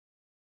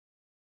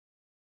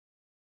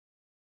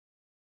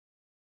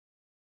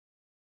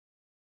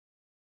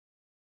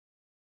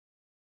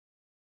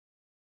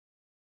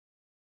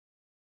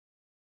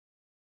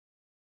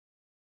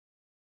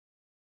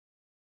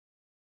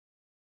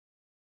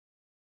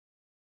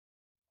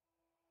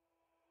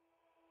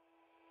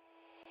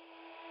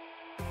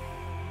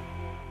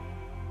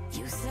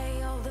You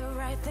say all the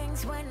right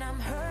things when I'm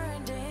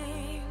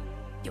hurting.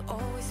 You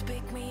always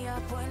pick me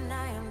up when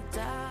I am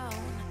down.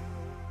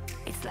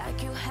 It's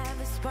like you have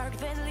a spark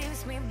that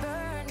leaves me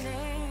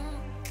burning.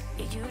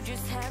 Yeah, you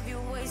just have your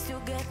ways to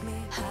get me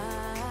high.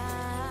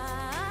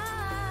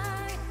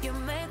 You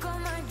make all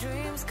my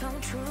dreams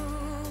come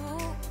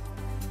true.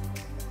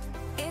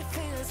 It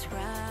feels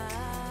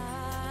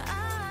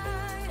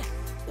right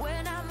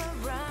when I'm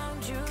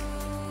around you.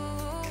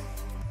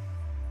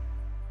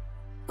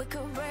 We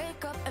could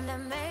break up and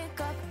then make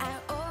up. I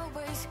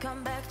always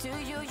come back to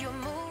you. You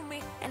move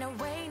me in a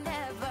way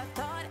never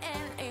thought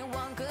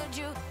anyone could.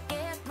 You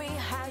get me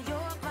high.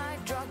 You're my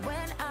drug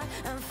when I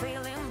am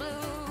feeling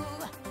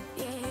blue.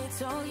 Yeah,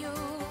 it's all you,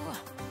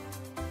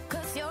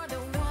 'cause you're the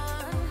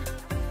one.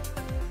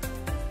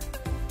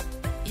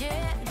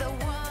 Yeah, the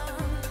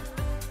one.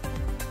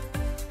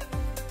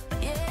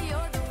 Yeah,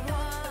 you're the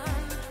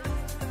one.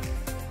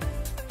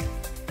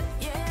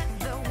 Yeah,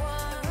 the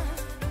one.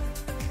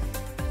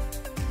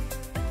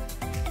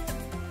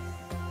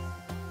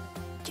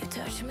 You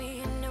touch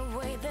me in a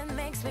way that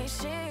makes me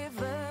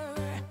shiver.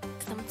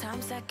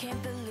 Sometimes I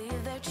can't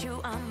believe that you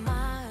are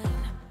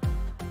mine.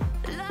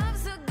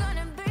 Love's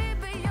gonna be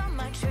beyond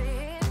my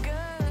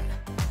trigger.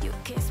 You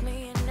kiss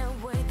me in a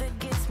way that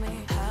gets me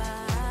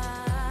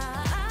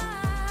high.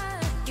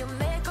 You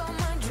make all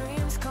my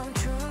dreams come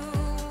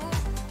true.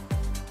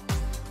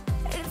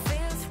 It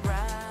feels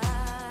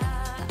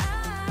right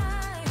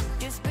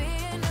just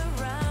being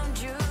around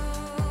you.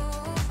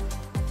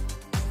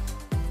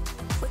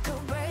 We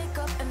could break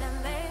up and then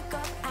make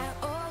up. I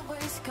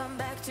always come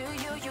back to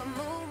you. You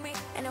move me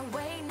in a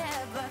way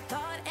never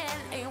thought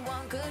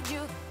anyone could.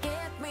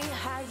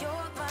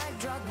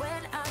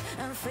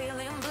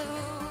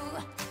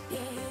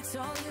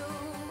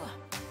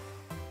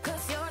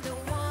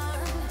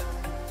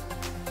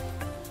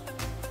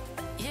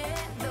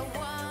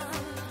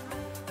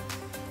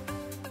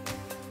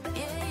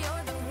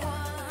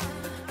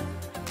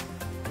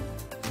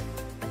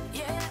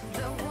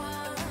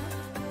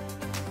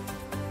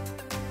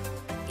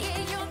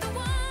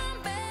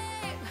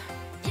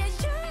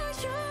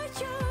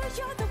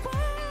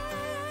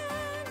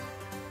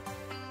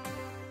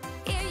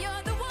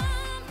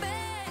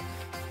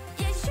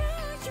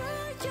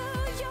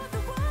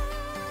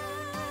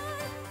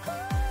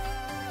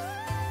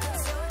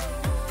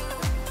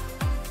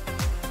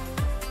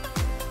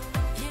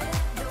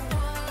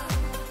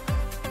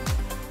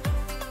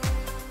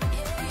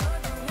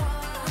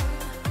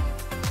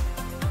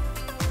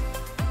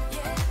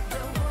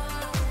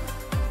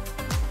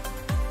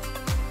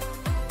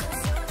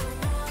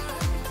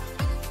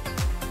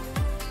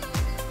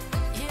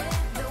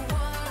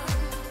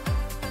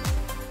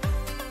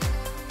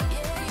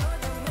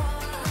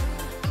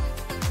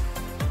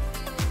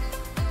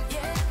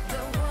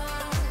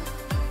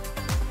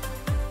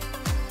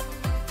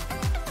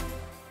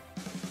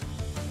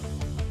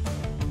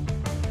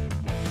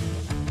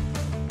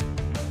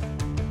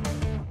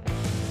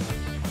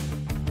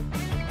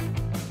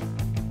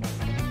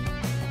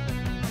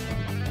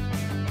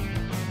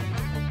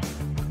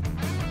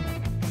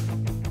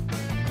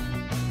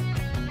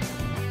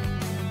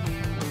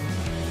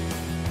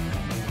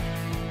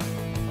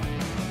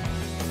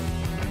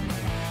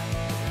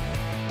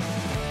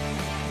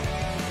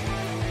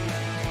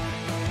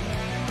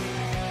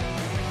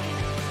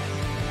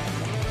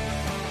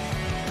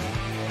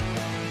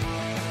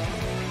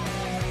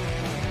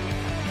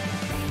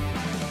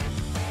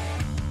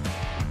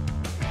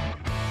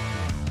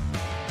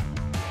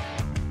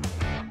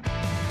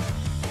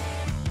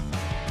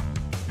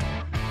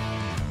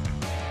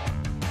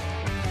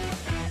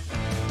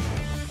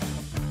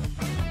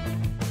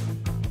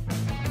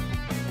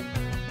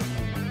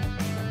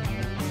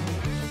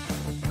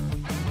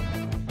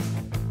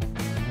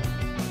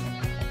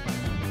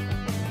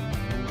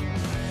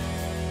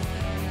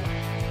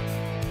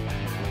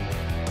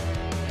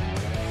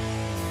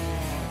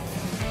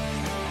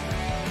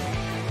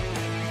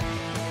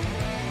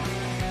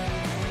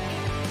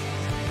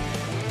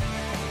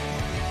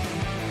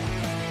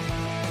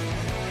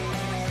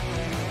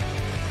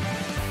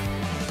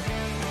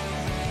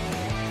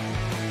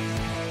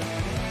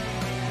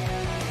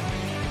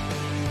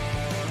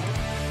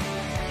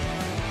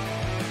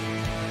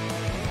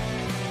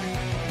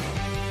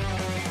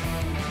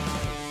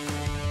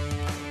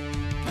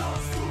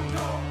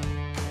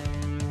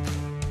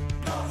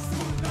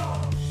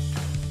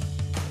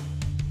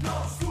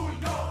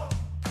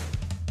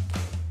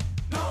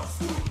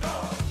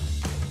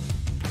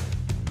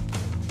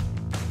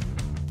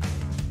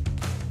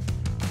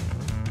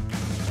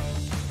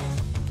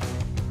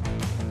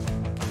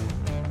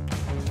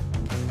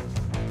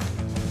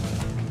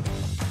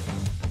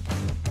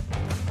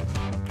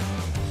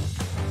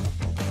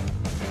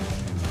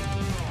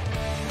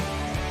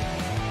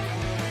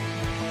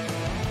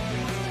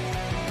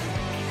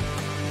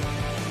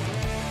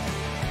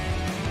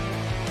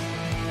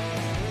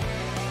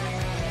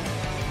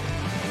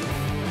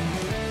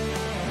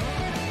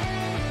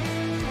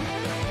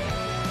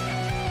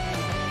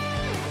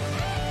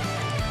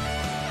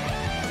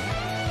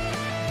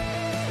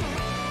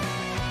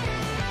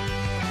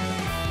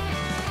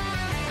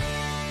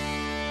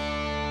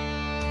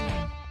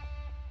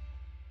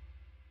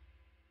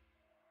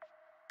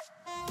 You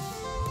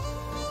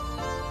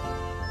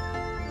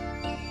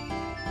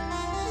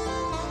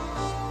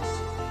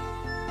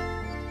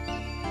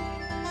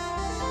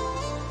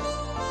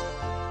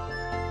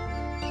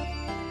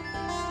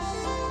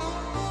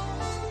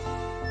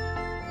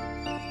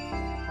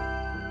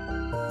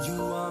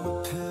are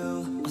my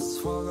pill, I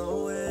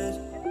swallow it.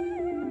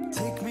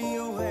 Take me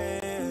away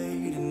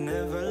to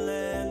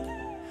Neverland,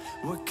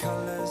 where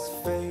colors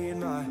fade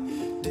my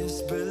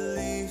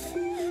disbelief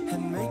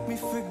and make me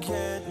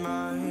forget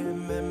my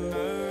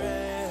memories.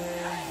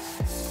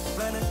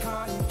 Rent a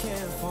car you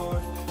can't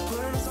afford, put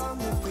on a song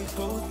that we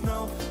both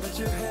know. Let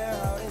your hair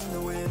out in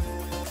the wind,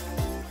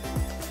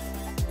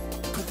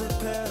 put the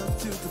pedal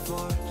to the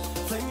floor.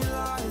 Flame your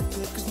light and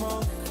take a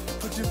smoke.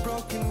 Put your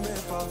broken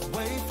rip-off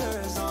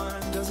wafers on.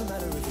 Doesn't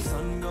matter if the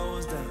sun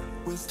goes down,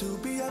 we'll still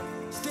be up,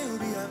 still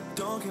be up.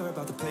 Don't care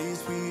about the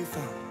place we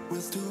found.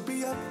 We'll still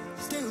be up,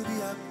 still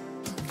be up.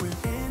 We're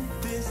in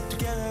this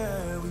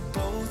together, we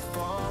both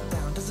fall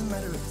down. Doesn't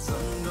matter if the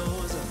sun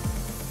goes up,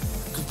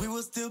 'cause we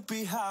will still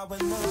be high when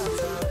the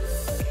lights out.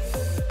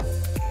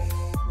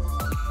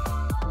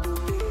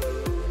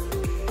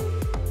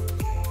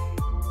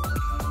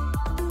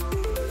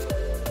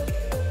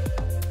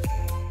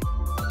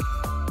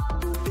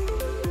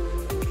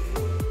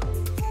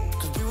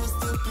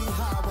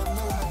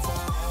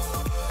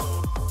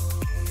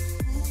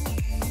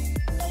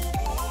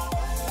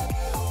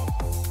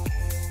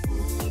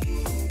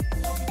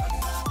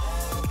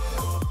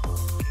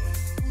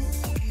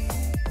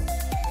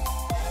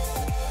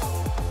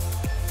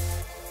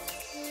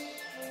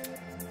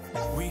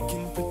 We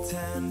can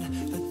pretend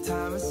that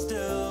time is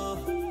still.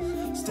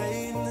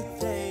 Stay in the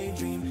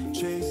daydream,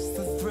 chase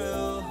the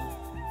thrill.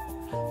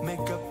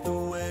 Make up the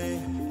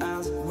way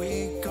as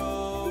we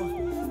go.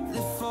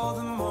 Live for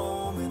the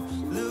moment,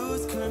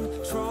 lose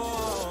control.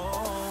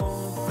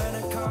 Rent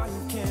a car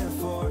you can't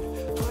afford,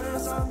 put on a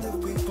song that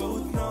we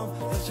both know.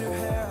 Let your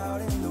hair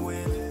out in the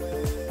wind,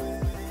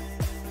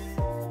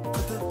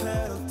 put the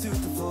pedal to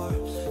the floor.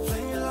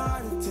 Flame your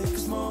light and take a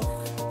smoke.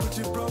 Put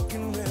your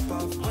broken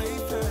rip-off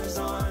wafers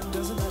on.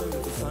 Doesn't matter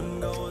if the sun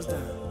goes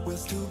down, we'll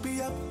still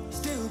be up,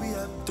 still be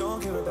up.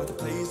 Don't care about the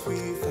place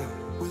we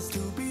found. We'll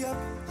still be up,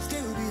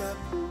 still be up.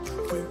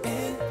 We're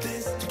in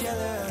this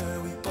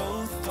together, we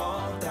both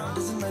fall down.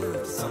 Doesn't matter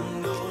if the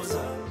sun goes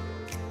up,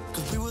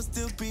 'cause we will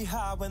still be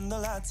high when the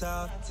lights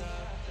out.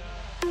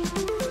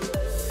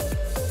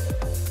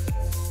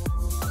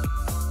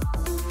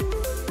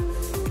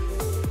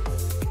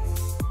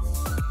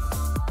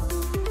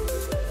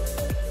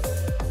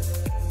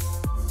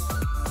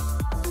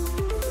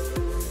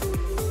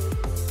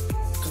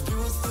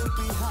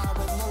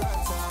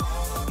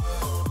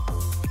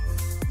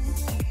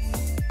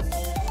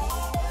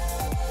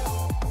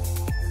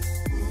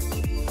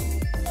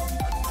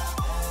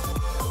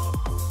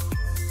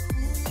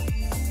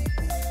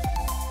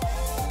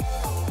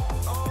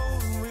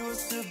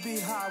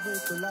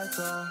 With the lights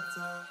off.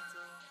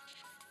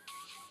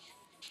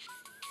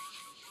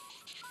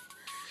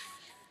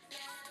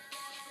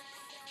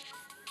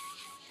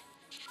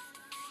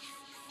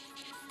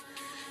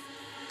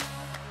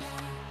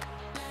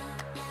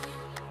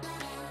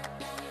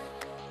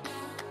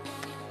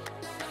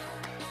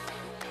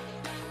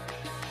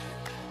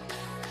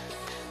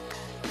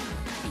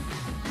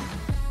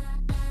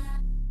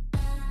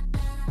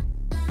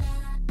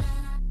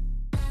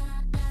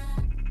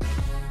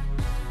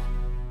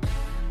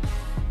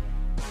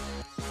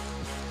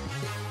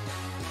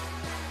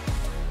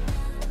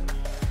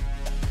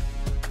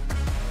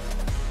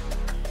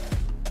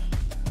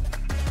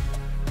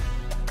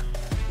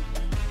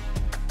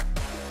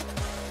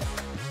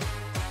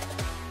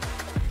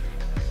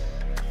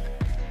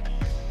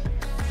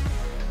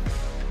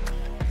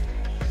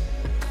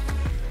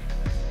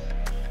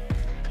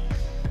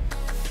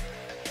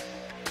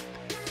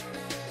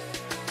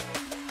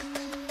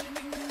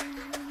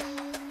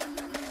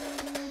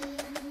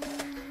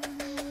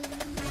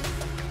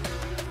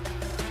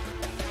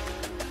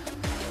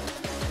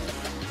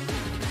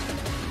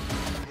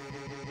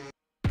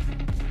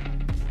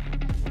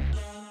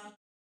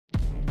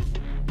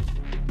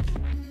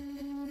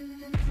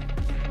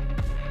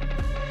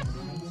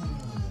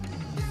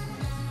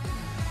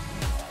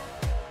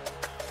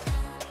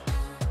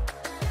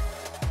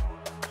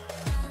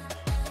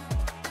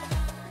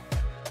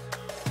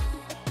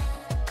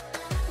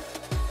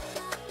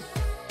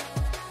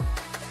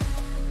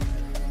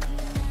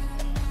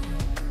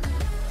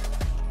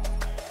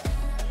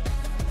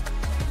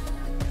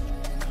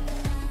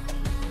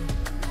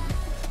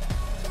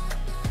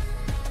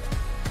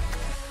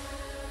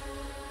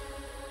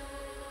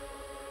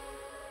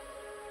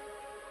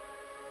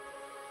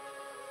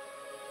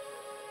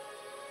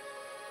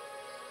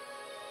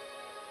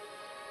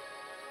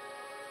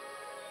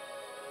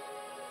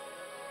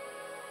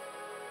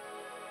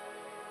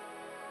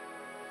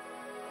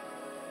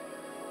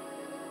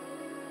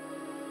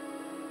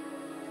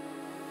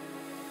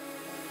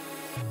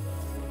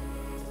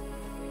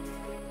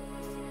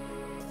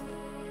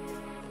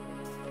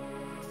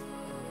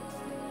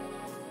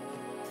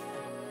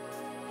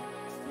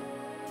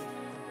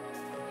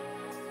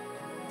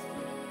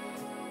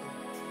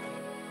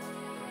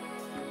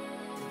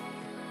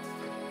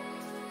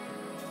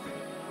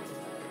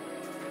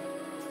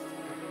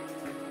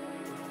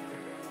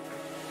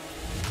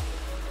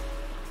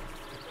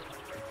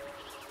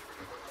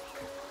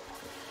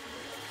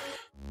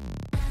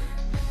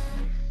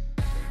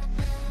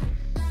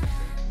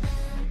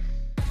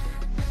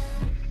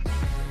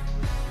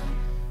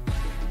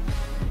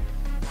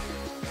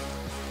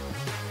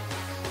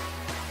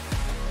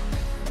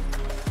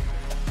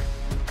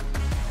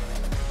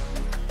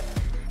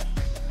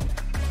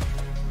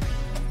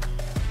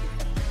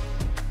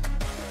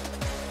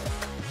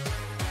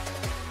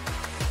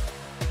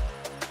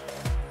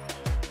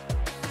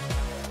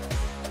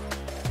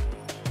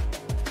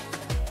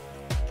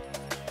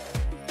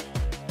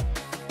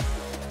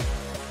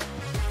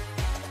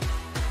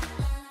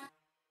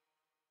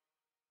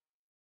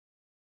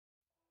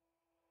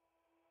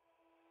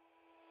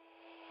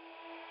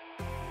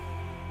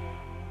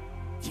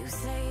 You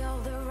say all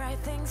the right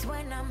things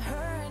when I'm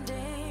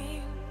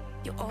hurting.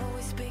 You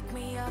always pick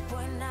me up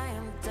when I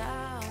am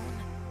down.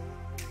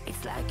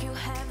 It's like you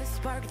have a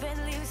spark that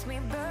leaves me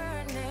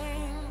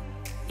burning.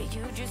 Yeah,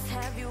 you just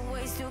have your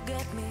ways to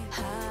get me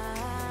high.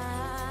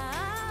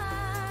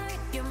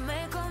 You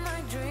make all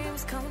my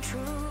dreams come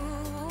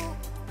true.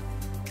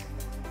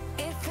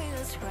 It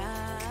feels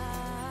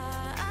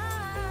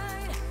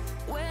right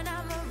when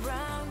I'm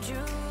around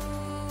you.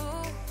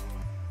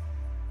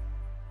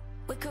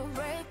 We could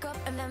break up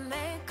and then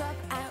make up.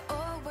 I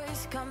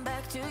always come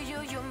back to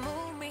you. You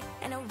move me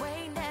in a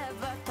way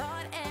never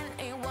thought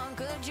anyone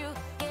could. You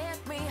get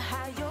me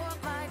high. You're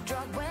my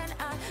drug when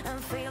I am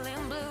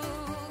feeling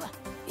blue.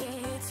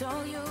 Yeah, it's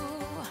all you.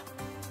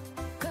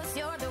 'Cause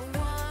you're the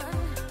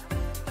one.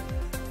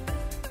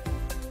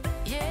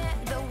 Yeah,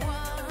 the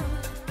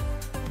one.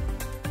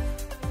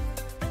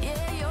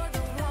 Yeah, you're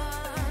the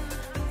one.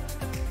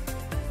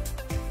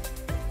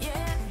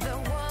 Yeah, the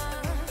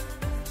one.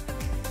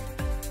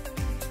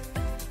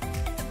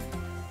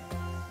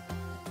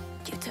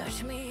 You touch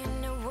me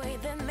in a way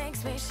that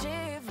makes me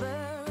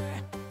shiver.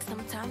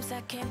 Sometimes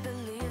I can't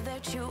believe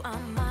that you are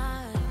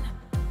mine.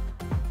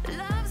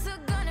 Love's a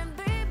gun and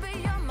baby,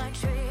 you're my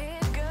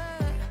trigger.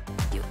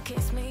 You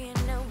kiss me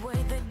in a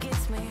way that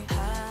gets me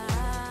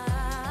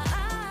high.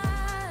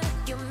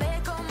 You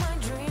make all my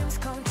dreams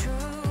come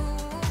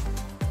true.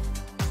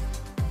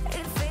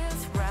 It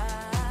feels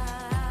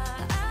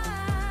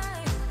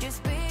right just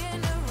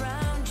being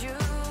around you.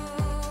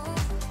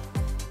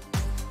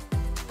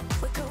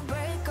 We could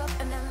break up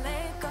and then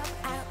make up.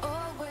 I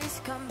always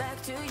come back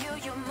to you.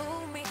 You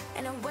move me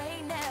in a way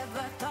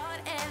never thought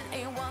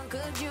anyone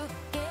could. You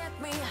get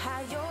me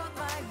high. You're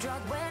my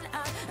drug when I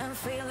am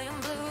feeling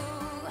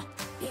blue.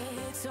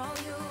 Yeah, it's all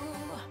you.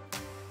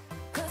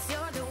 'Cause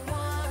you're the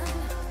one.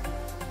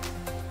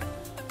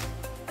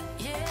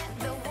 Yeah,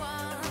 the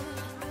one.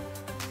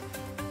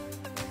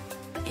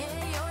 Yeah,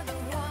 you're the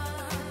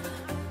one.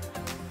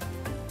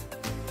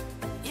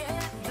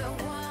 Yeah, the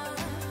one.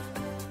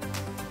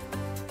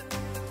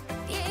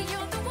 Yeah,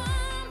 you're the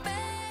one,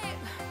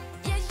 babe.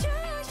 Yeah,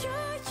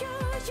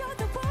 you're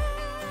the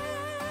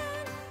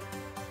one.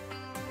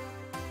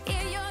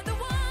 Yeah, you're the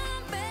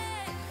one,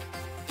 babe.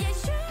 Yeah,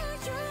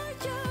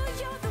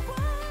 you're the one.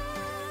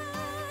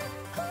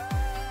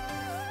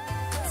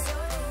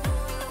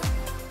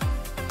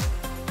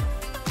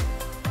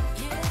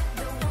 Yeah,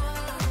 the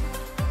one.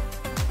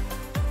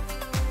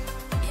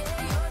 Yeah,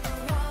 you're the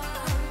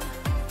one.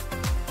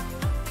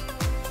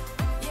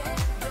 Yeah,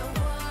 the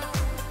one.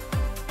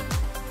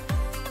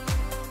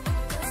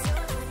 'Cause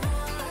you're the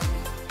one.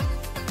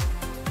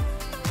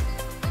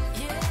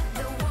 Yeah,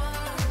 the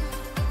one.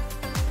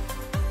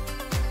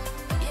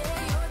 Yeah,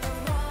 you're the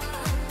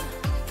one.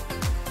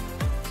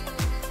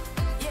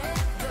 Yeah,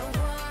 the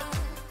one.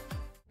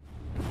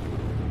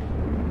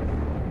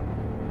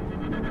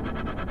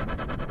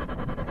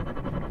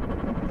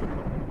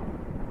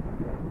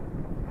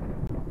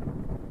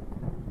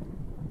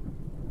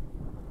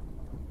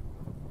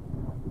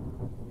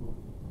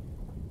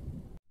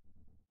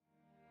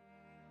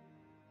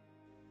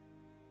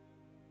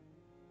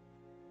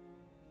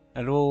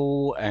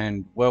 Hello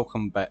and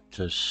welcome back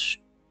to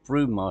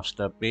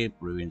Brewmaster Beer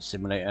Brewing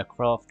Simulator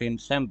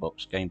Crafting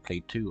Sandbox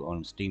Gameplay 2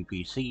 on Steam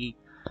PC.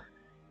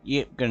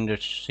 Yep, gonna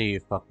just see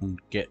if I can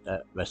get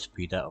that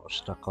recipe that I was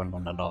stuck on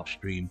the last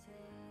stream.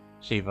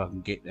 See if I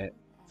can get that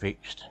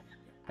fixed.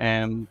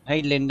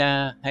 Hey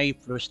Linda, hey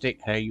Flustick,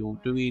 how you all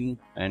doing?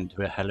 And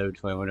hello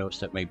to everyone else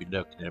that may be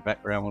lurking in the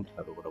background.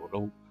 Hello, hello,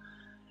 hello.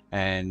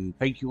 And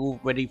thank you all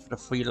ready for the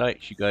free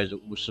likes. You guys are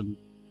awesome.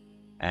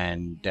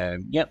 And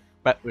yep,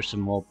 back with some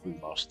more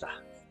Brewmaster.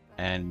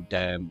 And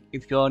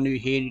if you are new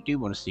here and you do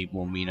want to see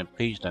more me, then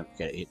please don't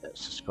forget to hit that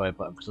subscribe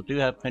button, because I do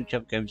have plenty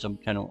of games on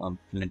the channel and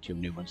plenty of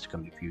new ones to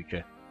come in the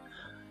future.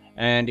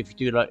 And if you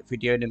do like the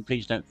video, then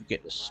please don't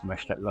forget to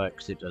smash that like,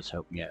 because it does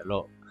help me out a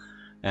lot.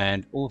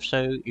 And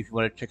also, if you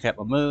want to check out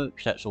my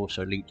merch, that's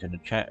also linked in the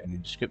chat and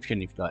in the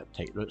description. If you'd like to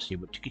take a look, see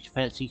what tickets you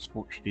fancy,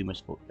 sports streamer,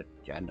 support the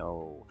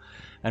channel.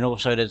 And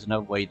also, there's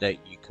another way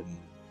that you can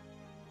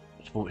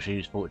support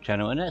the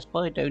channel, and that's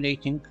by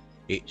donating.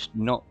 It's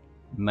not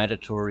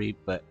mandatory,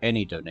 but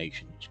any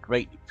donation is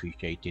greatly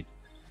appreciated,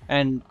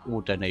 and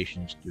all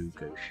donations do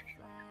go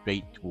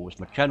straight towards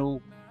my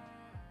channel,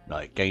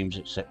 like games,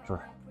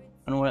 etc.,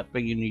 and all that,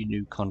 bringing you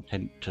new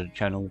content to the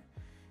channel.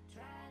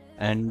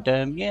 And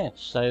yeah,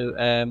 so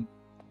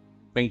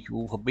thank you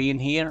all for being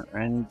here,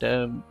 and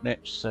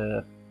let's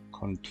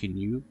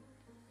continue.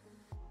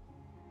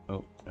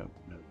 Oh no,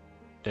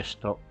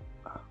 desktop.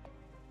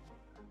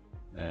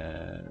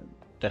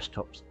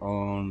 Desktop's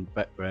on,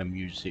 background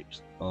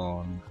music's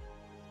on.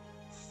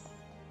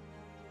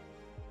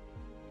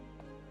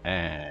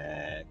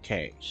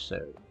 Okay, so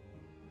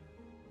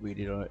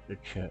really like the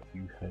chat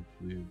you had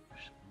with.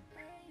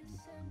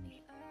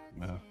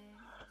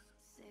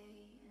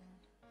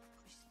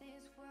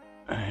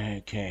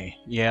 Okay,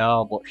 yeah,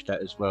 I'll watch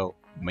that as well.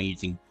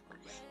 Amazing.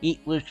 It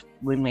was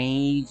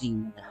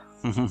amazing.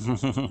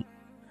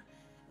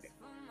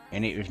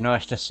 And it was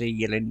nice to see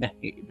you, Linda.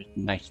 It was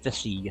nice to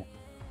see you.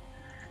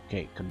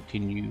 Okay,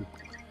 continue.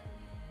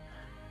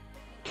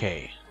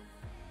 Okay.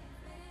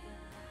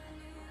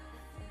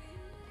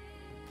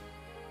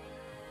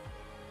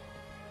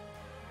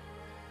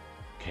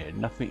 Okay,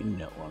 nothing in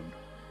that one.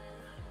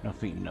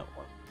 Nothing in that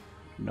one.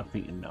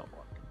 Nothing in that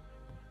one.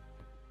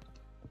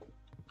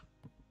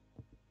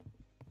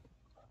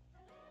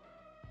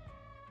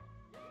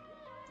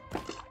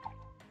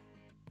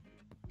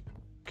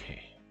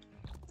 Okay.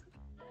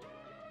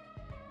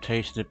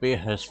 Taste the beer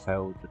has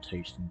failed the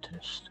tasting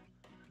test.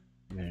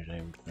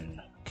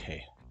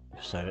 Okay,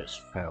 so it's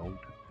failed.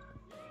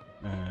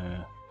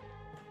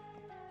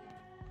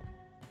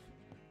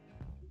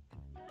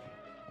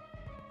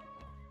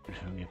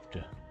 So we have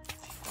to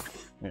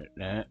get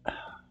that.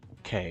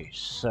 Okay,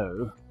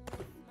 so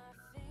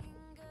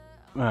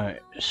right,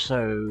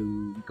 so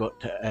we got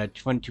to add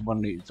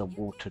 21 litres of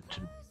water to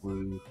the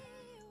brew.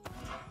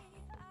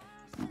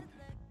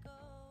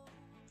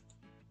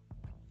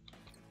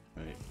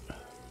 Right.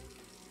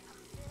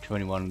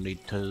 21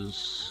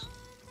 litres.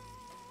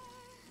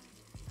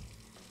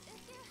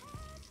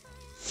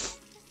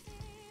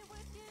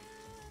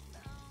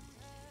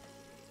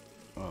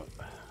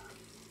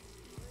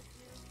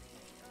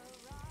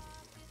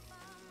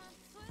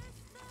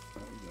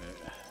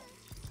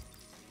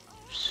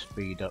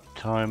 Speed up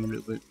time a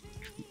little bit.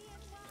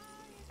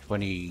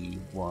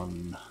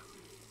 21.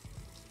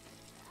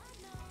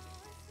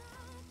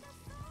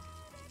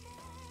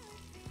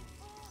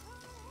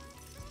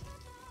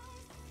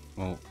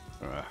 Oh,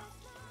 right.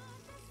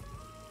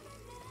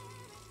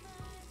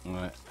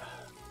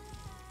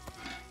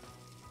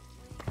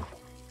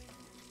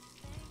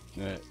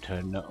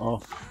 Turn that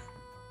off.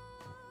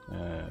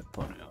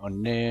 Put it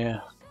on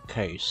there.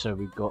 Okay, so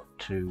we got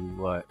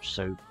to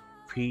so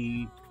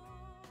P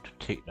to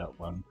tick that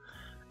one.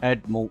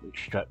 Add malt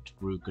extract to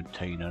brew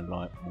container.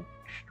 Light malt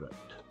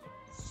extract.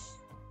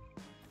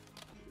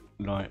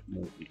 Light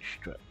malt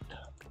extract.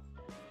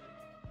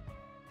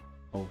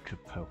 Ultra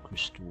pale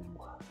crystal.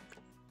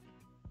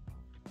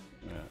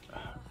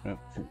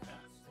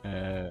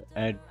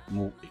 Add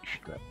malt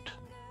extract.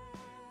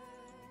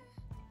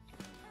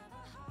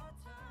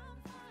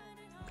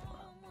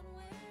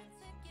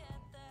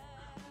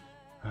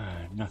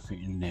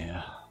 Nothing in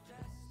there.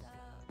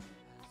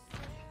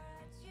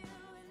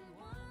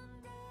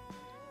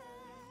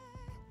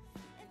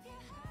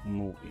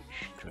 Malt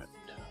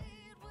extract.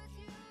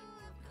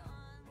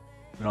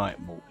 Light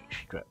malt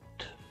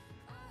extract.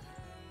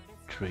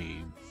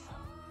 Retrieve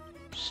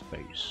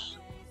space.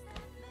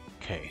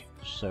 Okay,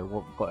 so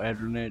what we've got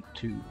added on there?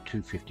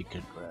 250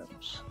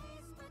 kilograms.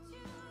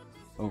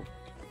 Oh,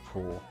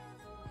 4.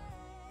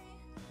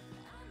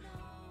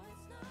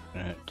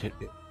 Tip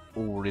it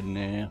all in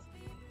there.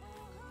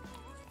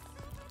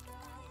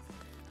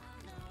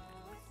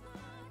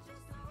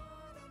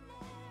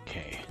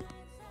 Okay.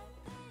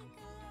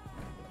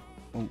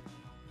 Oh,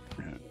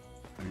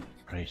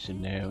 place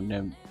in there, and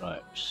then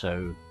right.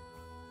 So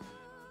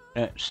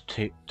that's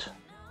ticked.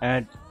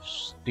 Add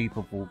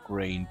steepable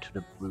grain to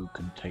the brew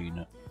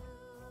container.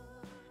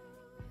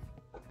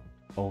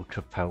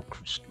 Ultra pale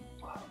crystal.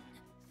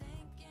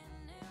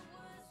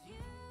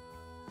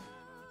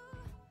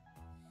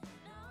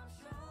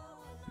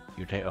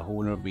 You take a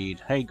horn and read,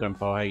 "Hey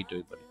Grandpa, how you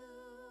doing, buddy?"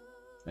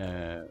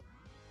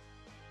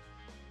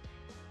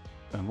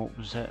 And what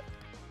was that?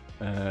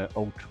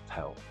 Ultra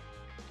pale.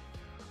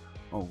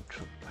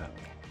 Ultra pale.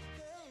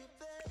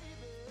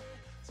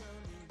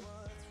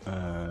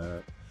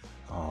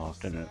 Oh, I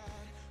don't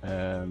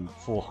know.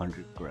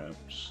 400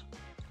 grams.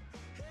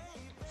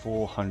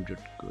 400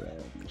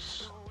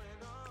 grams.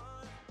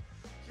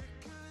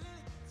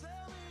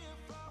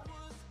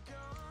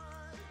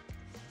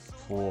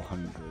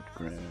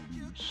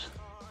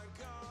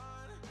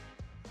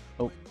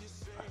 Oh.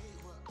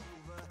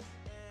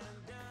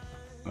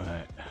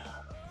 Right.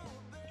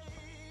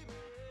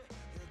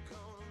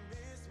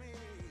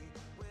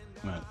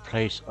 Right,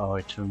 place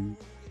item.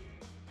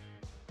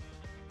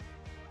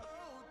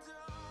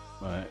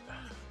 Right.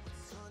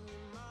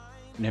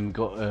 And then we've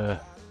got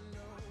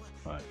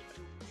right.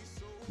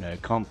 No,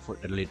 can't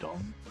put the lid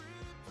on.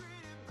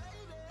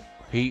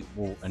 Heat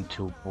water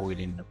until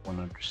boiling at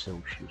 100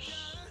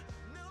 Celsius.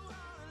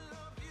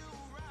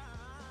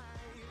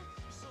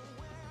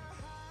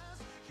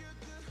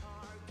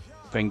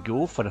 Thank you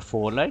all for the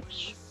 4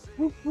 legs.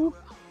 Whoop, whoop.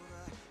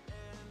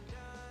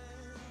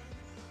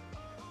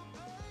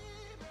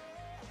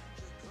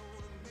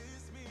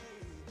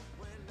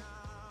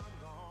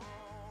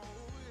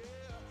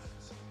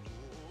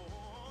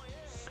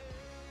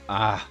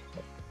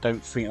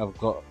 Don't think I've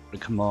got the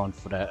command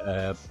for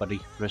that,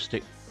 buddy.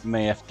 Rustic, you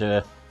may have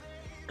to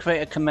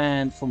create a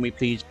command for me,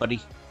 please,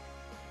 buddy.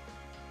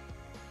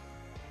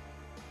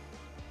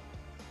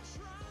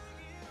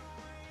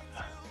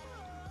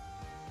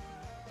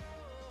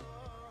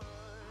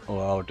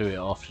 Or I'll do it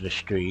after the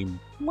stream.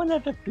 One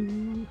of the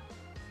two.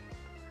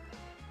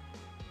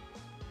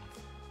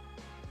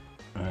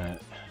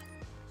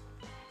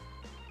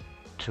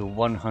 To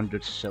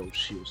 100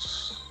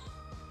 Celsius.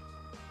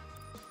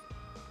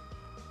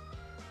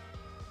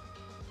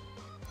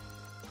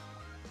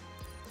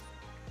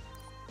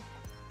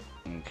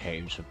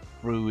 Okay, so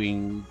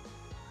brewing.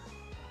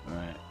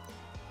 Right.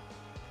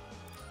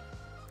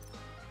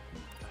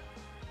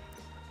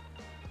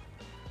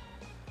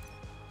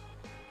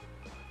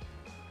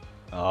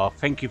 Oh,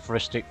 thank you for a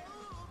stick.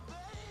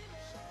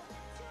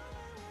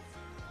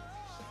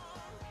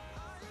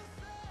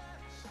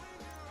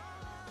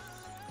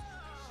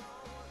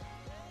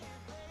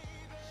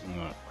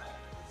 Right.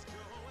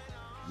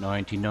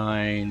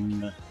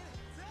 99.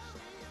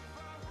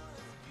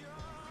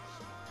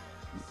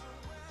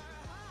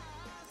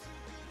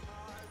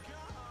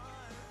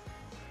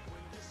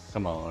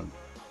 Come on.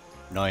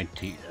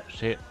 90,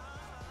 that's it.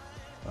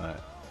 Right.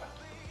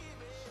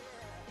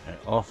 And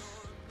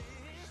off.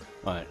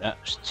 Right,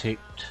 that's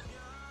ticked.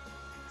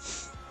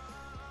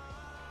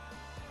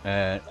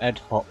 Add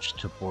hops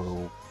to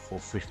boil for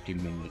 50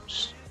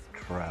 minutes.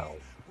 Trowel.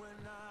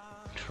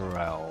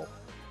 Trowel.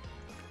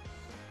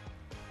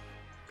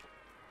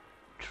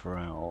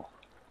 Trowel.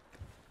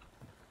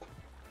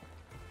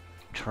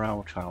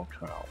 Trowel, trowel,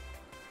 trowel.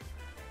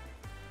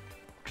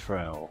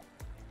 Trowel.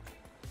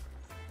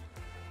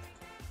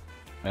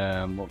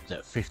 What was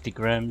that? 50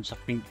 grams, I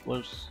think it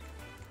was.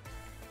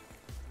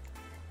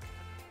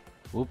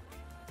 Whoop.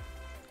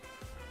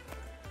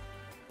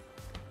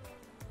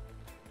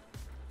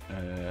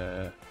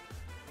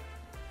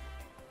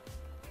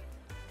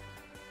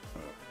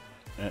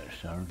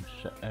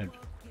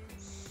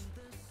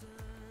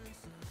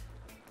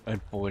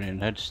 Add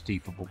boiling, add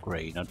steepable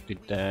grain. I did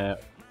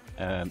that.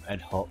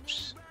 Add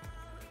hops.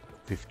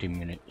 15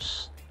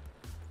 minutes.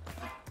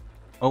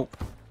 Oh.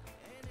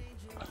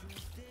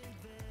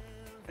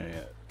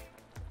 Yeah.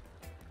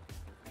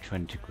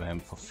 20 gram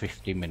for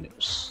 50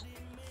 minutes.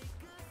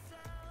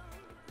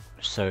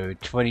 So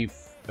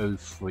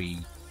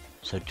 2003.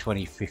 So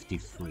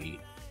 2053.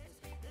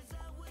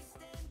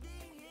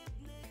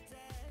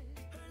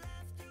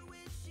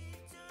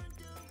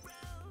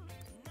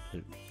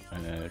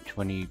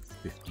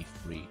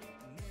 2053.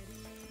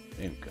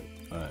 There we go.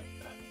 Right.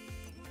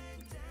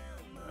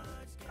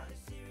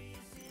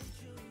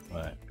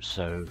 Right.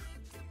 So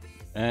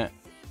that.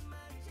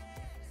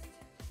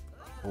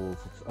 Oh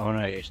no,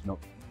 it's not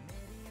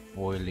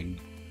boiling.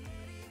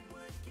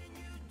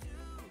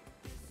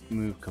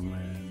 Move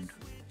command.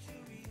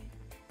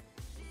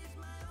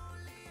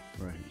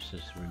 Right, it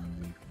says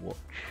remove watch.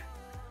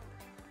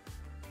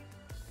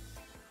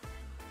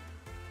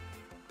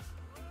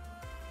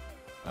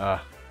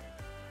 Ah.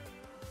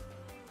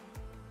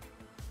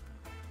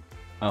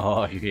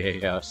 Oh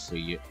yeah, I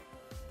see it.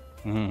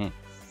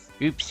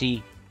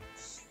 Oopsie.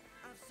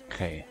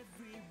 Okay.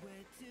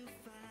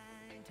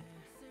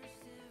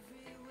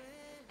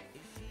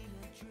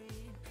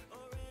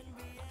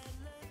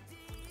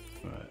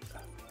 Right.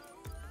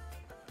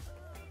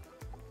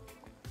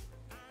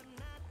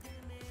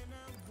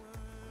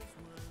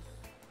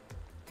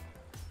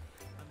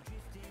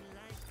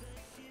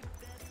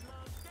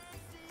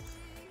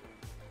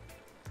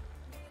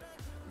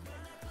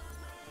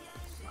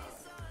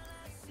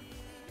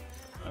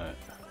 Right.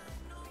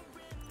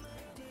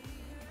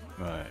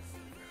 Right.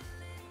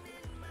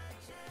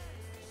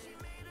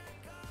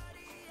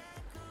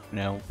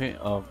 Now a bit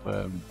of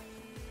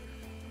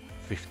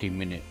 50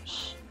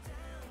 minutes.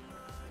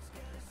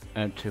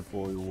 Add to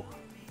boil.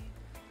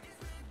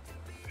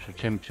 So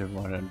temperature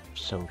 1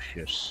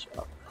 Celsius.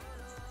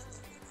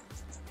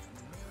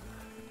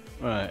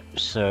 Right,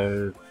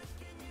 so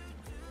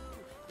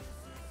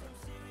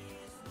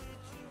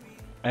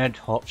add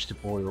hops to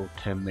boil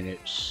 10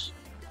 minutes.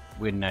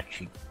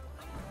 Winnachi.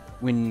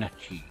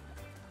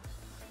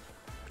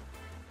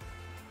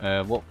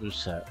 What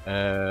was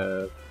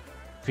that?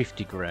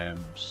 50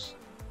 grams.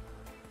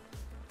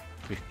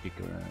 50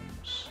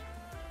 grams.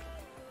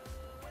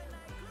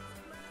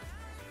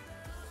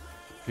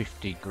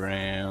 50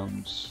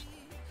 grams.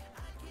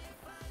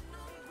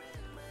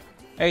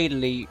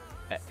 Eli,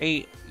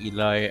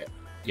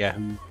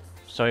 Yahoo.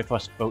 Sorry if I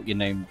spelt your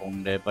name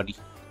wrong there, buddy.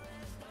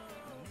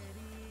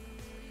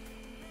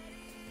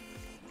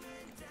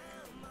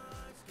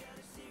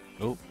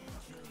 Oh.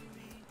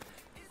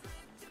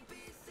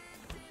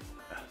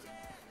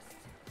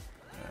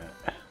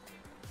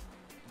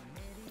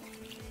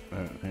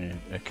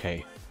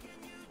 Okay.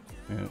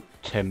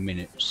 10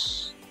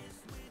 minutes.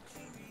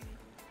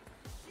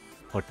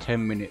 For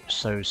 10 minutes,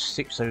 so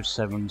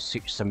 6:07,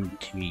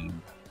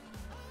 6:17.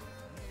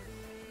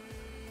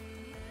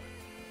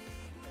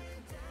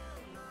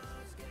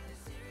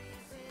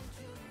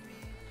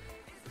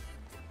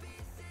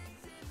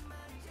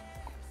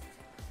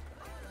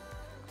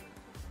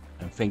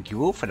 And thank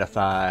you all for the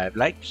 5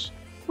 likes.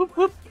 Whoop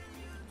whoop.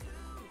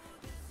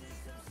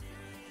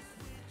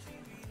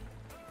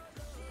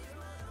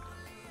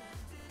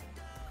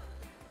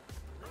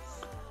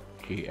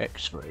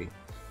 X-ray.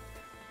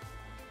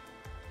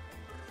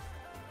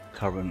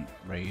 Current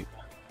rate.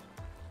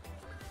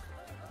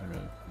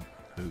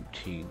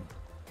 Routine.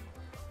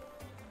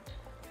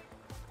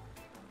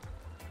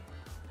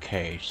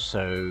 Okay,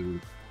 so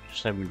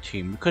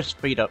 17. We could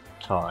speed up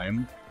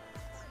time,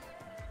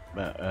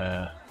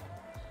 but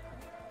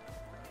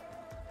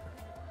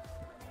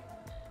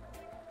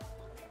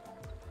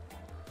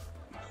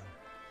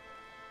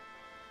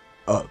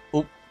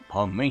Oh,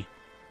 pardon me.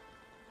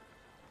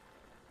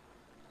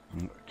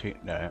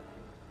 Take that.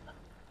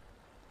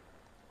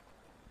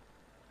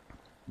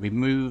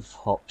 Remove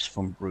hops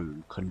from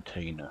brew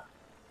container.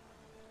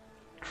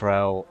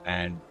 Trail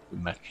and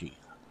Umachi.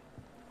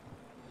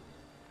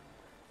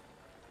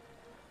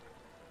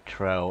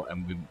 Trail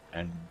and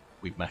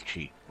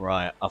Umachi.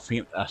 Right, I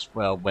think that's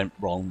where I went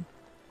wrong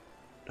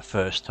the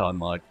first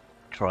time I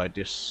tried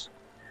this.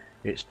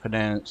 It's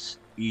pronounced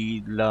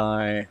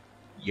Eli.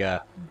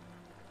 Yeah.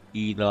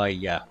 Eli.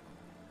 Yeah.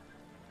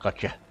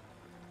 Gotcha.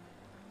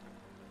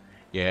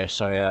 Yeah,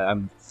 so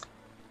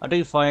I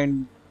do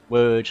find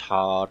words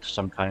hard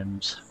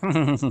sometimes.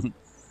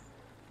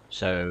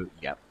 So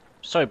yeah,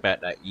 sorry about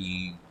that,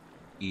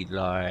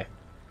 Eli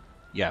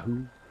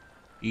Yahoo.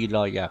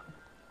 Eli Yahoo.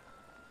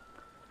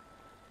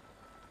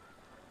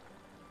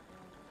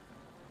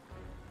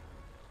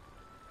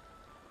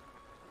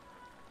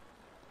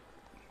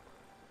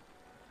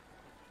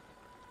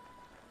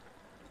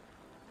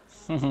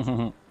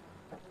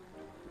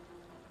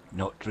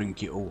 Not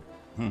drink it all.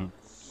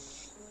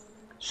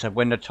 So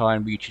when the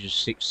time reaches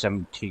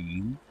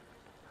 6:17,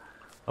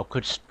 I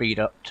could speed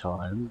up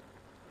time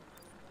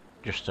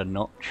just a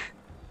notch.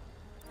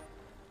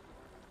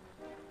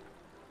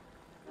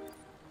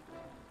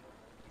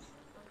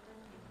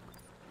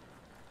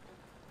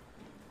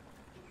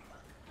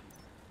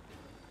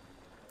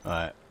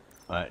 Right,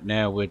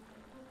 now we'll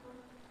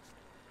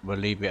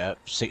leave it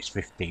at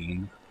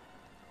 6:15.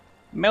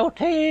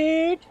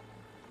 Melted!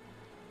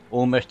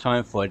 Almost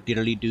time for a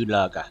diddly-doo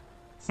lager.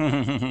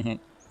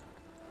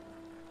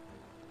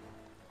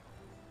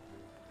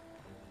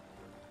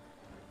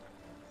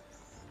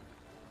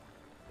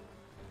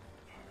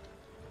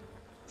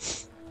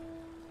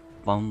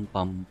 Bum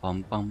bum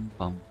bum bum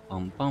bum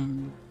bum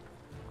bum.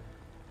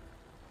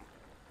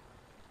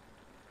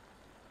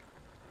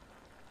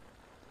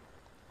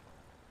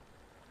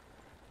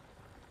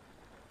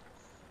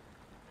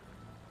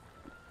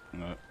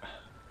 No.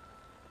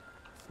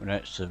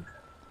 Let's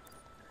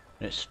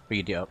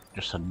speed it up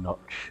just a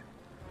notch.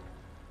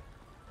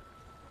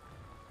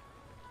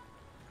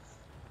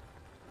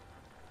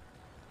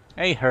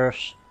 Hey,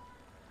 Hearst.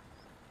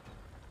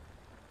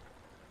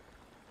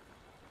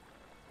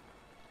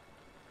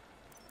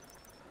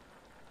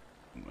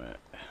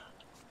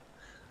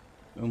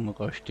 Oh my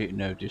gosh, didn't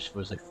know this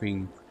was a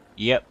thing.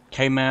 Yep,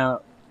 came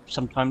out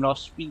sometime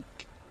last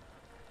week.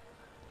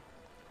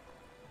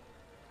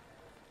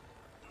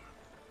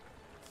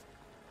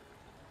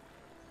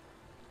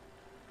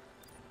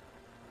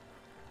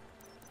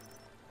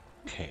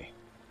 Okay.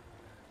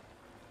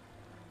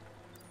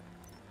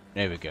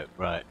 There we go,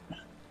 right.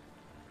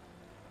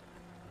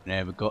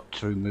 Now we've got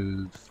to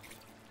remove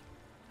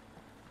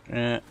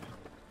that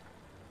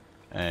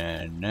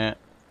and that.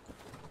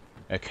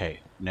 Okay,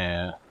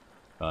 now,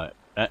 right,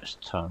 that's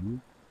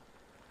tongue.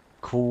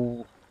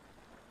 Cool.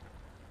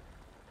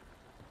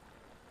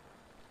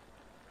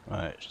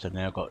 Right, so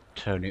now I've got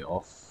to turn it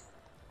off.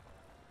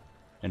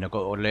 And I've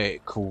got to let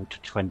it cool to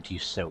 20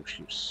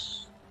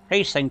 Celsius.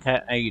 Hey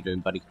Senka, how you doing,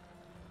 buddy?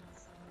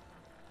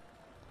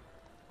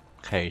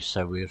 Okay,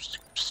 so we'll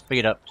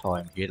speed up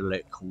time here to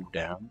let it cool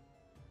down.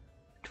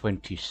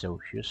 20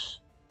 Celsius.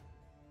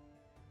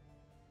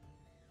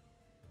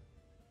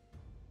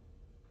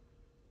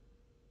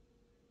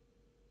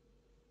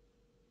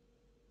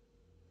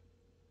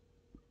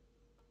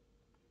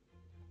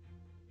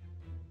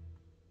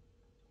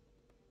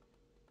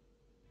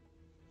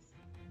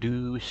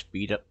 Do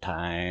speed up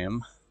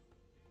time.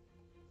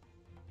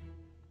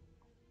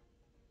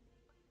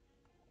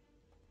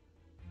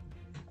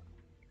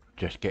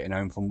 Just getting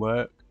home from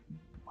work.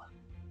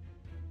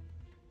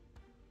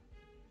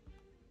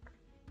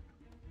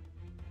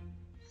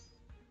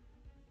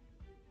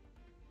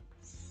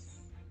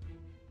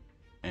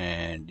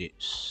 And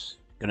it's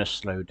gonna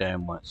slow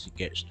down once it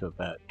gets to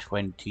about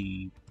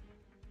 20.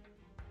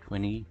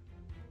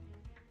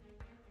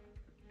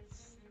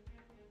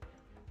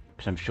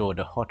 Because I'm sure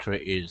the hotter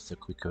it is, the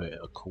quicker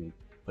it'll cool.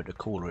 But the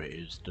cooler it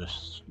is, the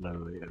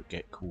slower it'll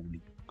get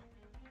cooling.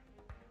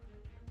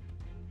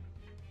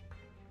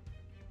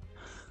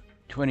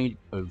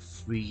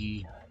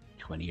 2003,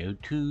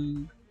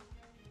 2002,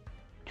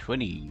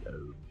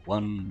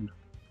 2001,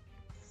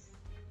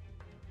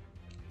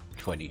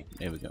 20.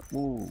 There we go.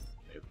 Ooh,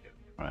 there we go.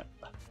 Right.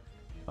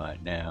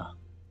 Right now,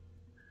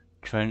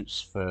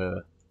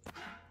 transfer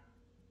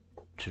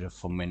to the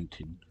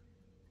fermenting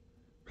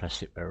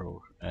plastic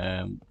barrel.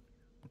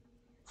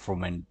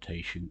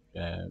 Fermentation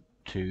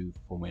to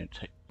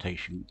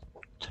fermentation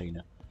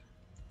container.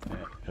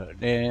 Put it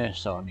there.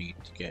 So I need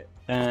to get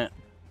that.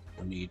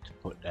 I need to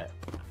put that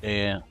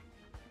there.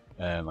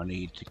 I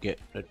need to get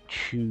the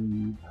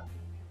tube.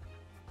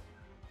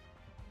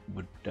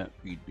 Would that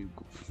be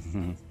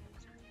doable?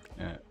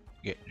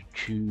 Get the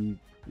tube,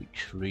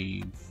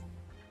 retrieve.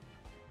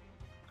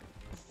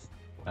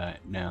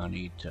 Now I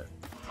need to.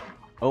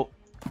 Oh!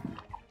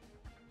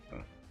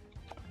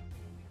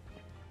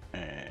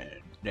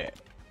 And there.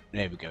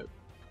 There we go.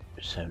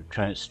 So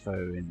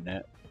transferring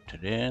that to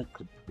there.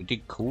 We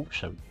did cool,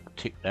 so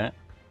tick that.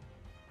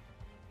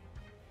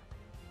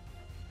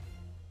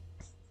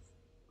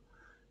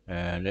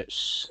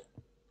 Let's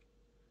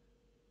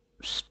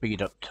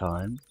speed up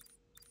time.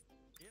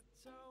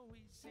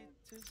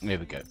 There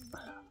we go.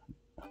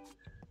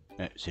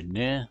 That's in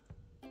there.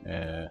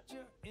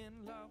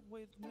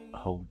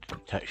 Hold,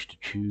 attach the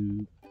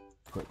tube.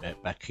 Put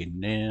that back in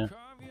there.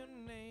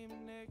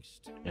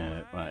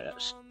 Right,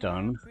 that's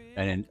done.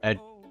 And then add.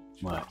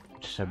 Right,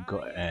 so I've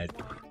got to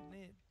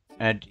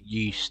add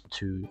yeast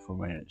to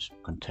from its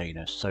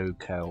container.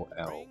 SoCal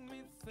L.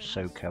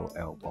 SoCal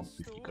L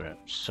 150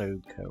 grams.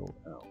 SoCal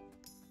L.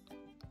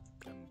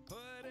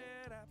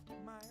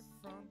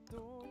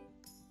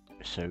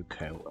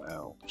 SoCal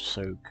L.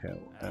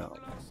 SoCal L.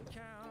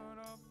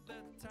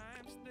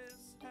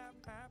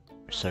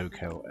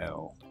 SoCal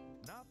L.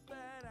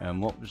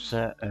 And what was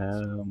that?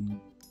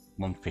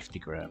 150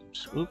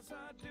 grams. Oop.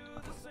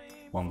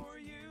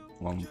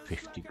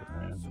 150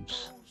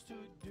 grams.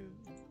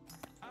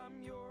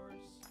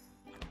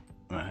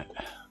 Right.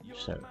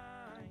 So.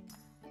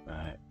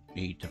 Right.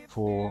 Need to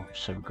pour.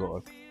 So we've got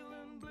a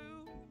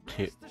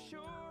tip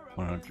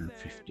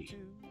 150.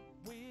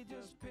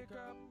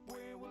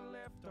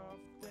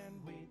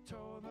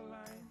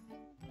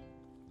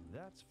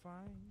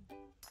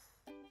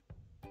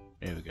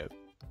 There we go.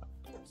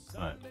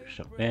 Right, it's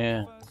up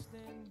there.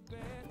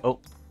 Oh,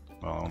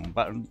 wrong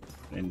button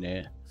in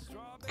there.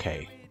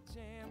 Okay.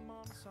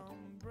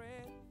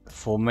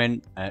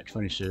 Ferment at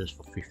 20 celsius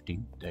for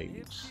 15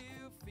 days.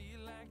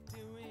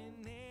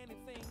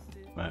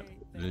 Right,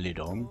 lid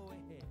on.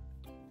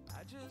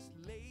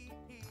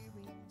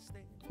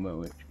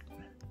 Right,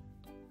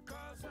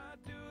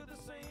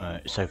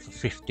 so for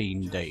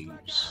 15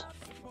 days.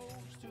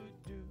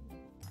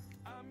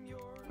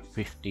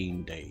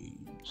 15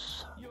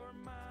 days.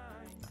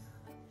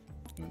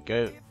 There we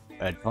go.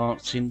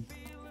 Advancing.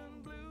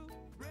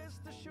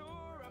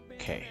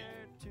 Okay.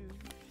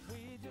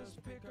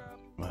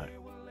 Right.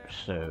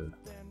 So,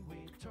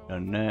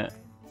 done that.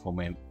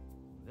 Ferment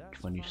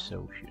 20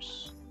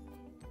 Celsius.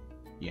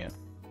 Yeah.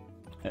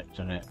 That's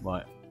done that.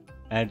 Right.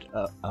 Add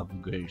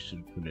upgrades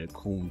to the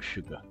corn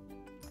sugar.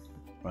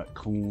 Right.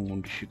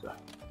 Corn sugar.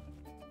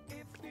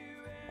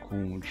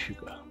 Corn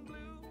sugar.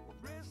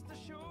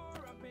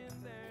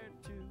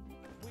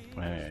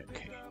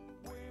 Okay.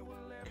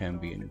 Can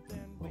be anything.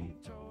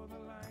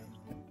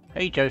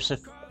 Hey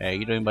Joseph, how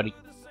you doing, buddy?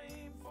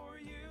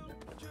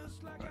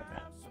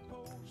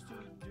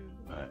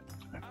 Right.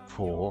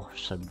 4,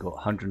 so we've got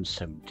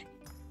 170.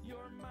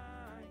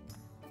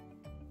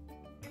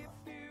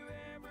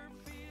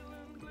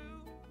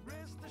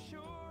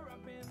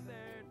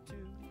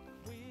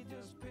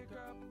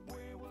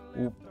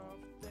 Ooh,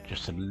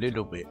 just a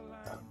little bit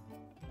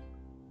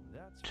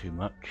too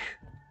much.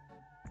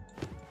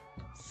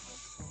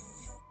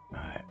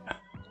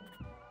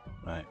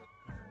 Right,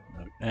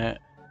 like that.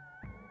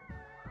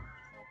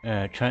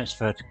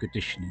 Transfer to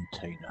conditioning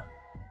container.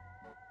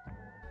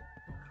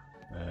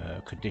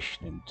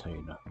 Conditioning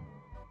container.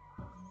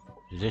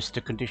 Is this the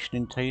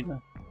conditioning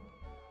container?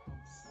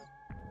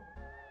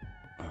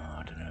 Oh,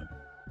 I don't know.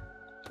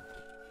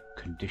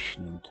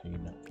 Conditioning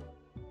container.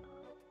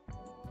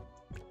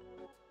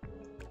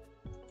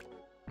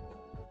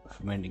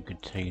 Fermenting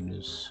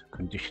containers.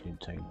 Conditioning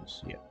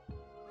containers. Yeah.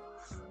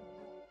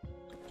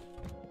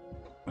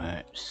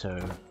 Right. So.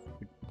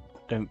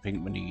 Don't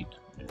think we need.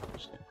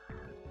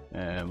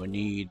 We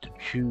need a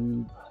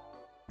tube.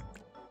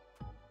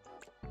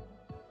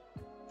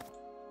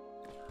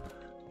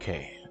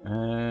 Okay.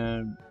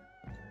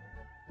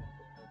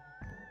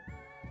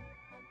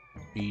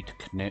 Need to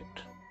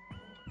connect.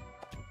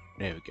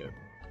 There we go.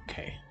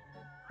 Okay.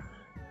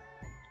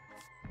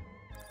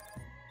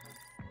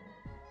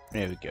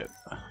 There we go.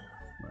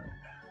 Right.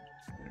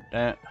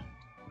 That.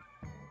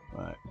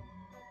 Right.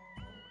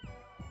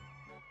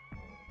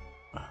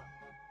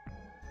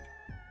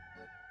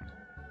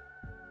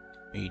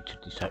 Need to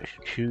detach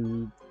the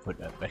tube, put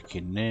that back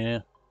in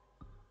there.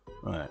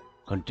 Right,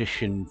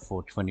 condition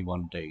for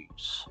 21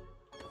 days.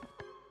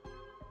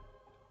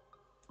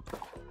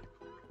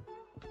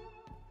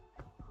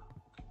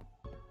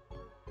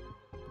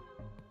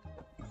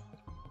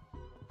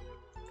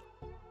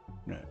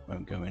 No,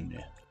 won't go in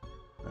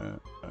there.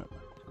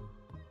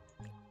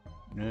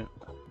 No.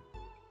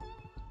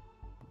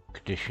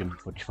 Condition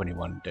for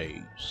 21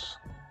 days.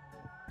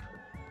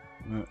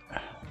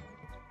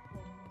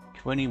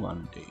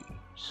 21 days.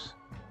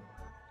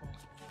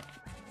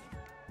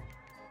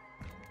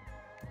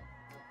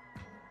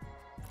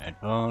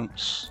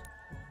 Advance.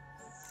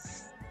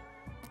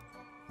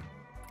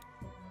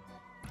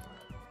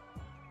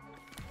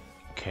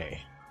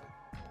 Okay.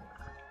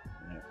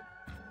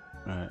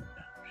 Right.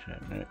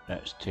 So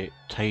that's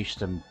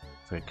taste and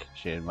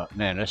friction. Right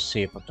now, let's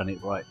see if I've done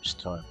it right this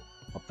time.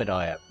 I bet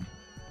I have.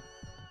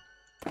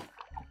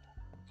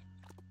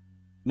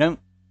 No.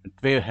 The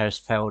beer has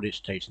failed its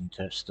tasting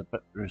test. The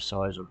battery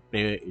size of the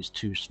beer is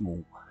too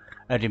small.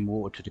 Adding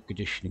water to the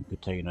conditioning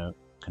container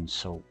can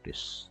solve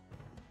this.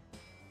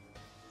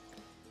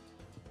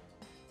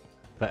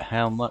 But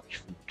how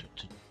much water?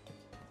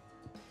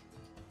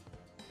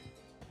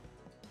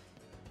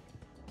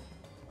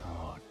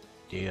 Oh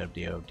dear,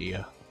 dear,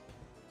 dear.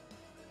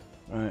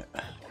 Right.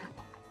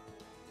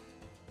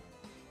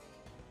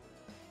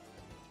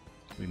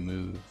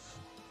 Remove.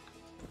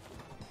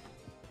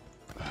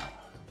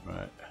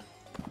 Right.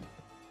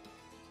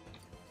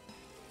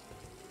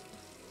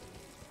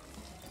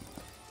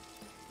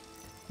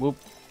 Whoop.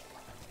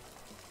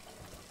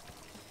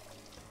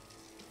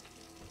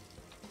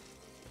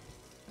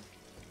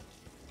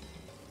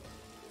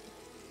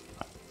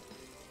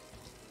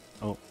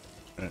 Oh,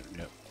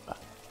 yep.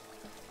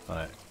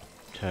 Right,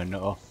 turn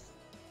it off.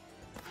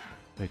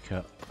 Pick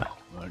up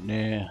right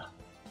there.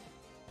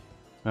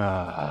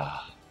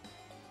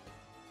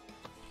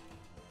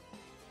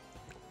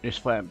 This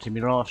is what happened to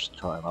me last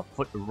time. I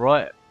put the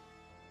right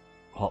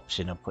hops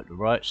in, I put the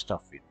right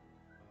stuff in.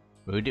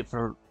 Brewed it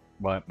for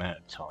the right amount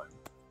of time.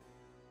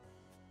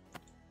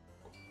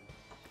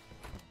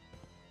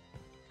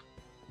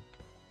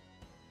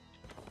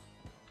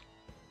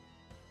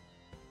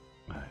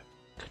 Right,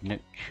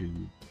 connect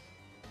tube.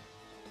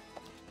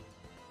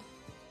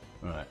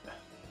 Right.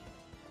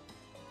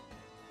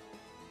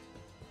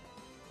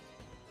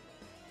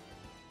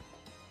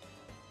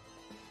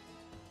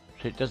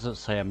 So it doesn't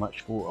say how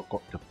much water I've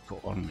got to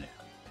put on there.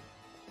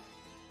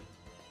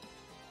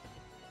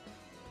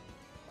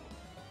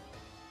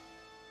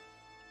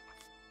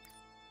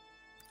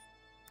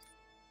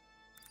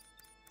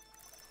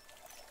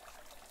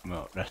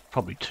 Well, that's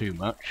probably too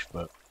much,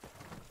 but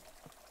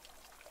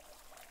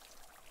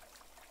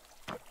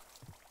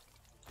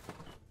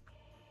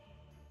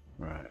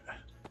right.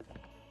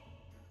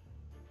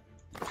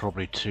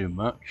 Probably too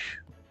much.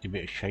 Give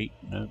it a shake,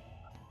 no.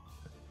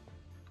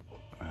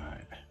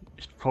 Right.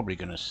 It's probably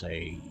gonna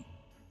say,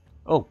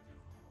 oh,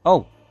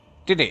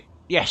 did it?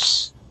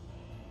 Yes.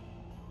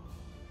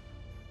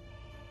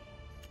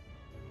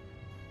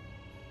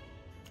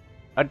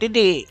 I did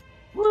it.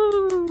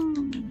 Woo!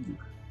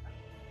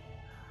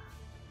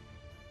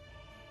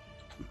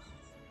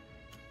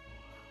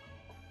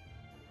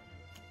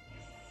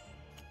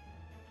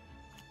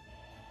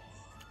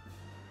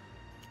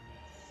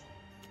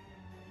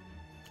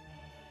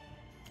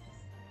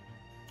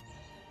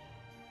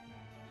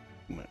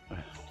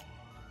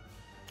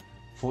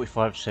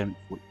 $0.45,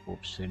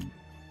 44%.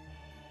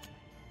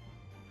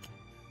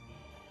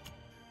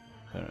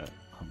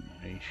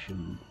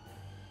 Combination.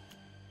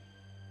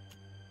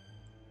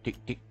 Tick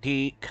tick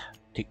tick.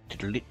 Tick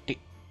tick tick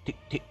tick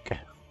tick.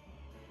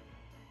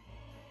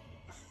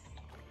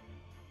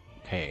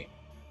 Okay.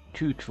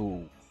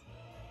 Tutorial.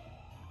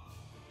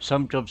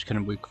 Some jobs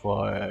can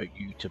require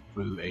you to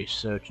brew a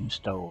certain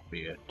style of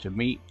beer. To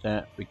meet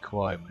that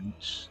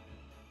requirements,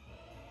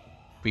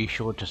 be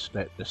sure to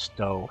select the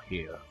style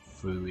here.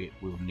 Through it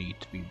will need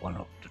to be one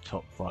of the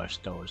top 5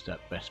 styles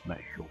that best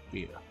match your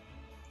beer.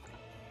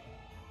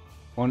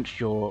 Once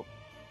you're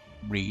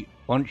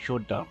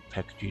done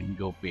packaging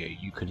your beer,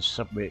 you can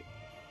submit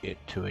it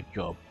to a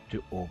job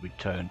or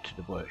return to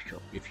the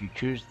workshop. If you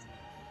choose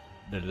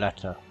the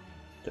latter,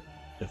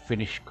 the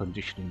finished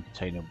conditioning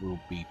container will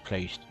be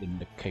placed in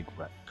the keg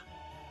rack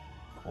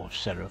or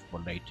cellar for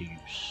later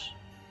use.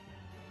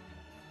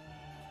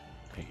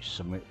 Okay,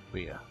 submit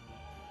beer.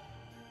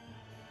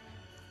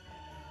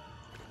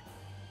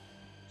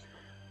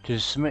 To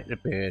submit the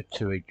beer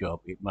to a job,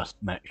 it must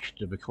match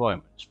the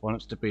requirements.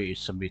 Once the beer is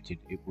submitted,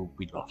 it will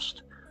be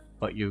lost,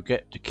 but you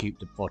get to keep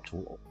the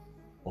bottle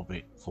of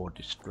it for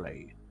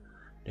display.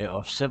 There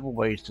are several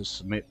ways to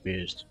submit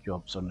beers to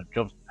jobs on the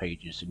jobs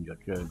pages in your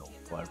journal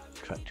by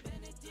retracting.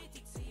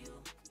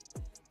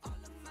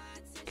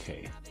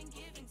 Okay.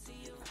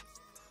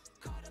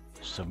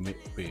 Submit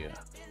beer.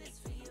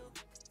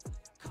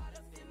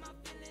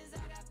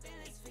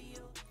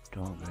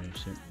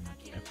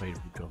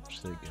 Available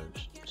jobs, there it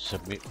goes.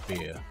 Submit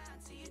beer.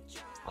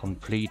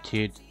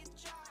 Completed.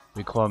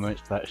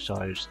 Requirements: batch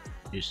size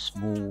is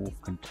small,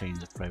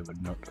 contains a flavour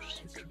not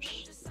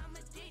citrus.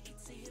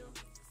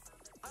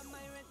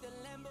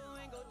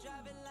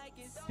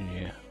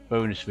 Yeah.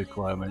 Bonus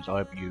requirements: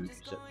 IBU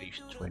is at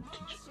least 20.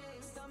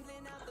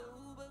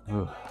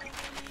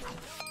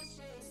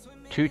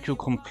 Tutorial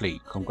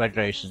complete.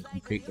 Congratulations,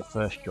 complete the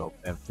first job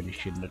and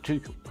finishing the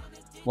tutorial.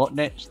 What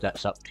next?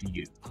 That's up to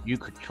you. You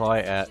could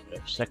try out a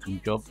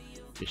second job,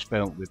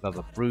 experiment with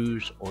other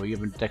brews, or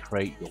even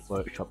decorate your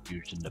workshop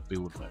using the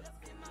build mode.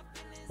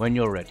 When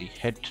you're ready,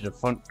 head to the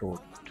front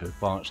door to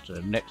advance to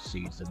the next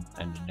season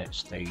and the next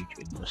stage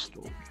in the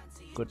story.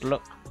 Good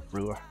luck,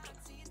 brewer.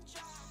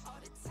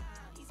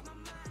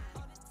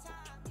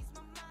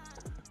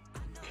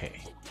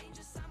 Okay.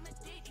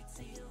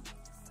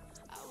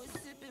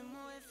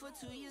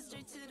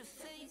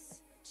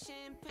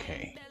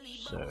 Okay,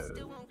 so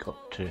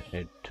got to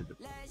head to the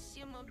door.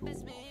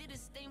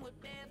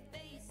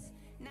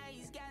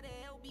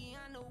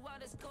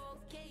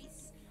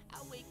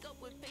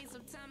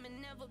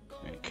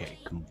 Okay,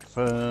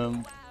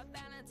 confirm.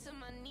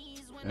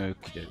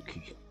 Okie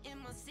dokie.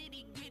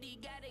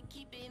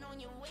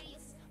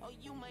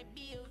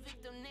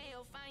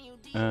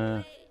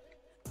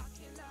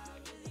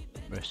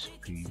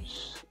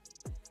 Recipes.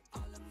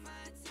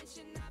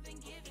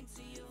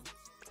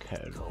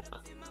 Catalog.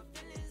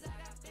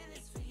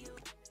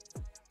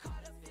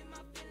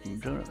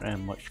 don't know how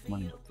much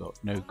money I've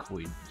got. No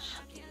coins.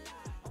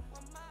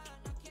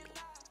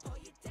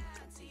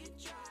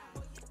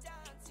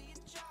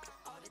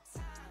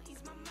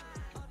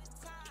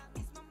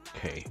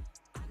 Okay.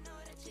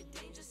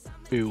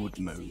 Build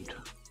mode.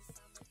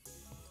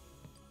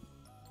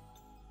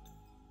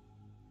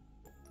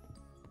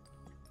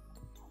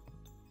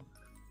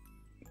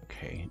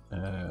 Okay,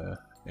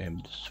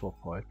 and swap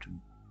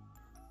item.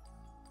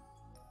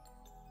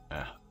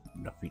 Ah,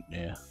 nothing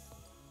there.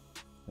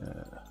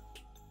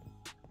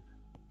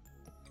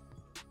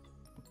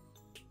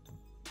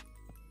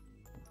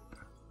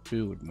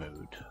 Build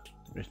mode.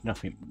 There's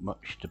nothing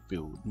much to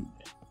build, isn't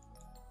there?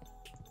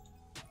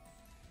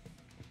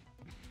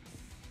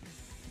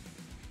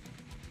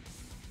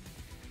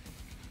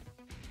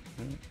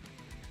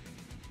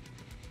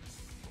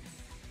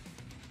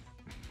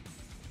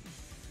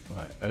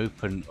 Right,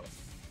 open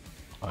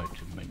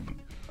item menu.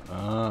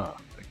 Ah,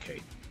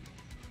 okay.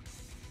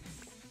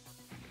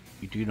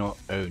 You do not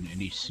own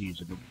any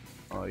seasonal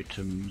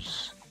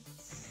items.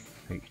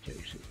 Okay.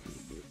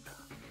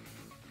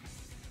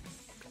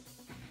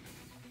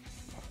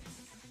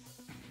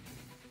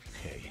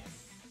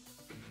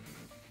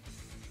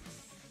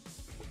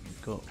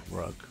 We've got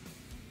rug.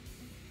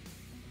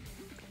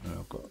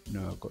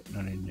 No, I've got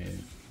none in there.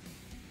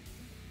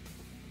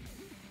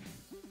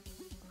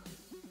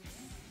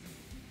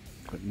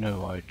 Got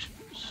no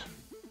items.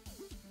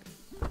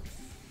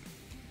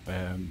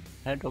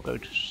 How do I go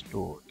to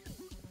store?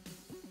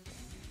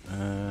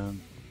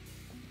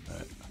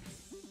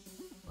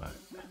 Right.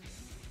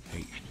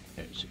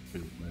 Exit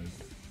boot mode.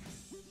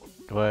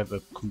 Do I have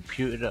a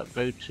computer that I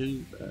go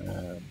to?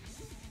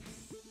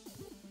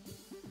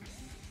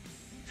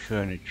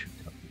 Furniture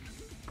cupboard.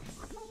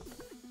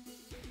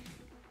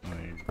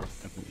 Right,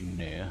 everything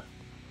there.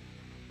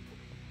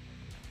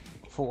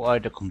 I thought I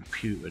had a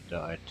computer that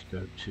I had to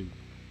go to.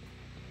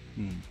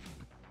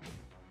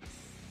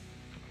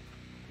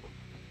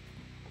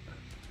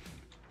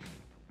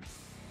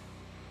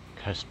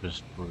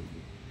 Casper's Brew.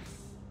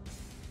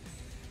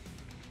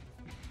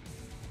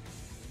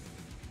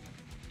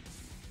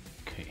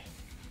 Okay.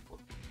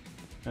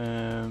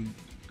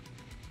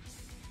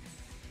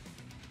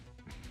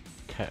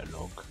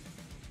 Catalog.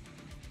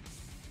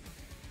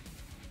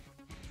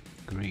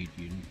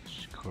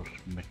 Ingredients,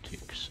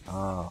 cosmetics.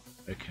 Ah,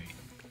 okay.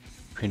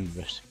 Pin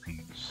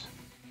recipes,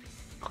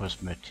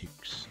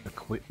 cosmetics,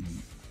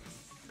 equipment,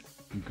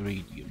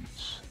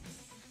 ingredients.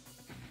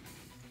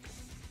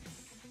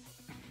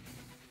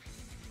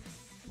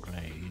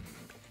 Blade.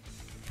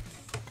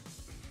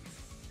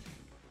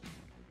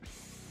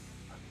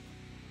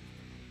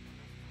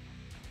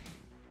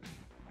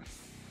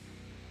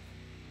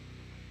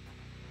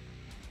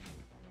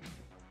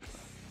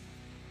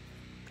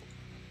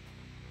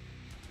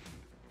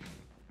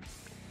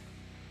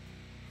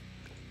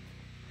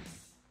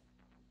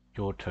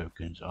 Your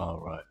tokens are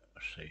right, I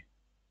see.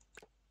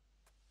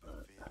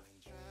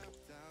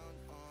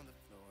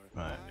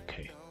 Right,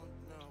 okay.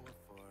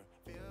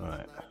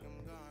 Right.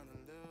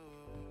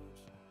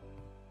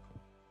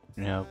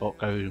 Now I've got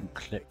to go and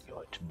collect the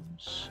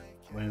items.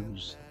 Where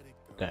was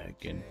that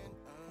again?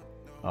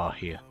 Ah,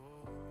 here.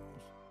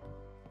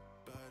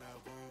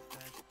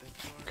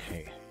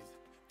 Okay.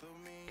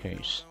 Okay,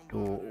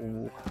 store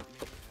all.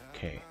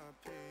 Okay.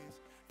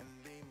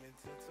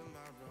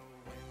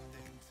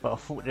 But I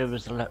thought there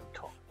was a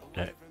laptop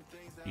that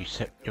you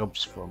set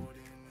jobs from.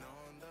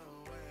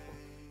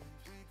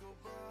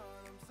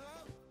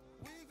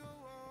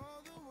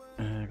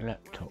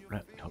 Laptop.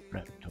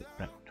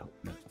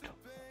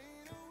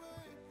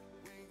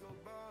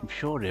 I'm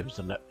sure there was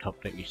a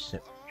laptop that you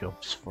set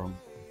jobs from.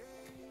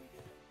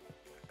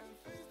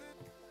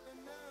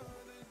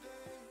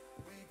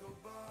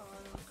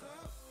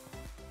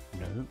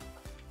 No.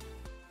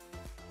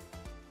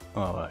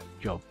 Alright,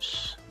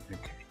 jobs.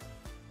 Okay.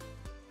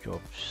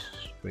 Jobs,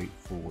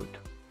 straightforward.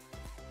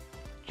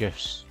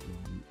 Just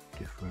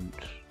different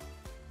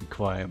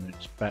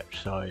requirements.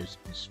 Batch size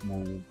is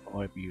small.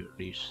 IBU at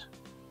least.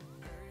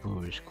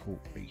 Brewers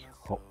quarterly.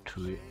 Hop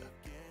to it.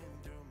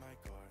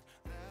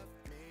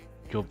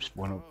 Jobs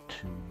 1 or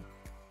 2.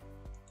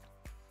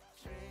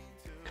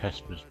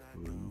 Casper's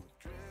Brew.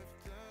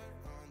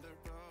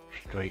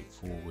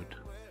 Straightforward.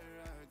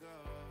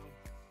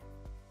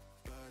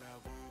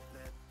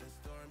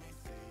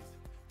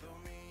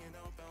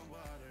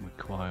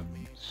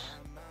 Requirements.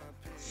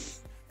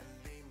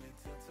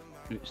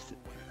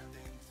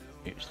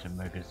 It's the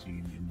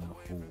magazine in the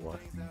hall, I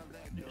think,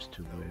 next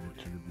to where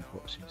the delivery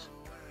box is.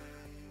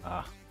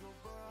 Ah.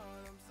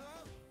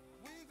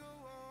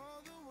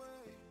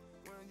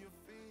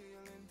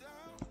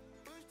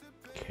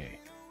 Okay.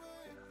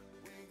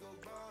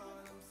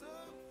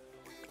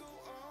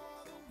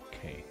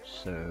 Okay,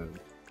 so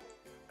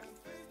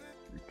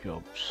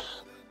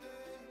jobs.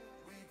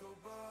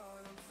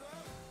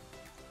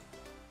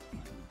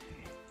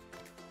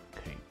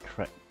 Okay,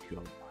 track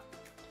job.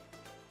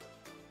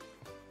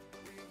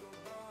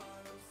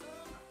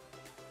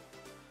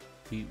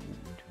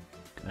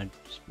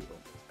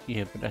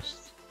 Yeah, but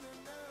that's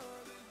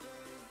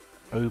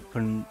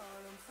open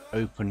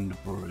Open the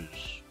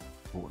Brewers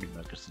Quarterly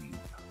Magazine.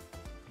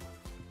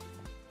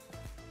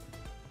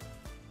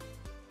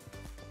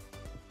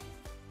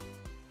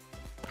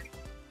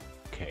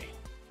 Okay,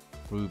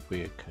 brew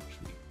beer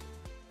category.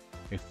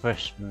 A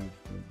fresh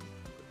movement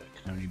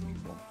that can only mean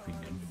one thing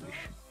in English.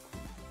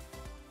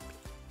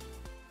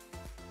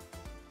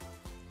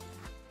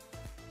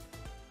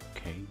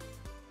 Okay.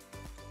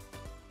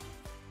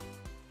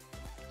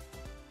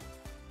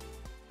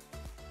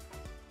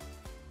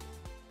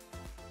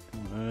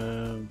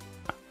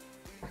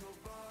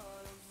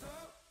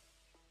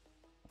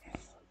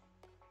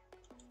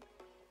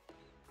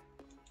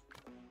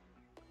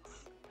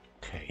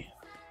 Okay.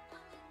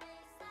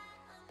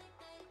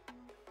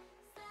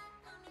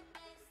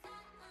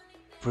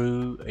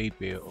 Brew a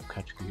beer or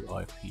category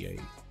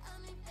IPA.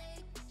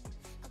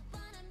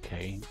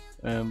 Okay.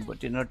 But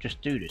didn't I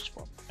just do this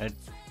one?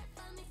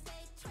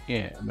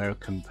 Yeah,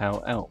 American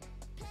Pale Ale.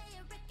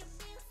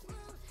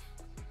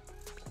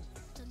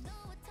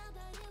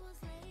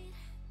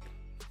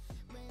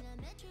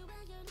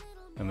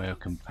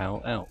 American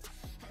Pale Ale.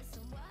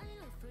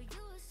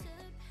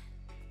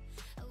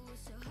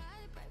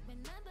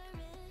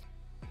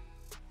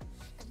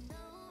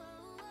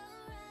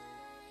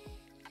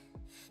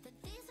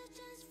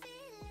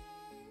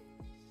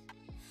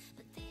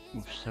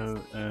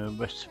 So,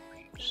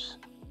 recipes.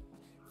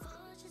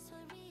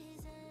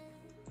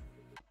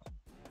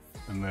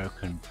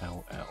 American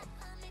Pale Ale.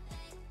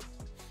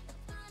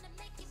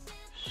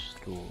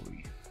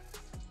 Story.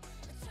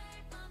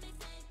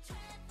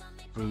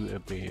 Brew a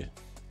beer.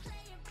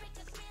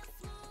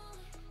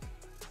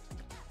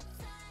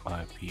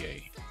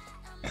 IPA.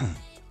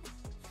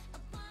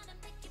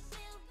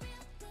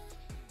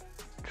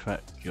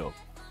 Track job.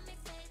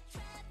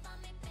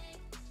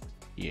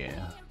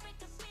 Yeah.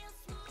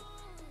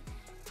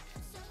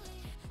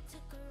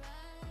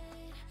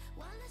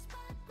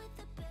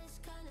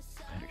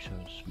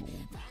 Extra small.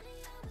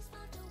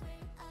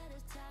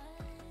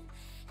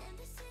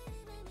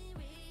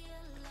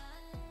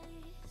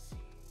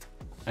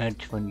 Add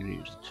 20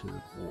 liters to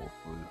the war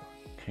brew.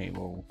 Okay,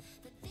 well,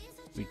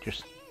 we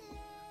just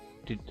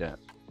did that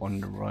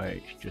on the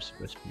right. It's just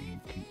recipe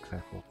and keep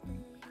track of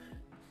them.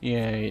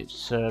 Yeah,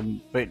 it's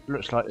but it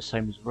looks like the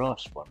same as the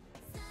last one.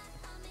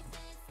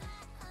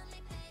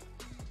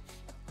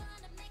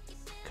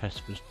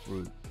 Casper's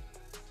Brew.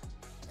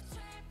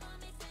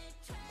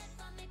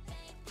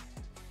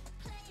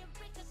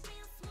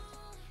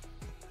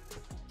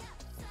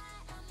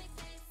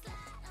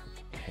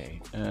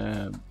 Okay,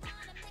 right,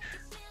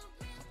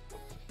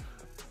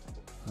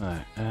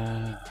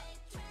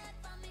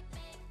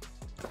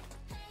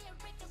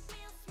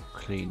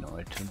 clean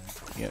item,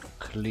 yep,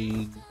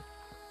 clean,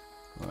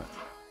 right,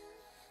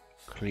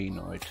 clean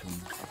item,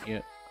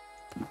 yep,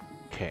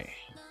 okay,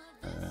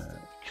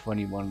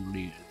 21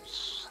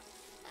 liters.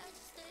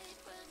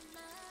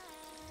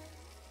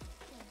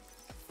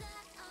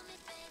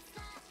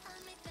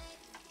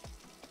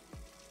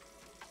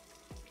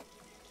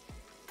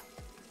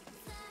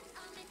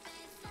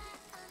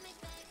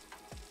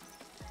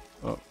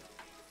 Oh.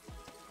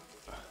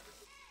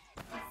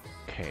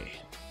 Okay.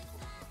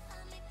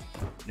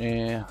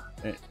 Yeah.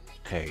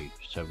 Okay.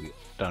 So we've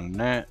done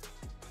that.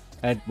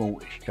 Add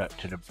malt extract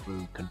to the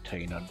brew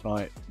container.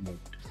 Light malt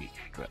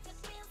extract.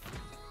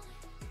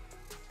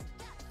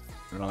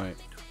 Light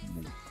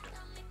malt.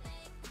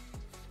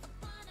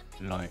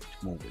 Light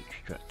malt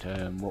extract.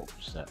 What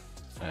was that?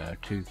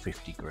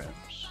 250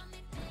 grams.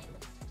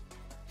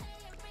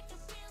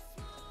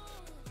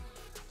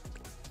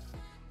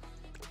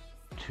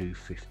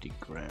 $250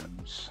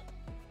 grams.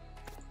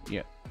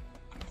 Yep.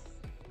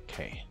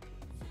 Okay.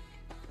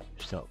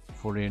 Start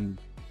pouring,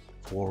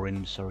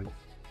 sorry.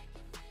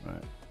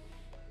 Right.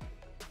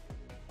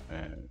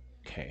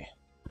 Okay.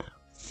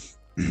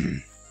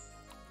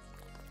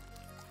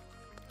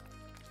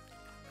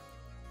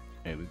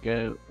 There we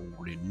go,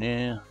 all in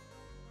there.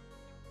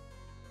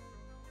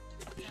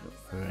 Stop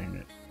pouring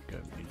it, go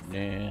in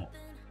there.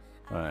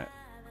 Right.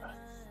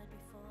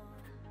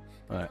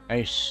 Right,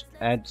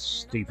 add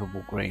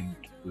steepable grain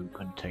to brew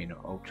container,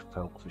 ultra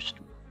pale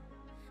crystal.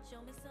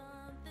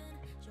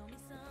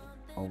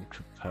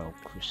 Ultra pale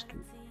crystal.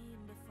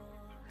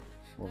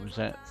 What was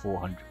that?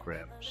 400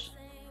 grams.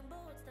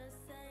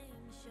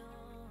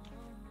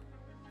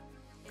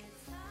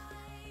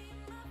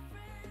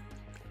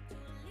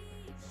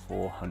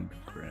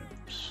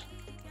 grams.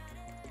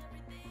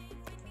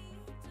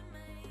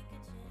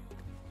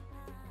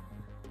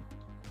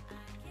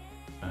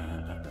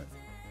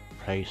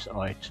 Place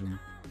item.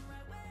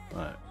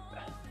 Right.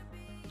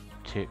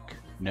 Tick.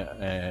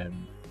 No,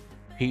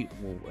 heat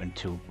water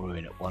until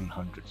brewing at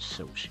 100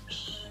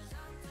 Celsius.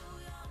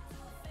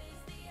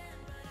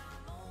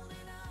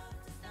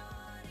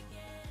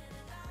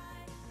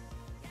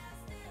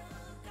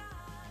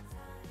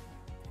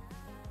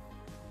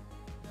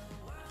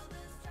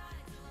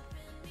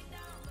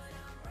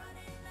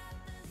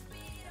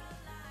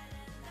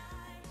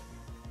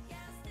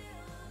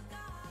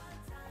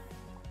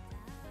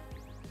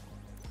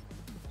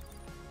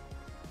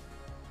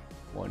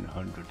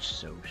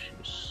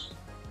 Celsius.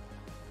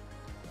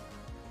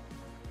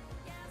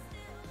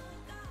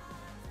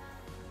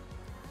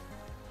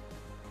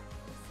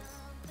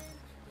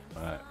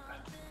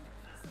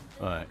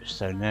 Alright,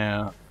 so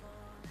now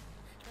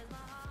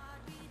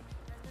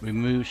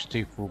remove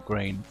staple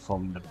grain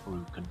from the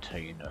brew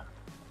container.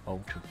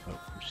 Alter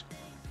purpose.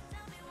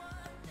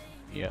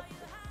 Yep.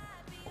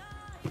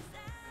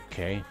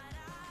 Okay.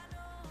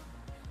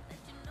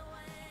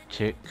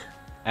 Tick.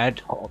 Add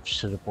hops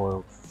to the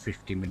boil for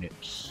 50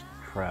 minutes.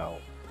 Trowel.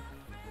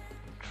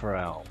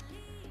 What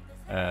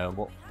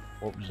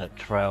was that?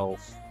 Trowel,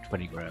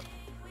 20 gram.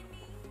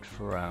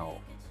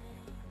 Trowel.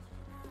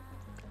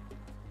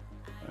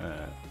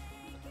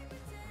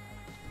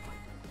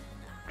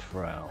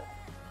 Trowel.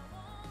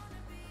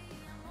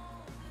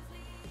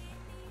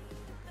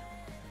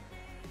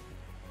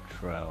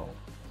 Trowel.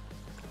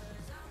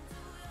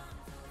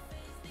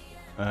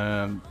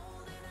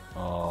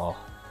 Oh,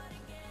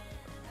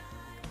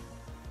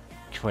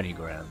 20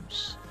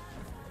 grams.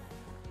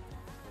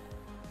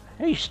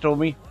 Hey,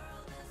 Stormy.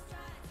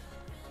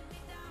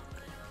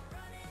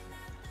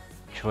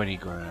 20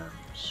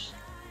 grams.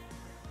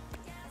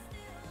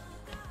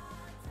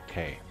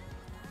 Okay.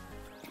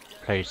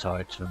 Place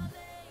item.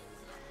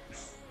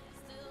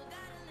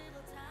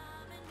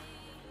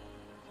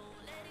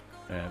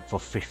 For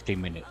 50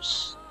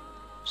 minutes.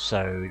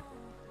 So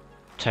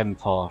 10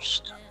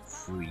 past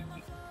 3.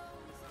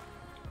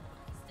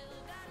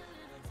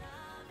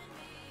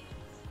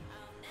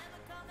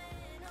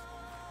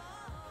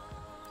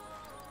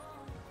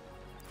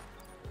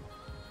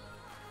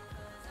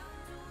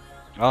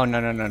 Oh,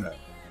 no.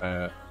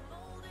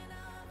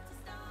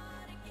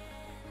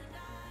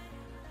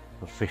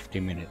 For 50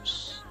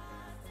 minutes.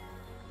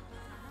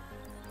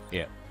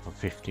 Yeah, for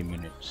 50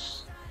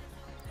 minutes.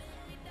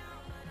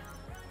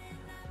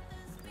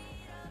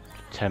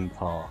 10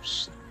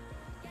 past.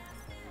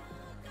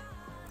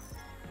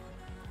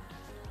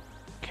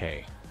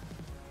 Okay.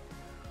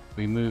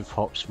 Remove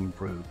hops from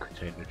brew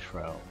container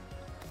trail.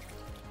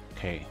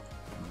 Okay.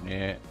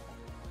 Yeah.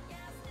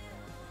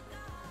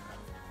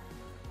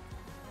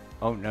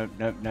 Oh no.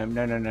 I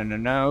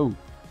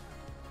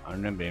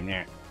remember him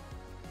now.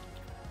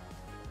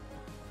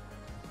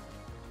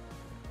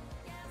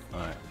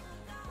 Alright.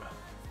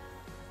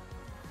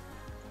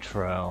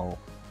 Trail.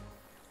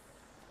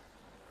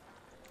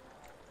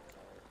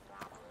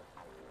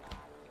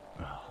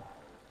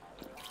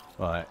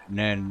 Right, and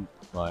then,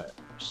 right,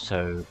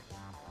 so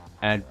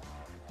add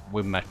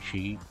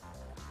Wimachi,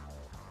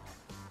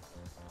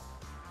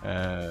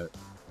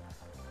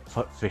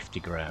 50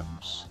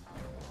 grams.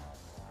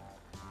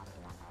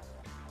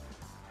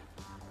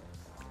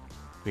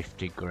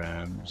 50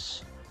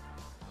 grams.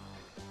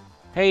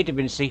 Hey, Da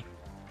Vinci.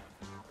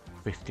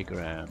 50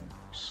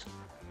 grams.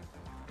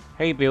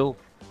 Hey, Bill.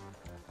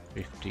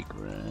 50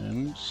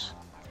 grams.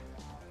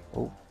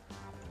 Oh.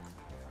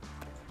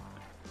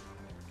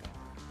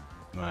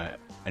 Right,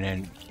 and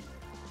then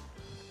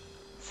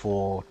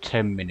for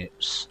 10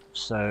 minutes,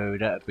 so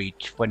that would be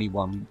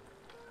 21,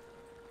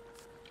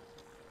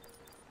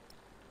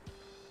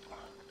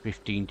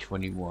 15,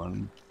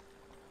 21.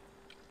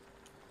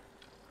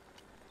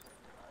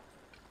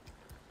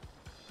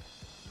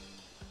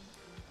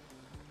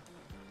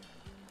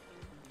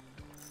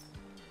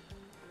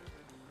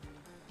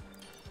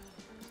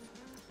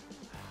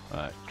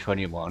 Right,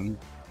 21.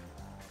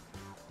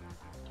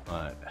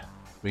 Right,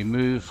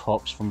 remove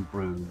hops from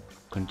brew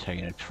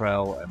container,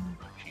 trail and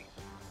Wimachi.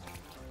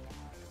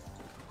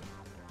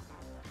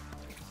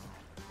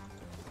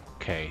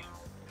 Okay.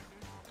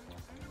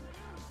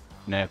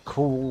 Now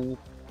cool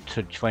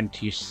to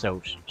 20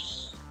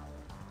 Celsius.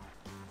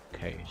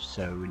 Okay,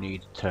 so we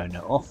need to turn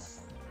it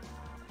off.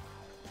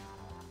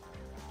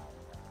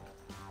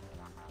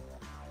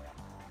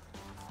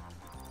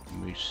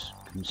 We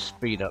can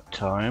speed up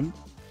time.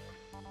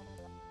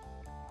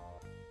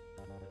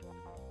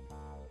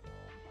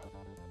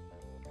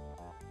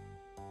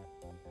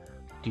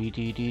 D.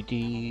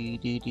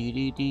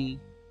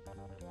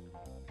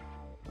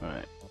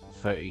 Right,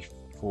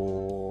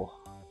 34.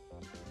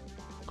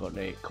 Got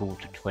it cool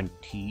to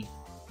 20.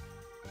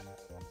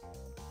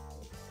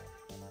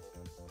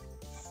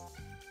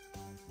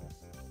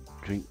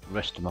 Drink the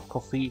rest of my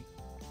coffee.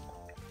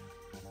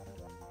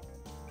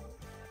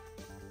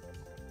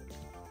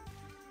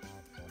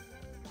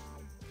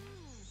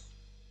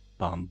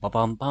 Bum ba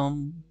bum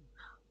bum.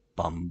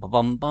 Bum ba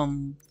bum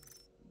bum.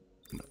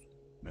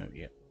 No,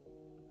 yeah.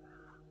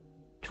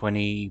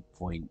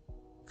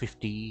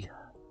 20.50.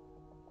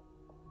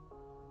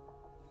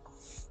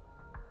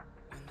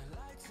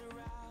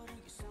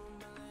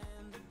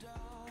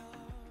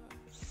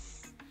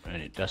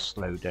 And it does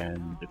slow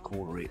down the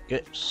cooler it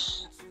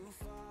gets.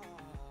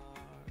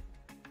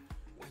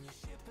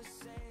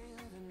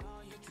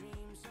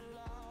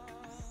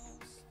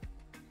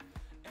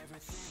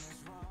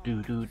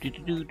 Do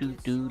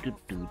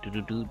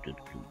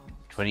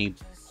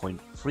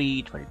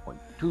 20.3,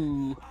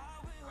 20.2,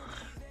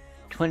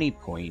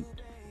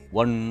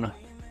 20.1,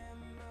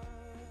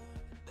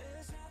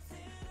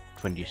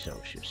 20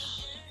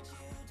 Celsius.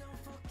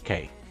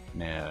 Okay,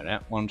 now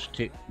that one's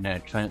ticked. Now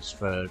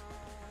transfer.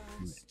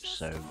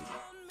 So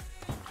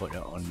put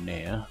it on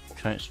there.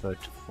 Transfer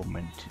to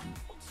fermenting.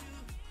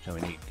 So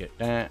we need to get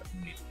that,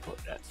 we need to put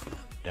that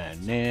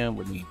down there,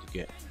 we need to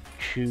get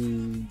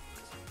tube.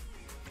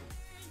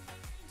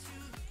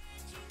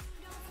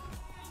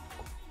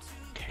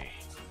 Okay.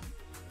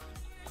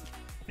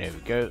 There we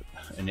go,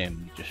 and then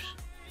we just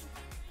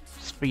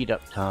speed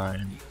up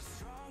time.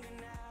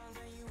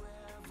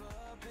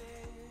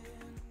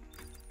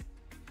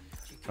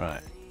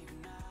 Right.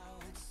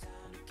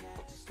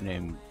 And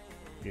then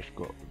just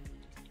got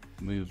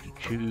to move the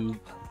tube,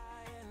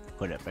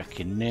 put it back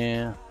in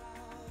there.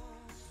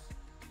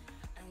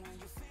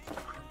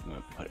 I'm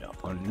gonna put it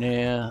up on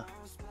there.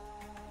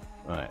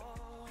 Right,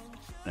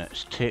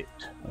 that's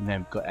ticked, and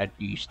then we've got to add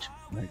yeast,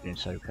 making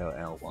SoCal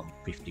L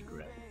 150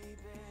 gram.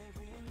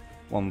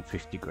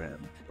 150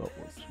 gram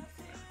bottles.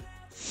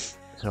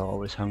 So I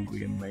was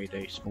hungry and made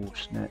a small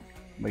snack,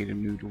 made a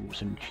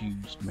noodles and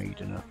cheese, made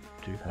enough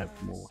to have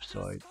more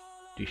side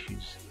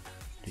dishes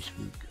this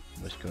week.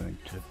 Was going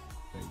to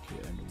make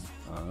it and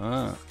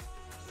all.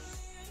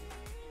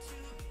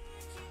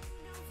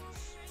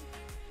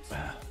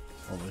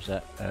 What was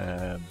that?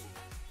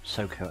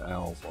 SoCal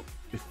L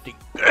 150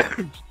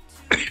 grams.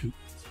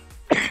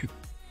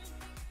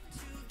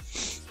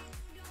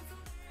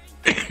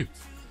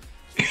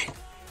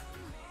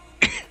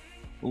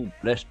 Oh,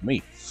 bless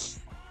me.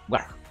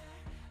 Wow.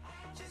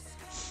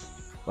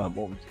 What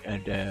was it?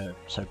 And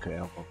SoCal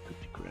L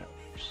 150 grams.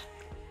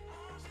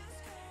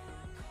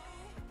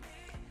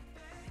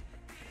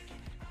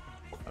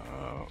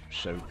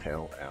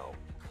 SoCal L.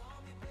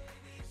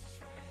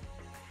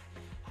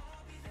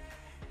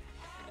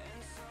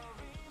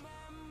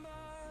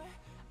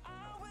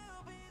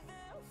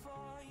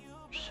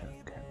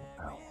 SoCal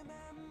L.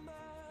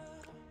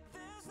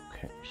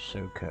 Okay,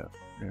 SoCal.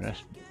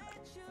 That's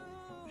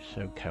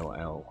SoCal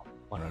L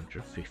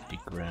 150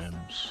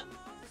 grams.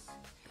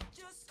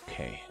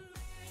 Okay.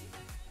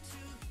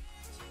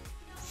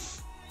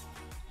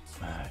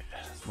 Alright,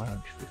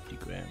 150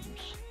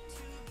 grams.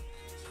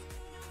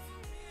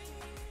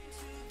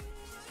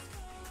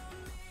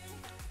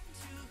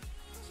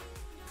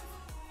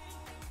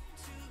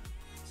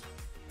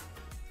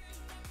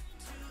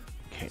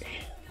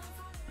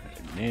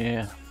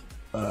 Yeah,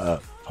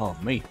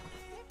 pardon me.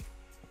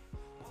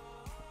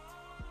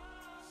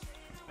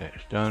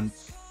 It's done.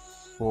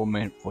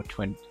 Ferment for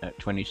 20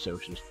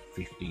 Celsius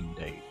for 15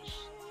 days.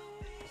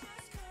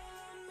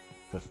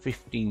 For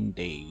 15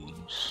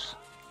 days.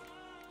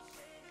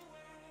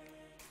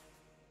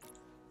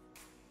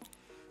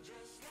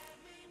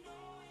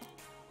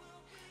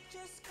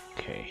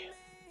 Okay.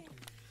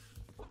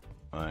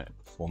 Alright,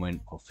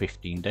 ferment for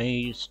 15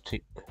 days.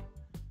 Tick.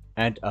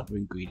 Add other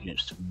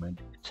ingredients to ferment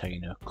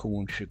container.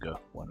 Corn sugar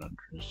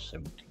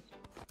 170.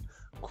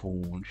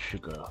 Corn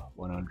sugar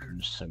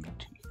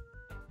 170.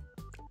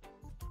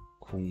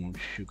 Corn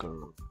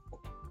sugar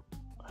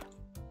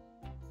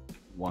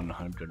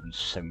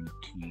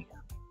 170.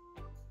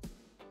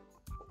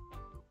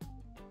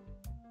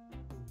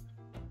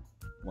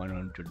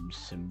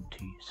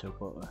 170. So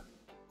gotta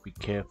be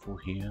careful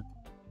here.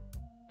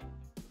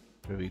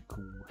 Very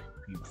cool.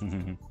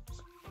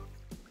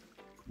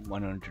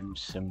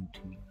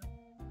 170.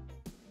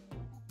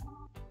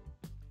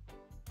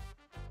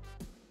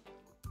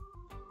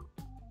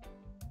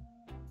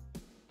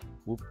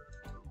 Whoop.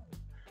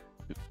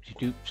 Oopsie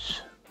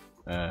doops.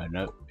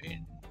 No,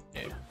 in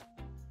there.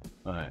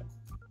 Alright.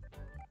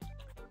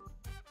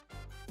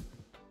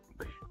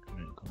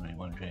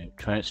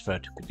 Transfer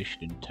to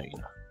conditioning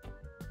container.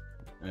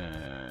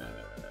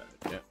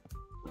 Yep.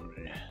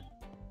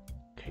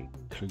 Okay,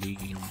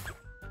 clean.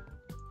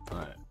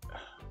 Alright.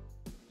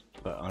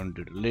 But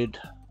under the lid.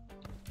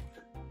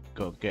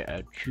 Gotta get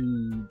our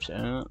tubes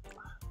out.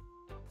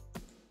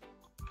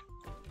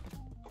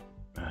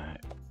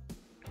 Alright.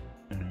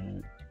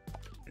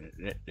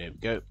 There we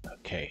go.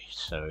 Okay,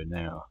 so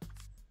now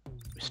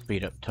we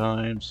speed up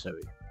time so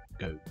it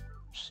goes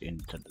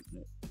into the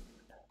net.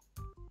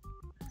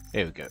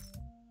 There we go.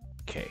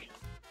 Okay.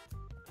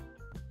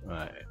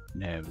 Right,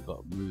 now we've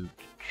got to move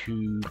the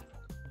tube,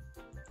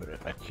 put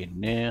it back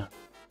in there.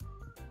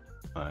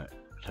 Right,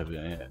 so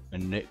we're going to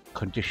net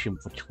condition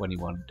for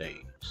 21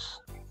 days.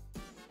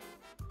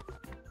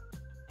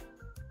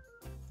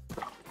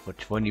 For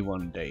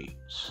 21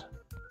 days.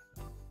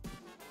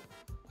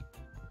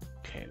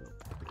 Okay, we'll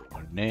put it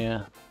on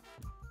there.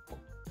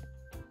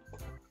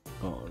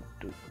 Oh,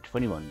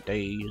 21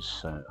 days.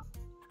 So,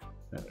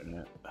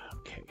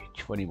 okay,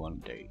 21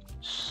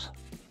 days.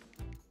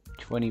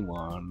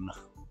 21.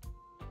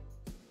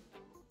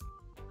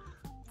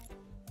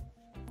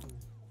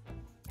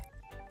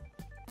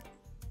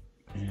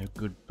 Yeah,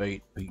 good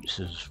baked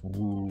pizzas.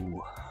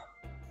 Woo.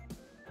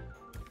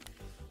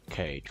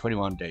 Okay,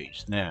 21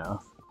 days.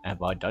 Now,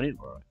 have I done it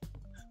right?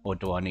 Or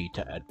do I need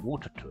to add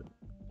water to it?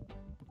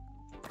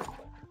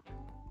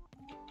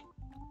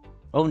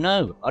 Oh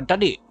no, I've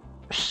done it!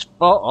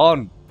 Spot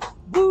on!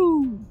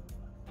 Woo!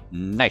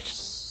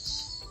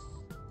 Nice!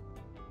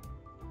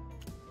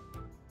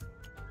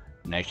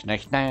 Nice,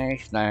 nice,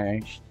 nice,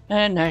 nice.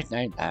 Nice,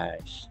 nice,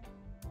 nice.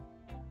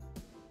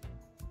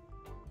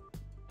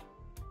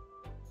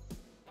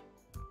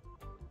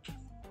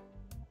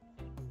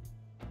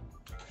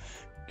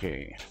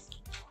 Okay.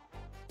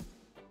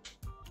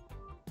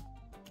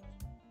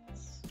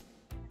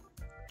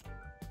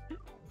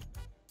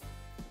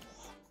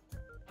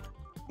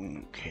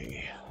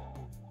 Okay.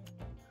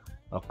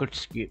 I could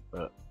skip,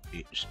 but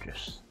it's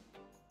just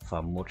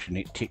fun watching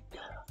it tick.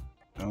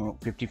 Oh,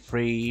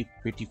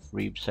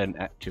 53%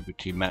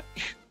 activity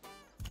match.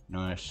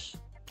 Nice.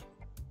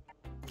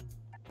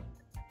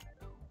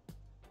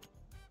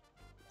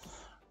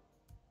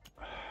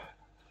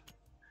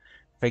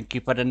 Thank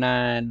you for the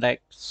 9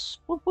 likes.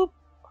 Whoop, whoop.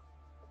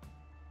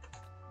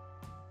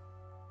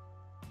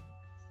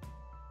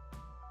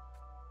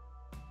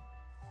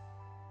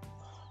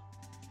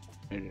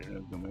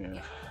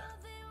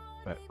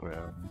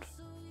 Background.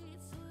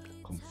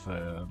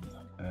 Confirm.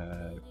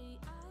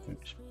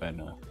 It's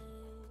banner.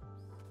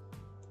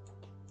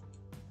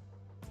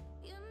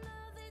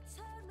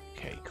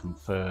 Okay,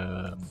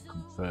 confirm.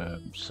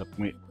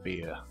 Submit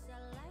beer.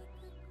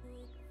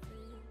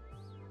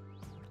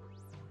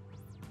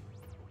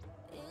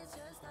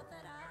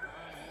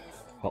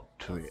 Hop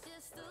to it.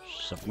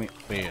 Submit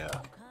beer.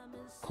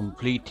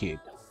 Completed.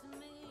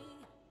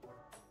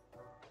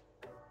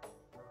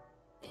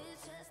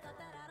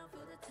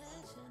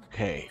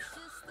 Okay.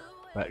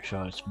 Batch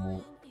size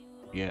small.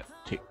 Yeah,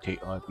 tick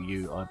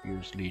IBU.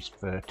 IBU is at least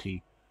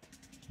 30.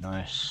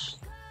 Nice.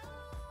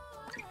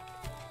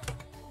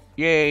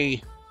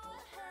 Yay!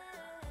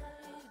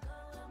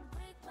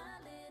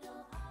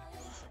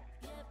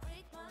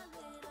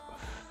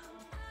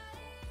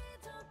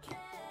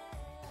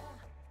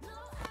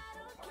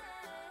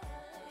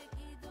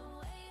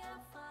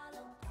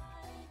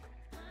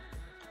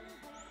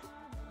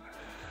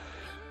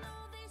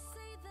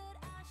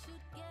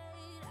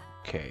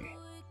 Okay.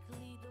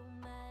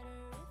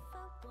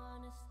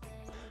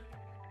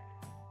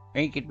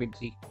 Make it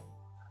busy.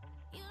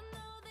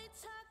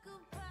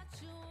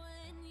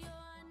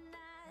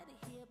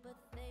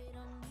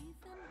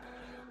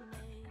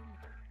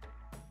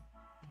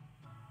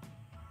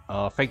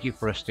 Thank you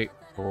for a stick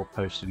for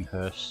posting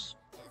her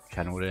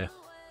channel there.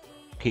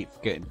 Keep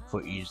forgetting to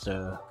put his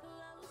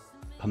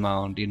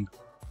command in.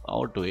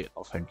 I'll do it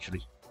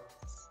eventually.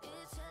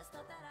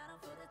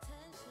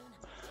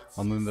 I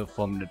remember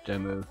from the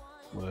demo,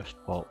 worst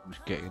part was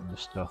getting the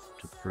stuff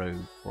to flow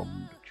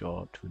from the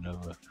jar to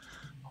another.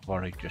 I've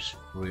already just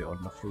threw it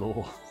on the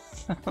floor.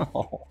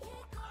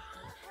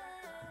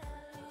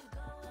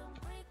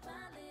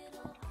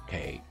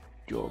 Okay,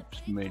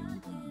 jobs,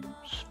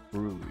 menus,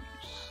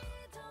 breweries.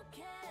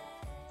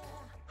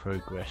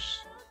 Progress,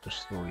 the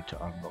story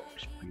to unlock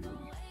this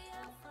brewery.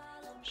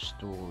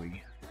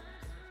 Story.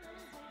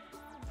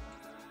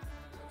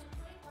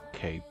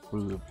 Okay,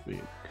 brew a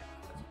big.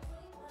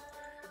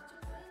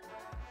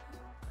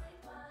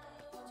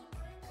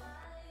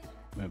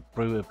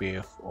 Brew a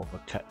beer of a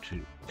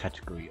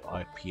category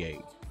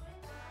IPA.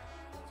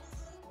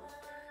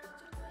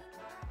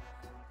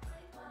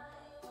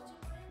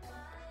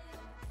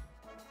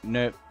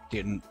 Nope,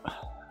 didn't.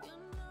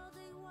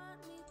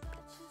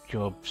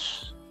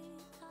 Jobs.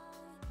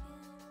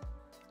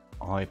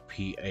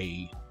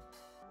 IPA.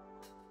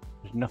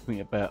 There's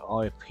nothing about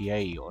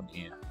IPA on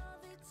here.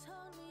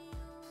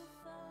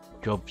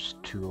 Jobs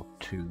 2 of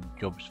 2.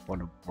 Jobs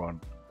 1 of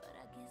 1.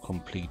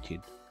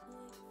 Completed.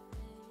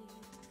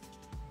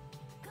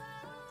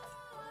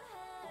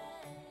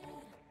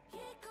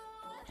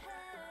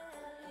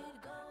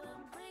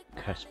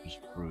 Casper's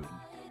Brewing.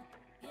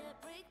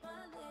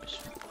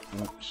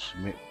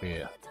 Submit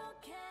beer.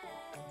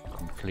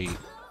 Complete.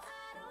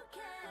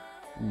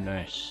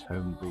 Nice.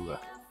 Home brewer.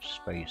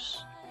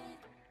 Space.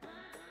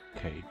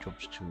 Okay,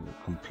 jobs 2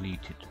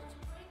 completed.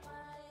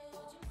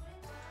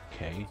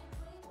 Okay.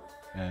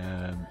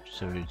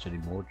 So is there any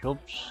more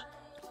jobs?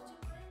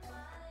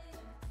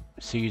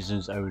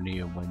 Seasons only,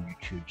 and when you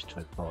choose to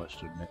advance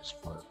to the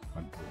next front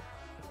door.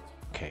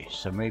 Okay,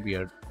 so maybe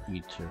I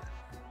need to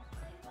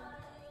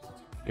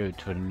go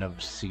to another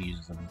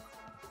season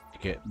to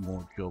get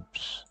more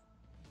jobs.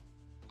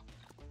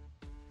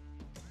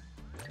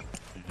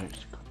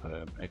 Let's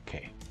confirm.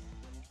 Okay.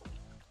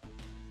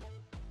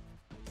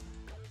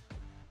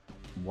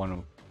 One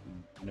of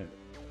no.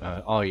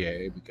 Oh yeah,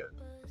 here we go.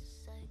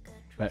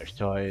 Batch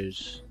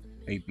size,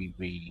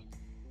 ABV.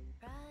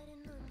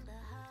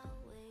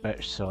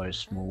 Batch size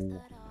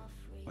small.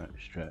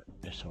 Extract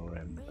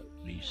SRM at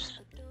least.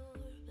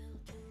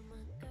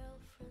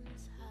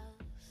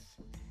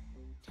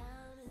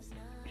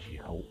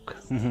 Hulk.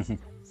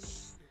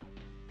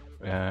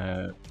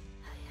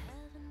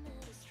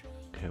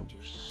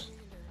 Kills.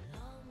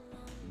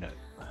 No.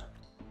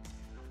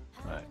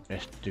 Right,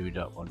 let's do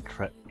that one.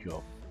 Trap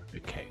job.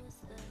 Okay.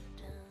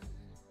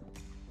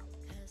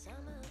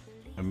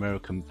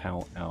 American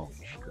Pound Ale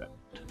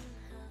extract.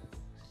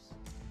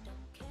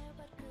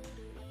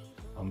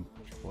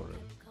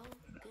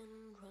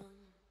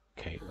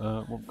 Okay,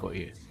 what we got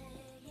here?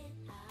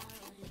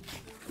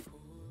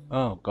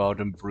 Oh,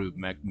 Garden Brew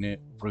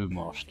Magnet,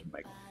 Brewmaster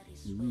Magnet.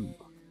 Ooh.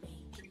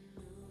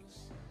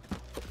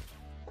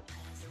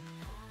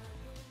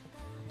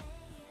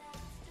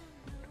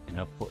 Can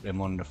I put them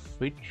on the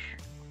fridge?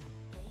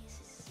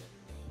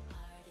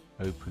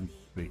 Open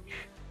bridge.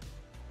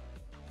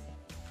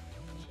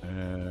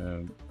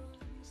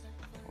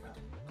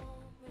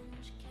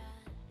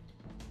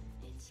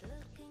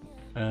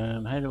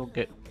 How do I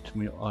get to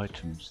my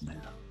items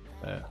now?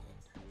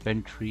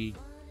 Inventory.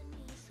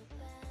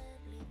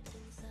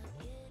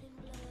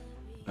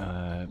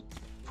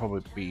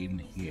 Probably be in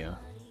here.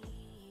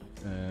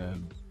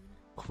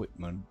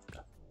 Equipment.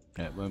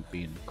 No, it won't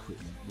be in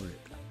equipment, will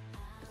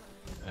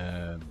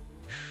it?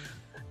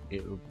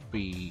 It will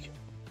be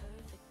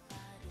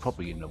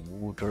probably in the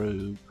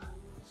wardrobe.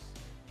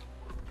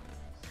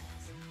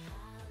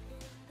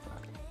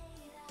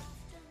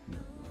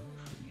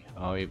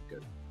 Oh, here we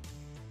go.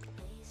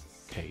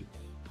 Okay.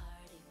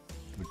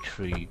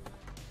 Retrieve.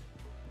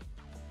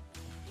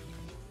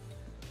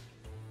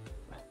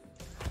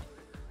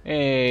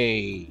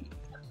 Hey!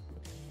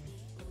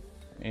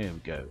 There we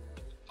go.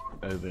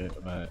 Over,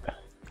 right.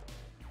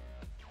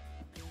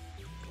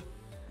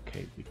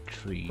 Okay,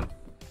 retrieve.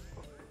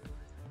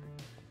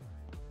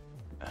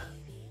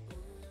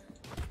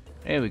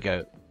 There we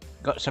go.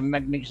 Got some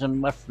magnets in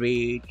my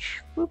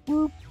fridge. Whoop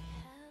whoop.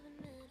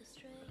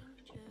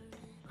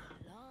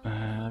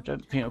 I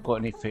don't think I've got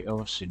anything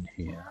else in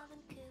here.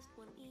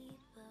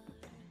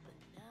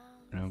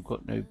 And I've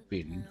got no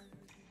bin.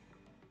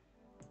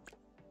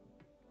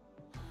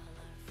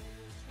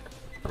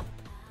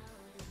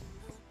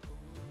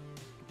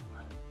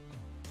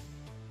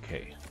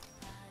 Okay.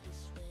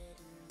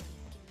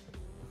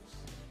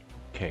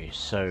 Okay,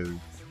 so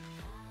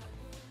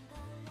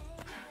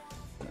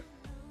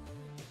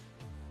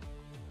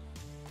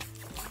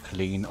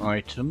clean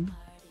item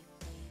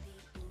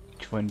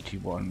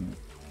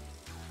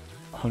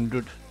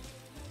 2100.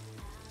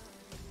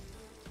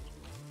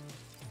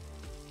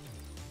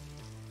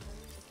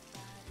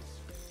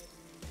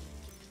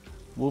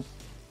 Whoop.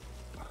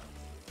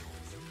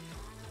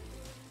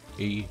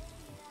 E.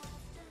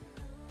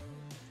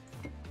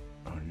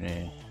 On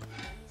there.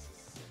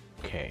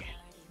 Okay.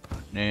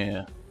 On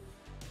there.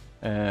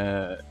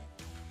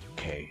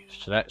 Okay,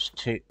 so that's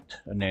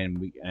ticked, and then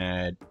we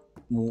add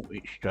malt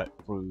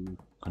extract brew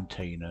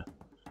container,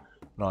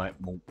 light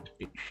malt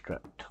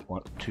extract,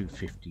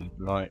 250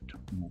 light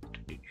malt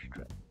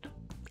extract,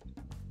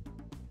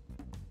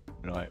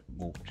 light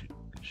malt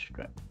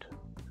extract,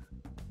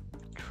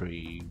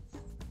 retrieve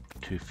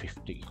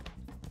 250.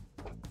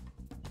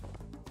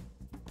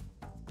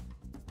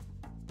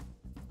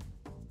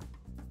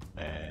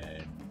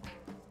 And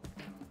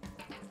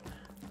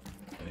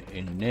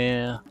in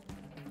there.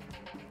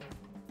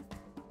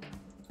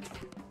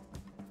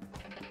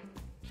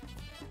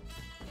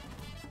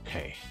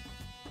 Okay.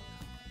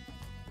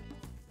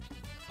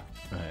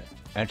 Right.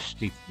 Add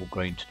steepable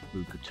grain to the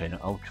brew container.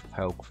 Ultra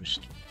pale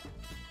crystal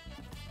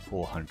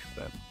 400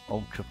 gram.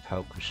 Ultra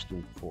pale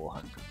crystal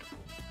 400.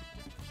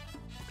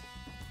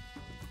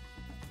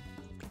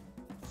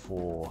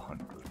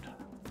 400.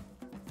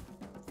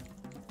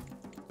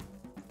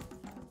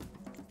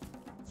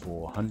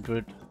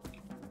 400.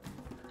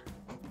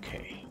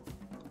 Okay.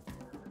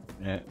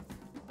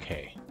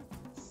 Okay.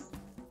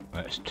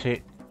 That's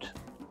ticked.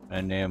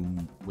 And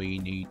then we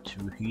need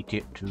to heat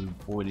it to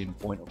boiling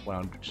point of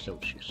 100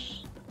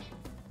 Celsius.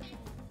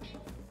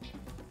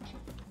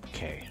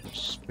 Okay, let's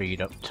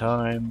speed up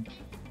time.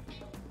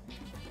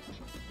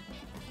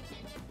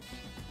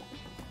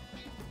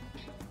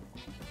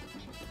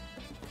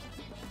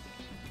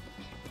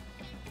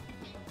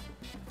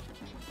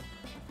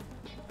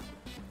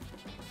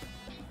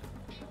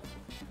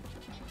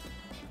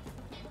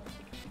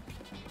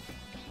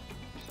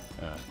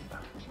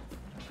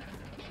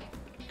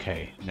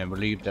 Okay, then we'll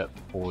leave that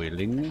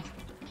boiling.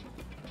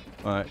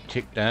 Right,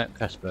 tick that.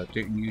 Casper,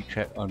 didn't you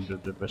check under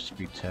the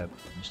recipe tab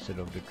instead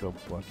of the job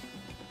one?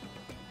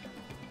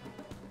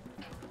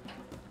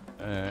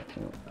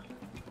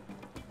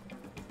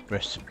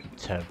 Recipe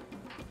tab.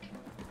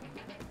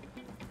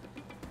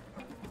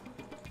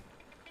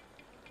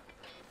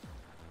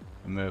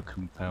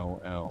 American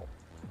Pale Ale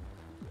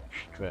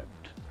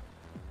extract.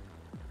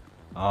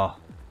 Ah.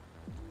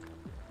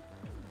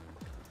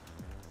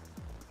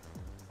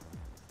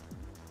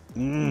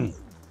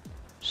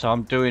 So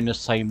I'm doing the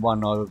same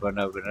one over and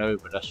over and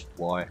over, that's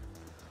why.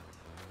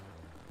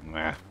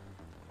 Nah.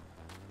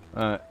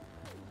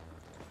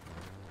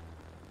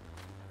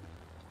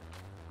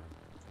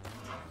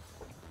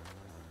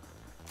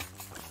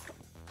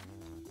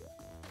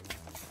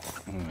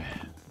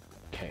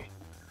 Okay.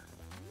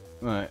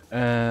 Right,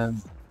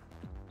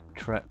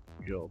 track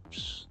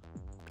jobs.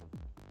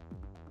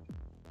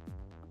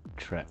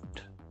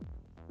 Tracked.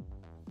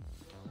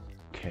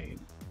 Okay.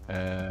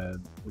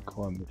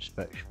 Requirement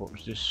specs. What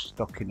was this?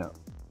 Stocking up.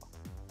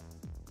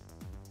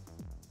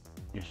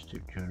 Just to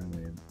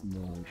generate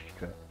more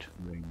extract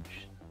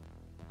range.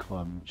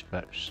 Requirement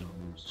specs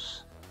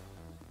was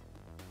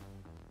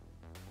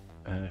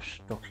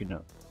stocking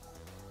up.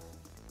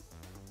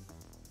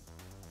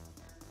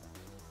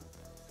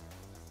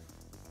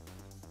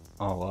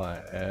 Oh,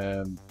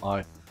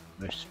 I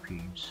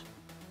recipes.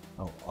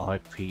 Oh,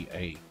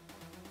 IPA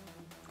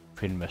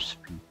pin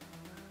recipe.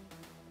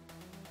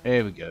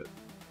 There we go.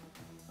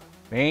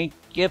 Thank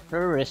you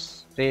for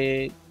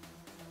resting.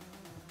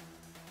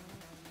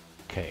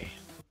 Okay.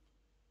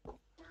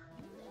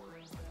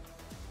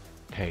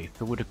 Okay,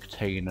 fill the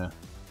container.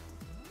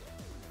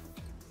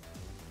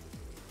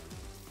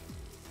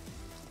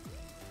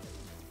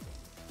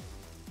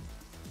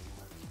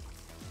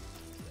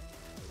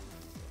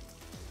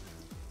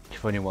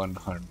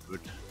 $2,100.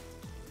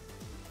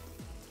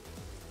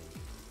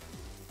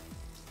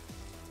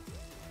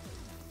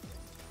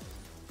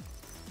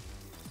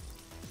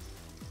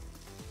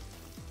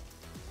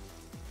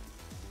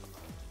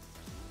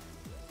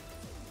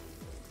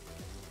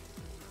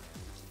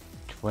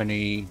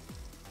 $20.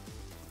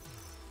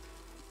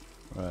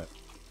 Right.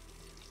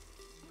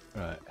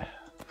 Right.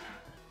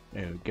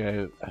 There we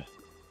go.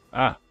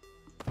 Ah!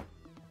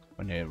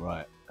 On here,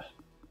 right.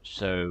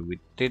 So we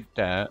did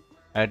that.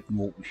 Add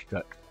malt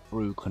extract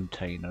brew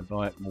container.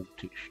 Light malt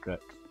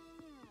extract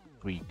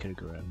 3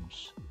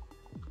 kilograms.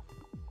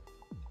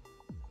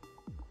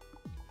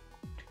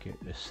 To get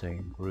the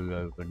same brew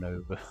over and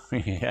over.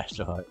 Yeah, that's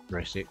right.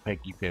 Press it.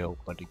 Thank you for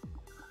help, buddy.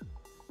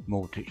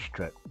 Malt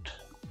extract.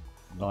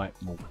 Light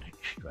malt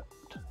extract.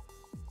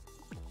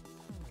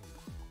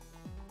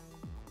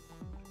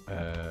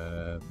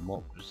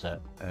 What was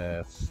that?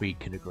 3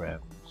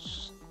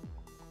 kilograms.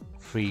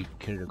 3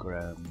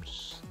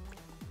 kilograms.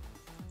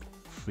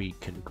 3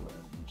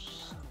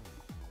 kilograms.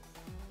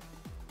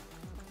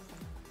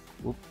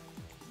 Whoop.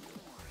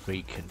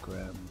 3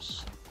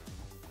 kilograms.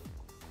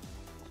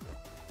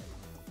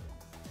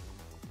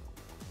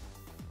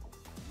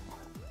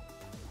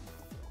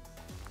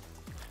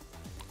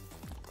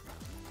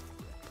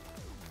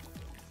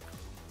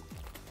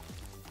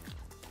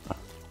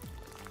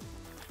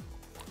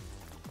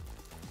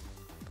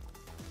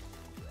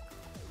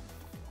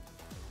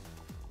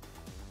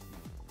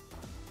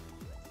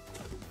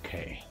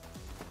 Okay.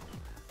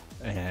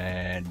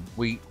 And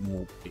wheat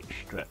malt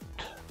extract.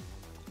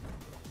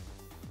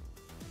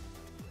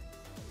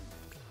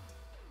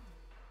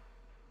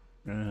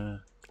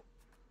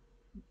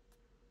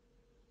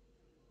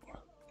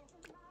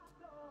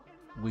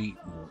 Wheat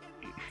malt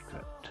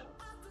extract.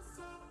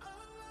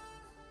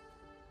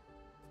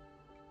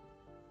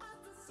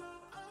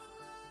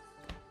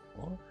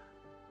 What?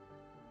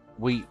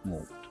 Wheat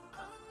malt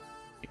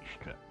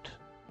extract.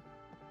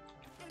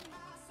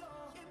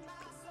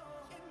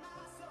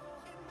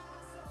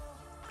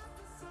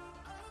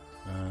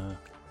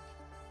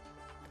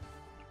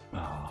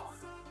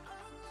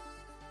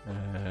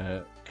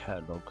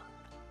 Catalog.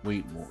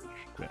 Wheat malt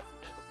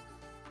extract.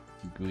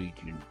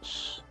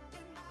 Ingredients.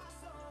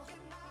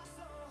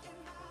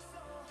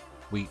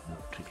 Wheat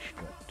malt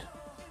extract.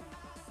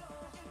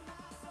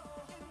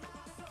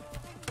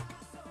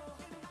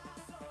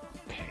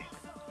 Okay.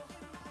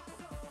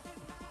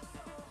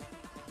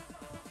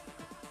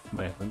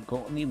 We haven't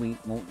got any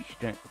wheat malt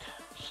extract,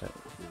 so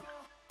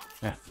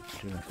we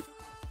have to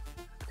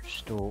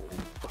store.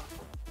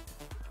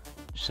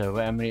 So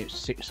how many? It's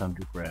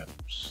 600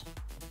 grams.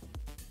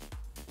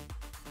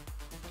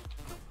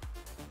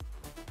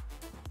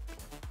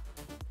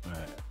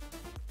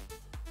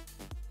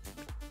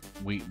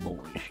 Wheat malt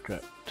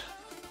extract.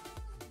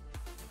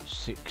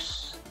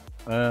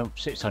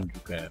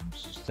 600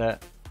 grams.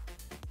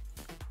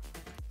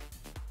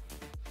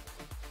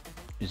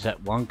 Is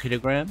that 1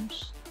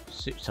 kilograms?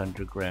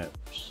 600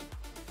 grams.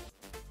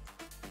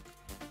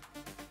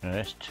 No,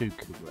 that's 2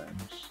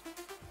 kilograms.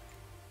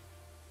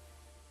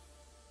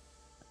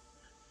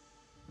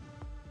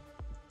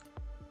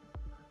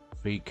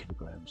 Three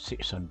kilograms.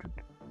 600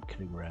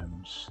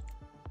 kilograms.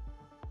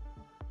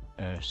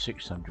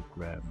 600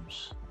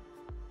 grams.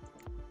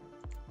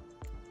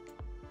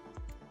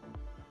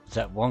 Is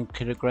that 1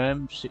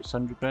 kilogram,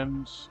 600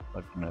 grams?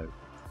 I don't know.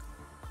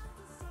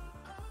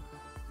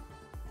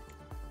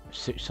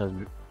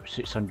 600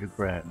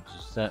 grams,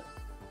 is that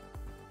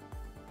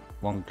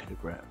 1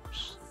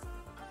 kilograms?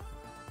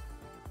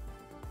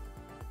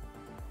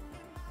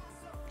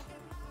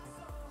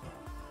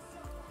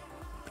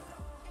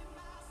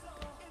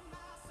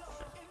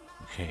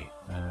 Okay,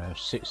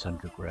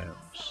 600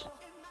 grams.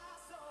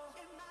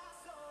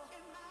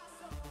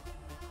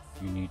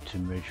 You need to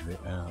measure it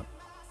out.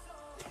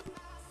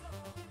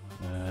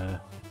 I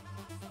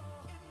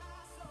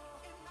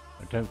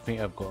don't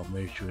think I've got a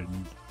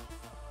measuring.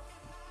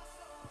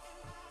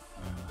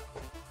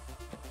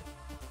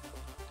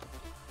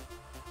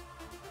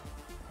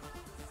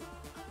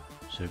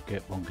 So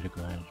get 1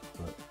 kilogram,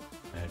 but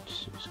add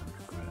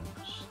 600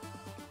 grams.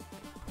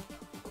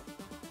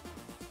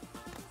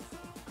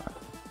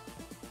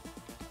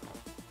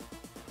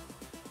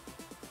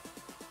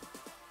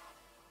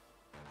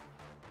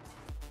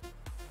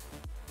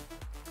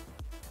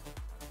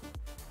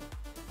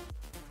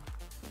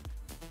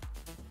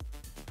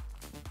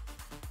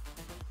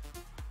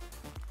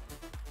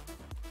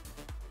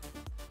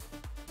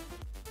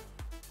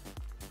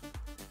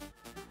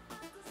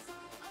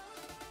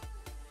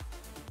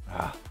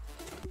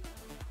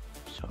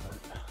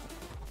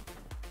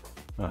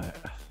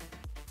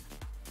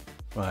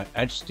 Right,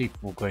 add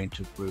steepable grain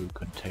to brew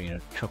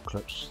container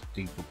chocolate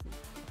steepable.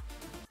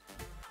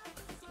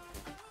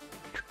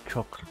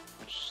 chocolate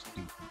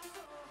steeple.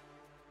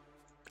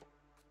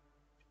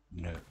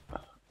 No.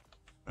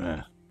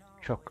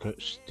 Chocolate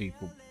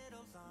steeple.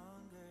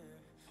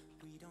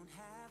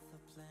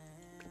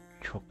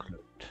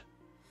 Chocolate.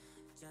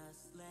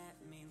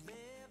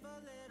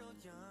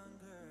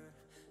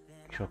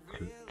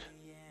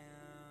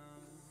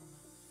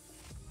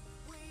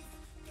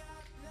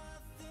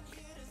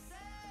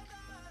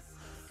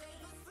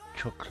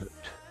 Chocolate.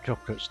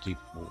 Chocolate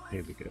steeple.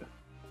 Here we go.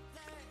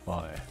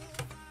 Buy.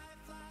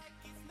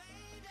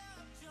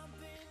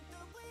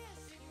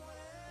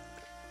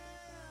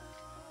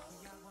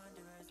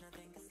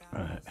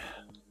 Right.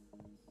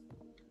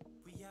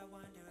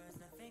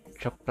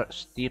 Chocolate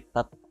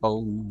steeple.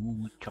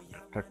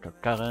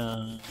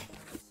 Chocolate.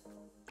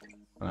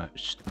 Right.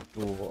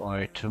 Store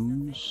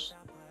items.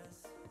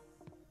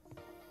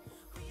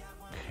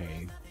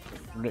 Okay.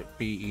 Will it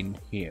be in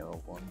here? I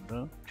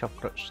wonder.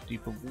 Chocolate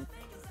steeple.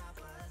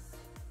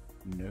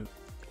 Nope.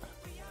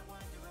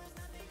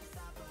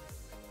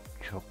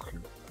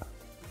 Chocolate.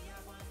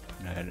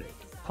 No, it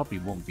probably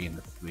won't be in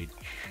the fridge.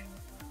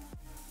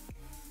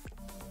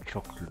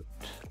 Chocolate.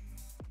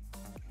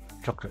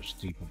 Chocolate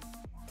steeple.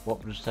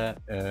 What was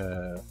that?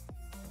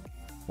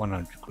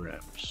 100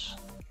 grams.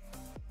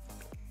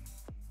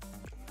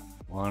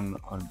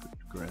 100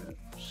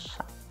 grams.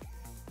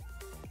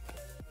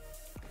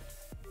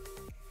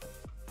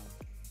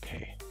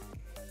 Okay.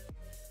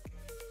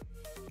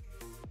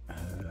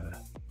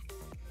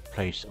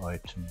 Place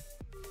item.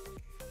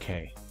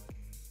 Okay.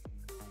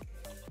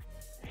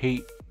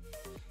 Heat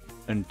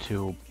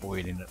until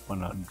boiling at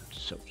 100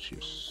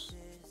 Celsius.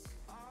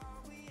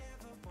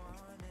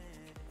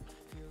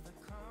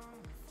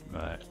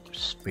 Right,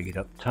 speed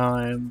up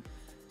time.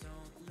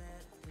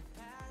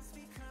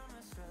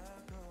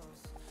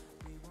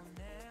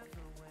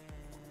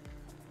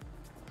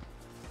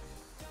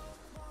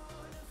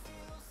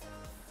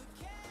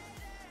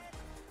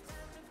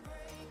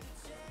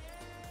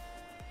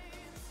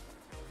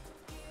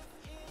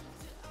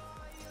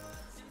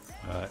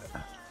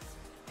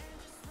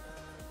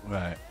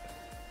 Right.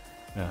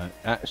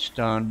 That's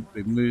done.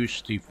 Remove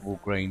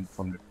steepable grain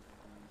from the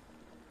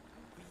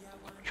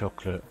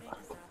chocolate.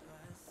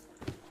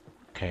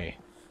 Okay.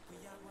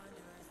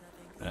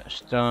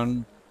 That's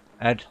done.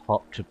 Add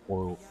hop to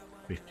boil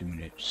 50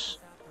 minutes.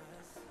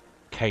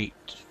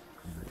 Kate.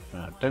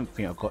 I don't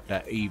think I've got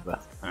that either.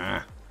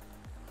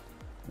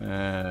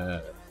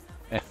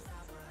 F.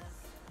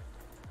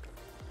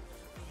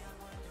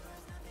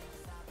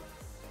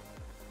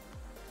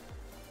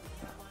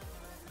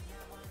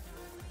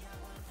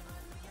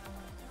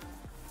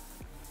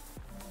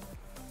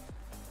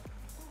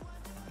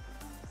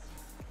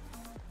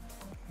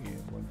 Yeah,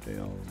 one day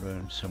I'll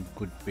learn some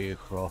good beer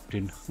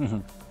crafting.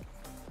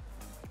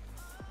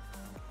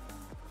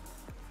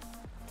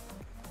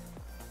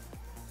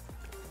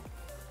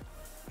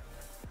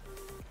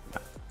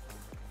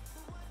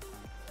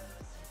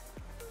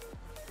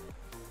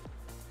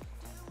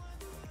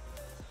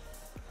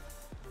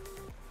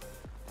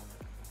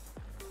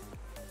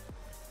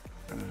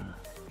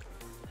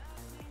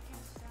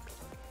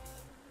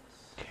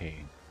 Okay,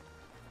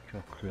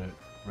 chocolate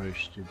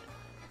roasted.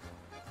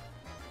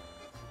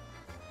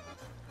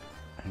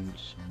 And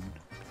some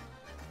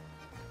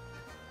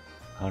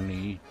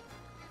honey,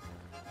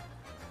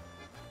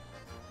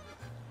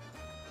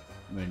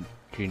 mint,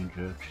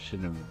 ginger,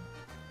 cinnamon.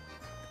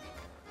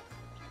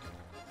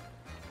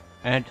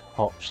 Add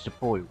hops to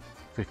boil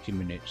 50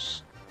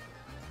 minutes.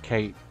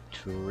 Kate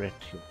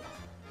Toretto.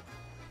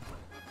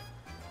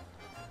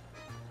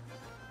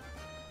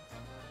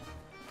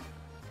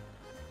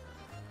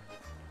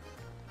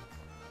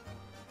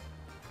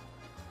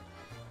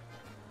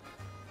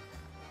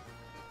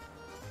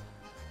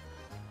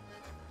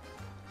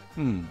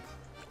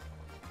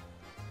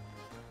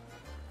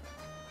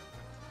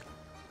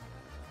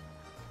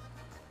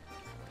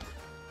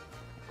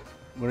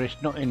 Well,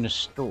 it's not in the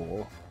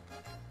store.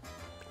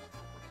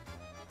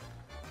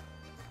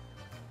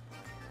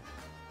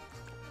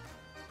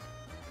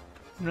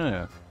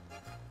 No.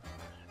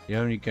 The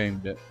only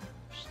game that...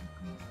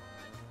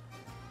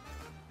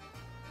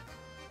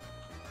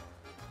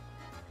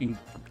 in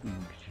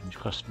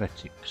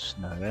cosmetics,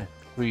 no, they're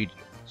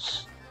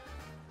ingredients.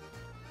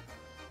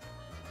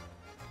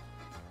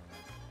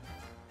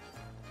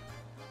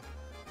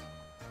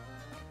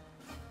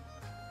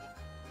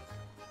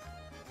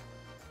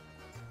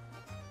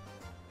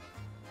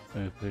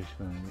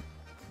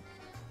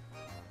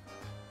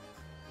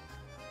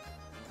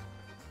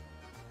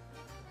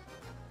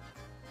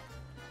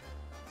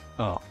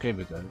 Oh, here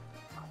we go.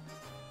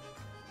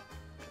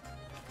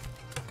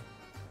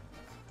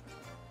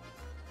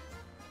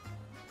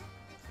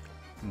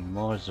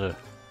 Mother.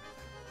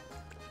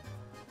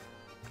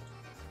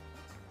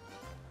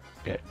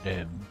 Get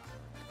them.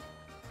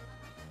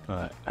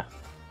 Right.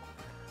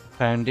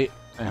 Found it.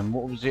 And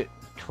what was it?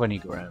 20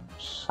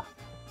 grams.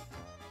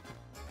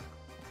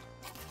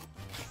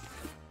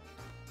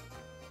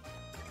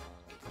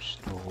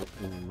 Store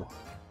all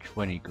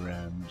 20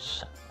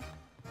 grams.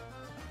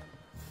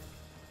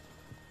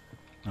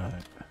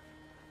 Right.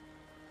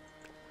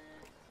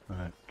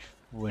 Right,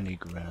 20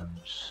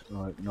 grams.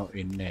 Right, not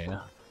in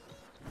there.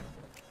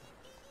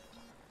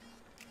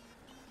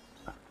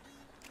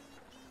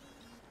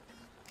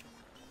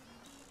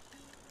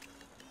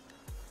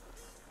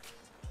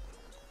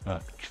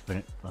 Right,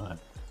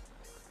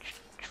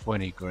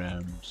 20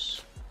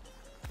 grams.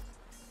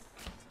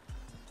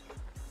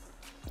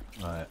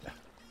 Right.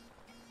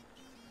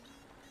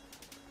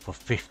 For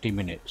 50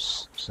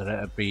 minutes. So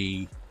that'll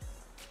be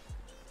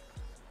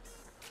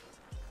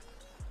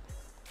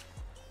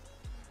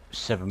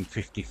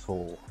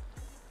 754.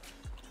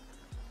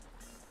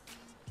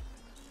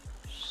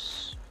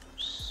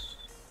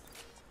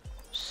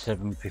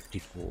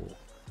 754.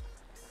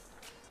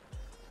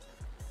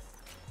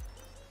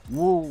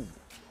 Whoa.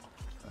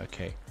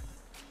 Okay.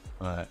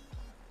 Right.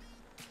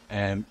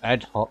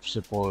 Add hops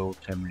to boil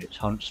 10 minutes.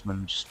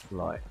 Huntsman's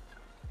Flight.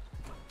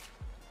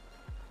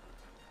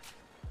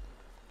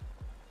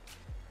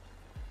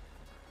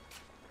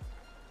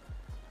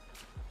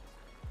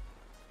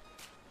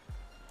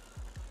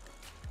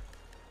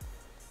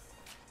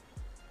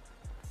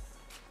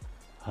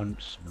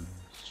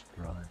 Huntsman's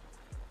Flight.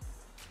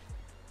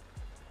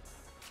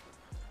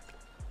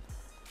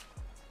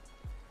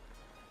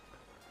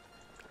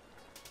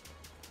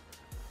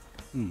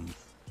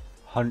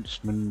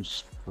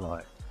 Huntsman's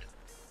Flight.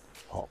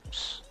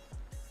 Hops.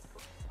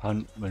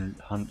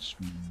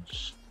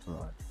 Huntsman's Flight.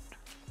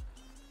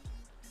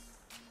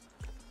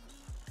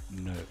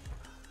 No.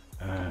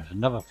 There's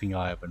another thing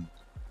I haven't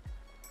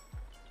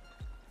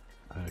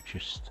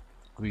purchased.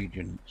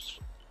 Ingredients.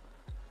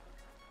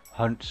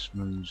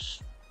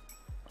 Huntsman's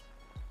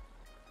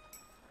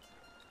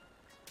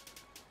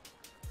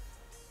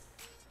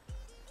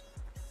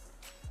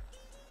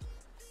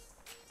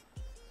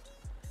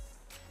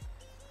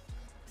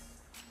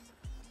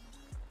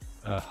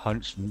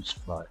Huntsman's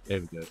Flight.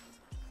 There we go.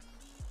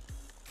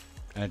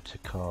 Add to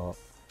cart.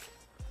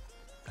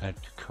 Add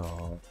to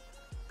cart.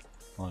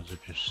 Might as well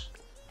just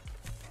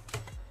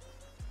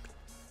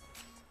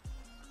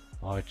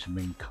item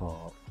in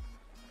cart.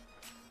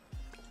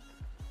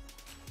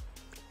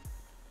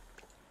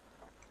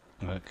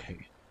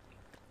 Okay.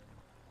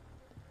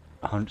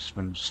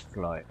 Huntsman's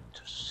Flight,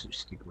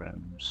 60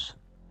 grams.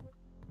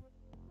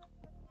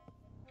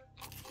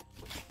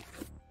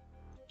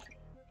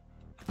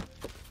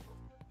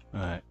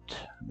 Right,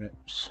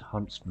 that's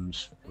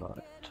Huntsman's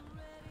Flight.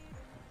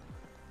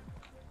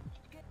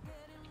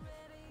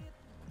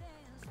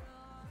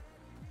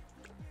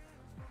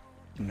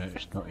 No,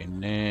 it's not in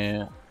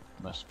there.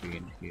 Must be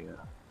in here.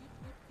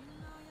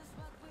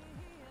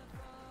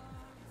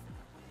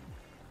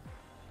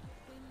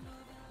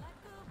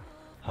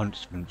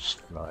 Huntsman's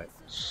Flight,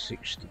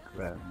 60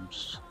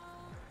 grams.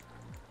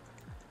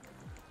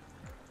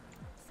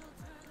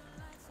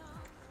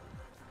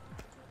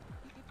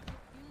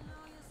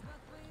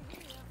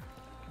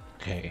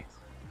 Okay,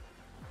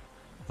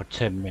 for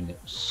 10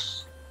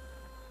 minutes.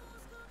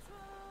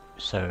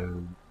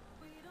 So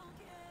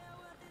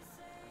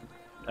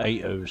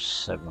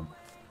 8:07.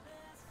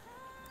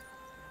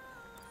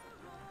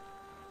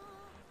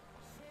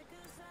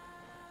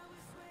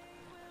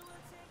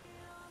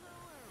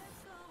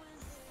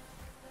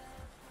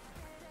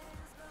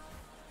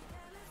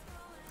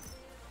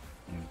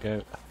 There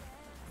we go.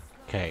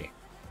 Okay.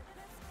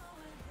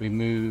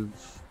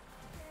 Remove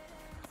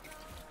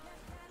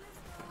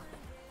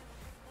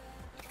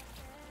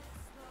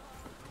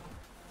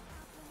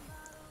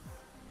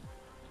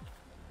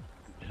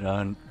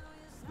and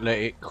let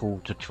it cool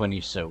to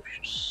 20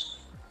 Celsius.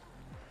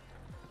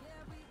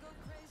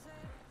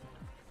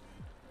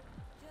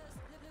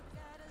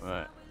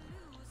 Right.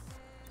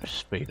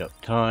 Speed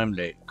up time,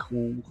 let it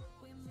cool.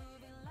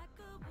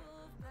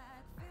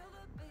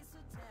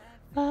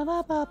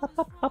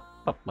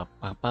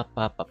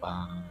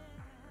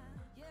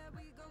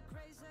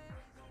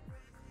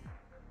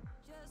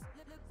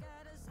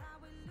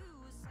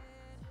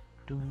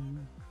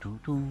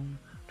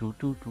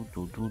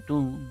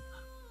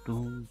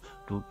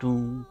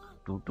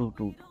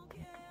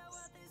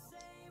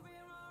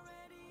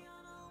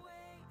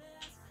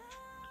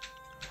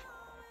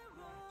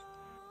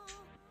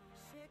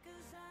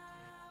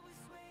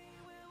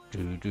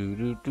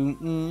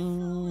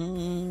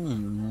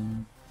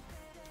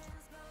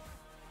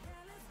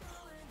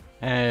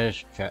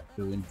 How's chat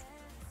doing?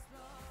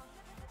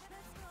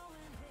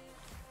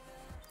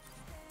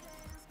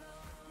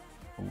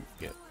 Oh,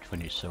 yeah,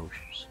 20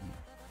 Celsius.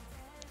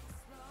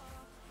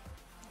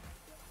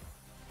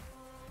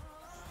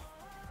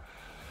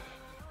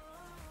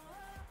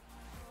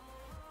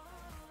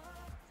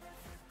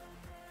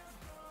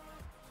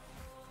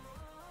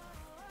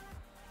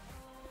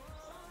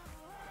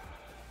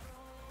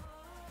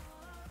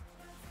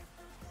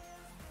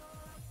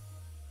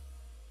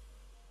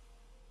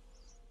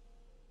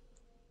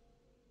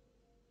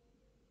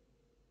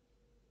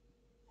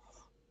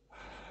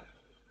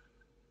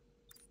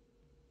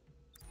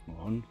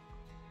 On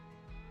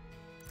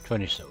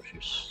 20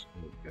 Celsius.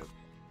 There we go.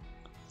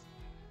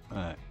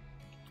 Alright.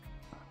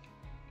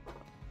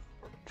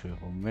 To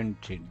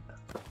fermenting.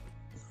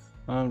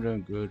 I'm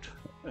doing good.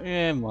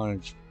 Yeah,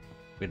 mine's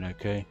been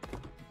okay.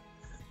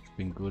 It's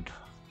been good.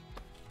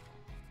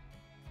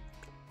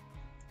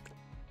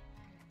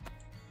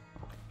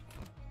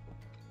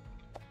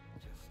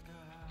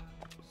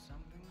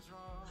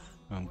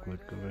 I'm good,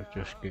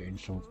 just getting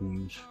some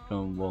things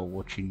done while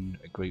watching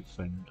a great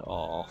friend.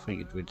 Oh, I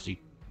think it's Ritzy.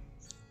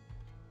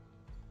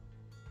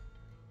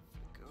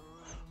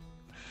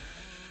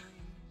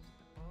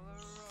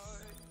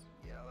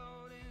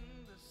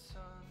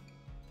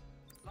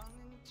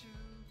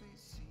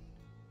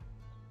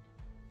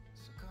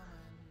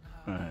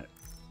 Right,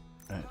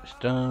 that's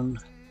done.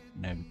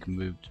 Now we can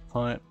move the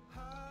pipe.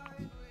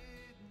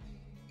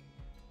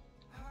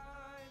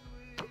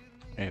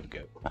 There we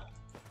go.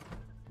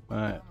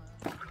 Right.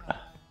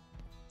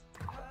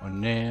 On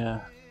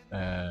there,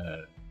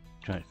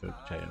 transfer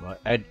potato, right,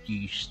 add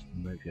yeast,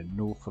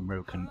 North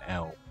American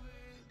owl,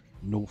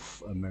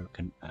 North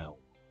American owl,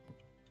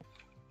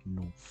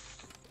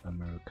 North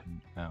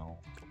American owl,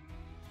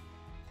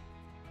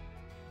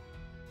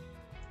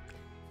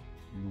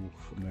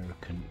 North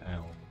American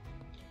owl,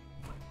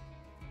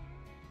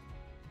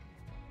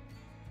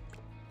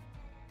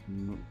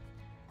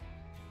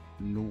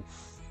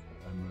 North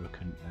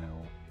American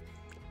owl.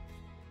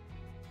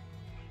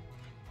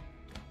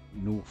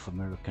 North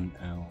American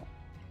owl.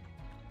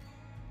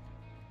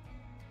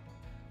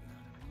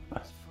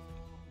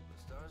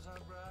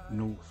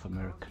 North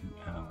American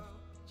owl.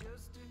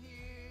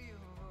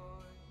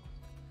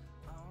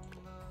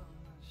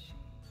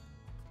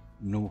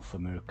 North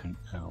American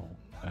owl.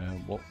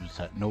 What was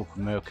that? North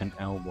American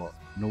owl what?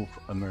 North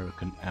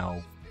American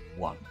owl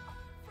 1.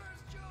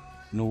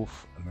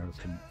 North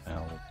American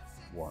owl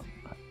 1.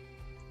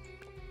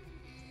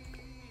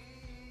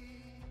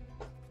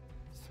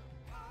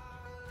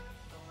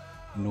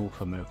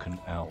 North American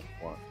owl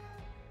 1.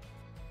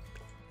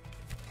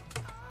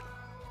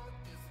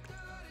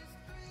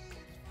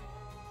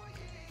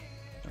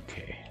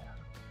 Okay.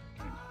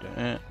 Like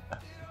that.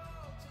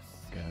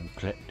 Go and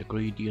collect the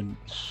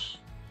ingredients.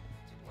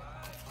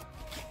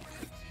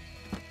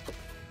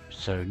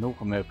 So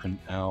North American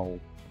owl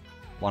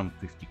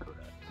 150 grams.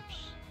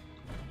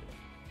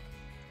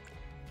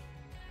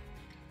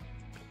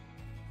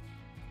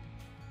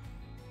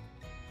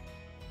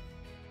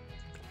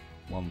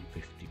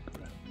 150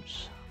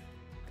 grams.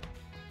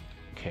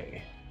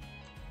 Okay.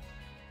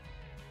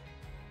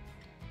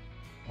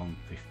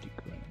 150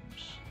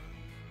 grams.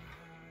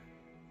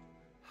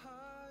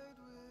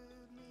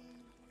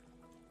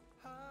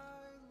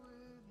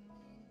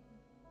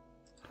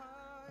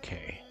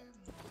 Okay.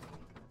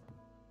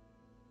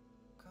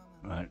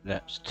 Right,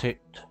 that's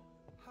ticked.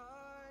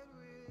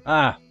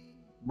 Ah!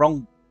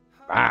 Wrong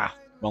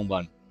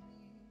one.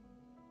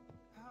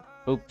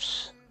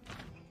 Oops.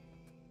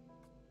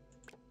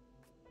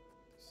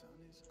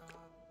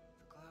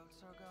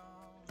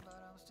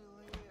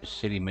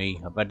 Silly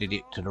me, I've added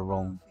it to the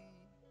wrong.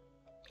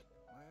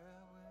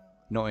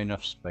 Not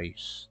enough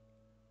space.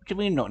 What do you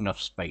mean not enough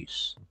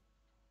space?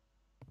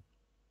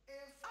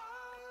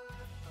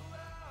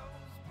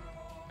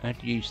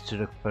 Add yeast to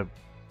the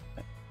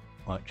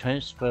right,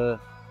 transfer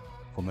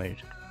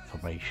formation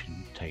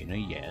container,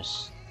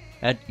 yes.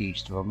 Add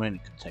yeast to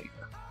fermentation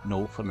container.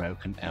 North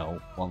American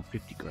L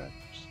 150 grams.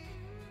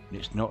 And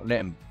it's not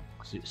letting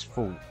because it's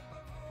full.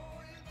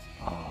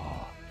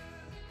 Ah,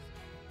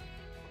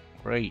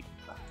 great.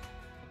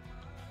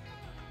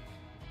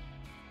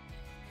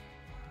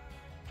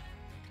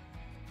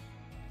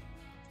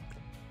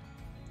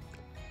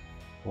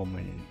 Four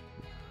minute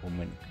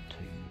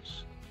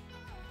containers.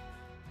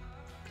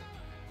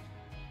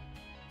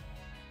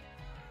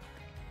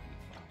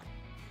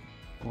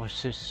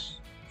 What's this?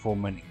 4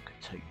 minute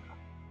container.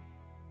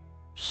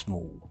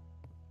 Small.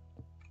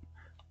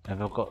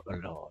 Have I got a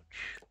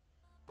large?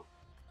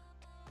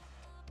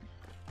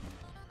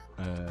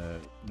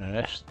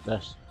 No,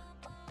 that's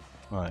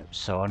right.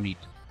 So I need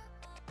to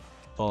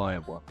buy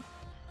one.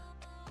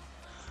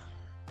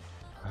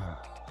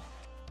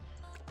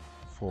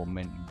 4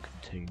 minute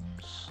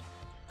containers.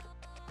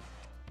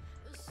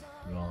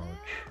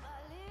 Large.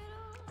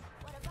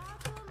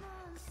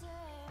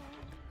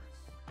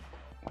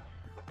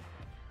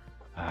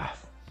 I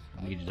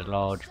needed a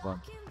large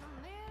one.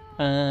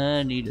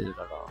 I needed a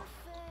large.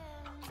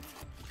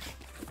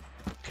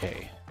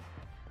 Okay.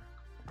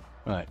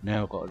 Right,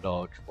 now I've got a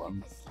large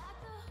one.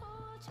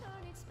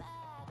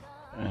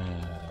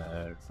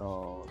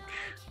 Large.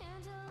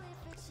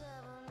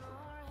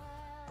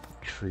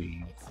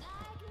 Tree.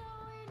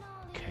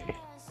 Okay.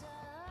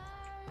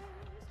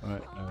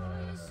 Right,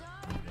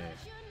 there.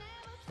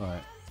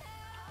 Right.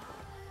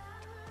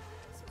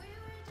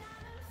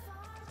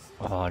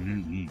 Oh, I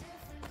didn't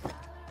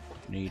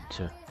need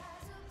to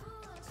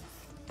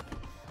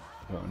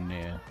put on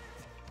there.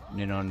 And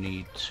then I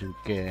need to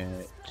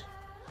get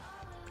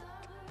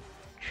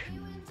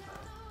tube.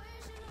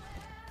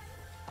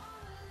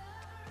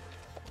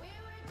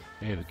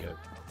 There we go.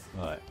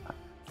 Right.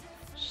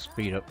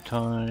 Speed up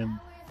time.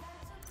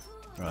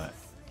 Right.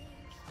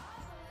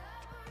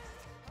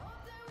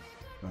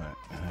 Right.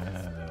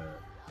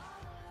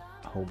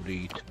 Hold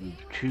E to move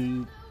the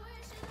tube.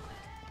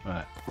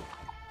 Right.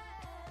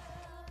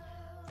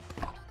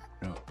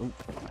 Ooh.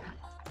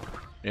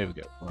 There we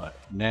go. Right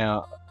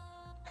now,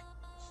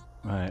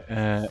 right.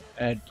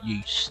 Add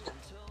yeast.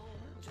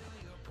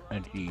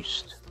 Add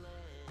yeast.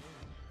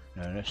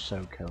 No, that's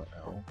SoCal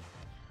L.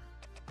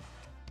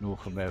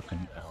 North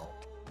American L.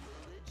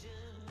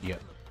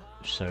 Yep.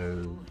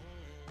 So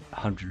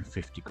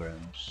 150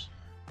 grams.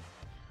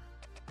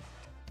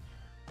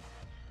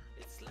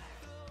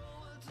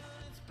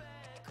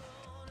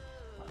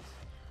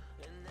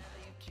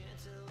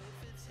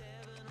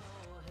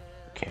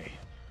 Okay.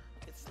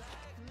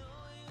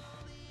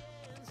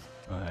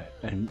 Right,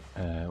 and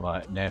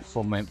right now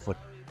ferment for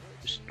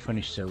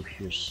 20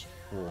 Celsius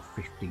for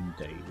 15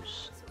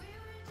 days.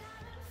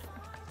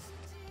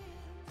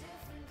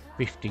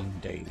 15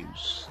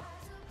 days.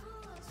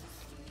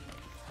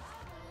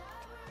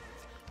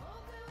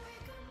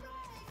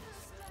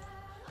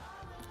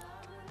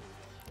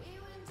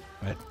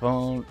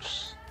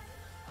 Advance.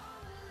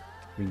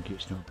 I think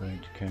it's not going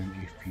to count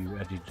if you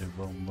added the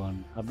wrong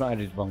one. I've not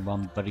added the wrong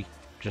one, buddy.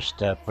 Just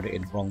put it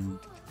in wrong.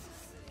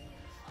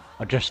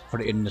 I just put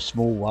it in the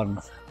small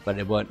one, but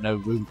there weren't no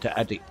room to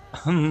add it.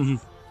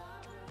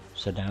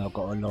 So now I've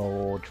got a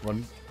large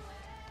one.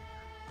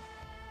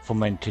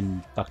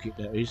 Fermenting bucket,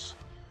 that is.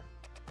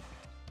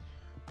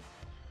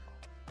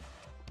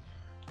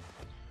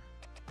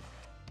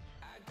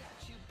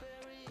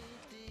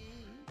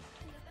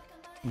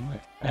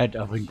 Right. Add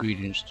other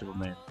ingredients to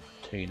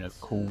maintain a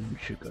corn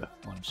sugar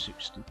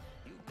 160.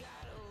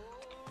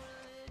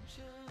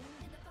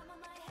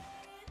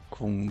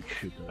 Corn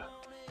sugar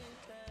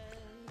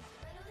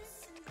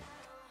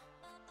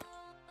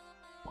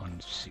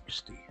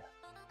 160.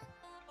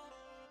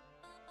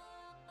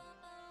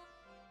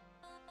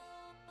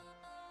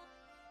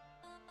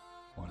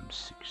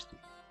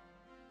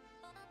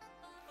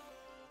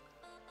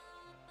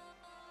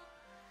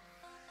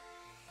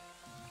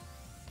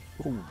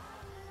 Ooh.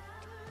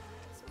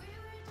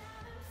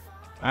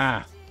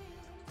 Ah,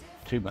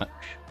 too much.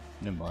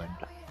 Never mind.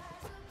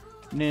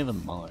 Never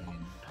mind.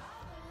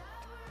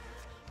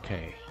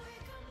 Okay.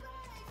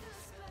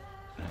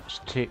 That's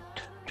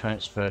ticked.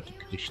 Transfer to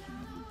conditioning.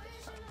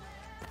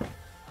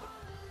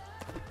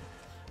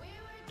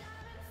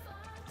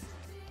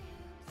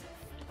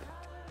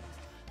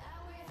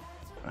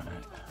 Right.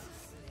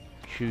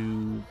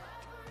 Tube.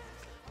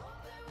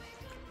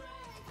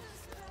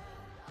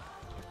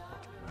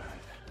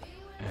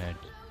 Right.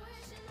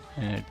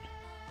 Add.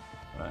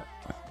 Right.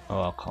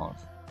 Oh, I can't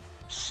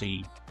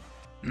see.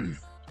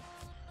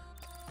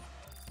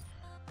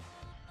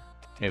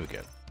 Here we go.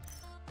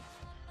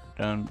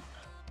 Done.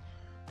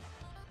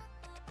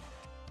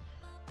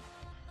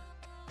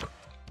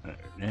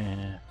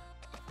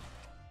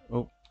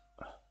 Oh.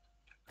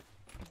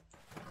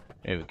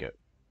 There we go.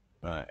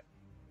 Right.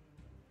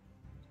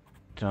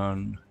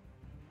 Done.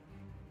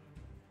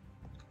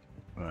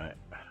 Right.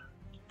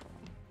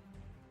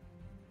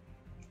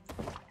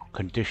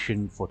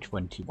 Condition for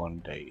 21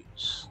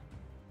 days.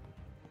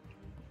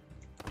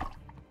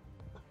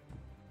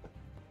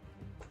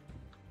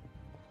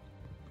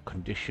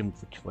 Condition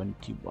for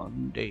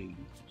 21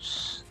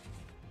 days.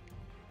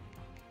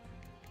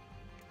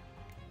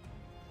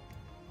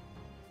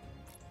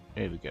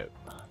 There we go.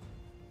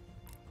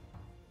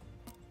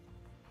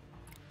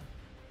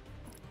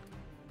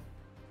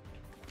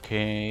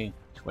 Okay,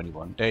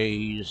 21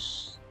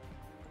 days.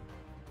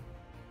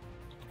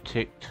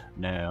 Ticked.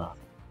 Now,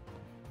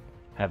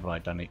 have I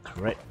done it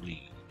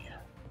correctly?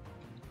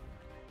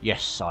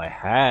 Yes, I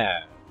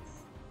have.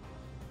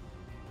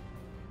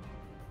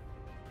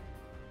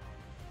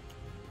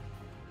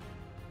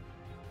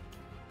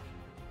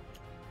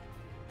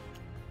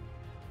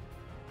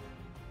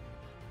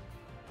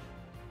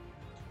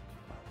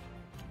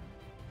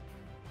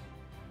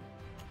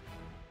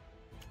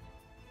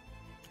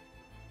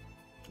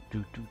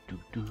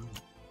 Do.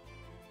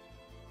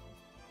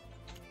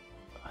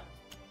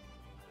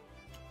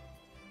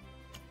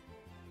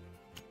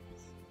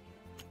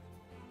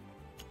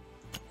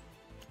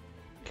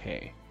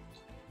 Okay.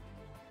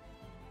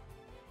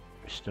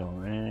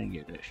 Restore there.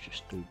 Yeah, let's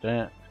just do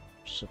that.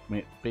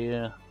 Submit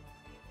beer.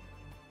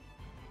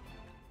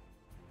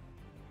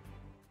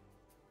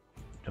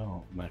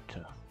 Don't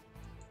matter.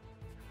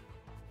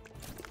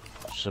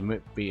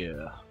 Submit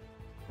beer.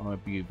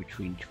 IBU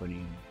between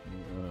 20.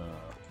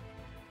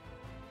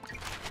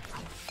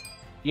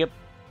 Yep.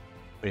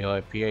 The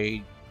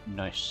IPA.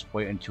 Nice.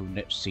 Wait until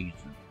next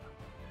season.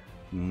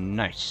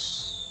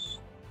 Nice.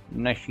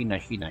 Nicey.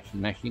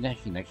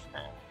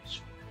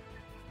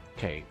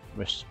 Okay,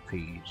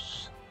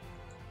 recipes.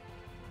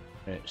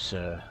 Let's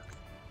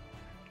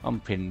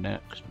unpin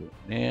that because we're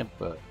there,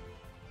 but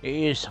it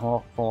is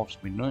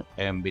midnight,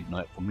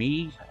 midnight for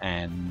me,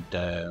 and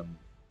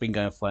been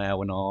going for an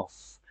hour and a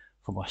half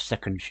for my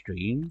second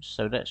stream,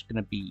 so that's going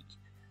to be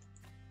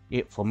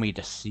it for me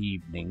this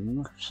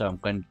evening. So I'm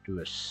going to do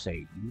a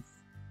save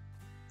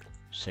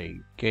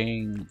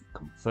game,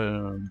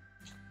 confirm.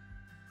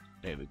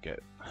 There we go.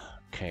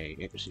 Okay,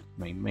 exit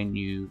main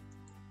menu.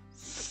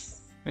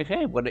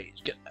 Okay, well,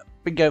 it's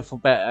been going for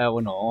about an hour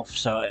and a half,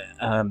 so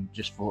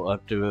just thought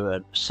I'd do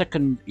a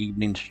second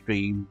evening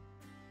stream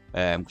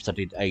because I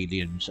did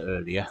Aliens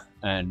earlier,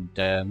 and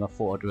I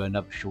thought I'd do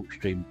another short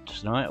stream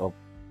tonight of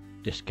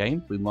this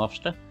game,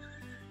 Brewmaster.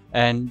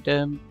 And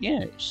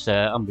yeah, it's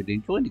I'm really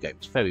enjoying the game.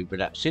 It's very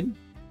relaxing.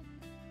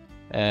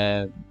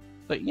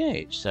 But yeah,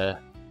 it's yeah,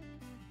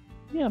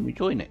 I'm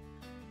enjoying it.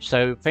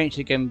 So thanks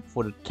again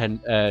for the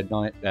 10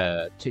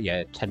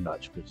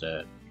 likes,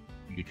 because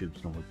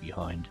YouTube's normally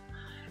behind.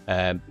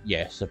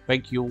 Yeah, so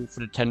thank you all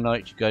for the 10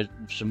 likes. You guys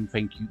are awesome.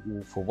 Thank you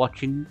all for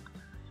watching.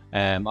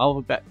 I'll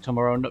be back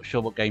tomorrow. I'm not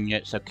sure what game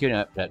yet, so keep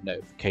out that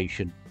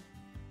notification.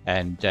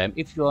 And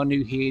if you are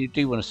new here, you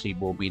do want to see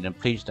more of me, then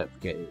please don't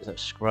forget to hit that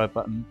subscribe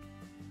button,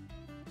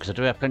 because I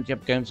do have plenty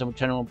of games on my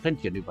channel and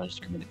plenty of new ones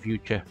to come in the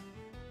future.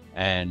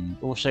 And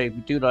also, if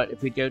you do like the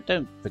video,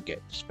 don't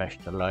forget to smash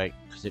the like,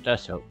 because it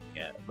does help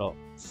me out a lot.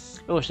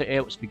 It also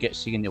helps me get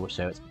seen. It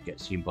also helps me get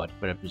seen by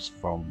developers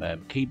from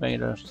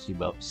Keymailer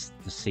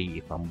to see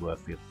if I'm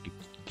worthy of the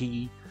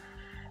key.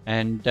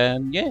 And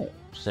yeah,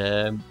 it's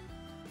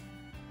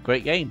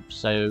great game.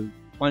 So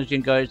once again,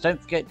 guys, don't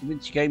forget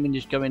DaVinci Gaming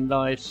is going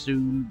live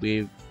soon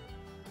with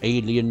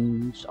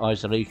Aliens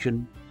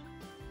Isolation.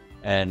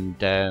 And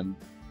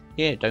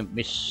yeah, don't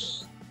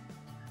miss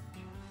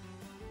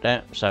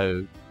that.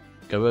 So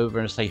go over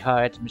and say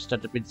hi to Mr.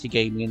 DaVinci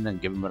Gaming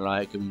and give him a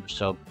like, give him a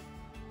sub,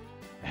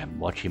 and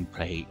watch him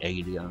play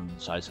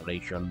Aliens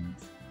Isolation.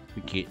 I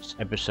think it's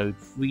episode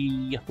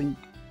 3, I think.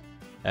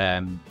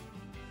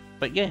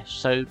 But yeah,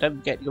 so don't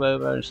forget to go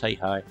over and say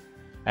hi,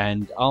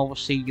 and I'll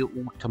see you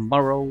all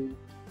tomorrow.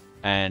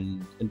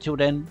 And until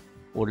then,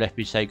 all left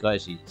me to say,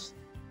 guys, is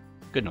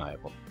good night,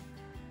 everyone.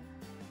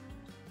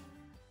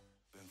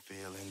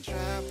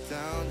 Trapped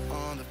down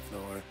on the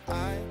floor,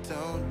 I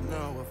don't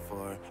know what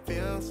for.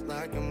 Feels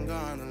like I'm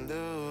gonna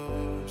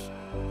lose.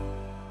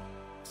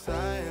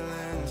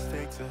 Silence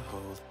takes a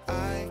hold,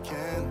 I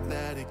can't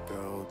let it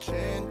go.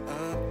 Chain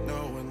up,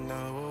 no one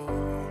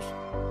knows.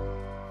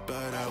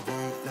 But I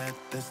won't let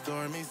the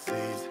stormy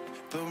seas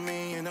throw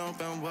me in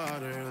open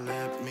water.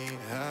 Let me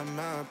have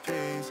my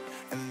peace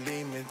and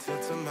leave me till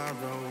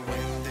tomorrow.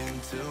 Wind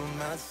into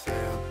my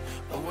sail,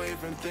 away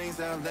from things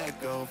I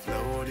let go,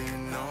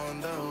 floating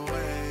on the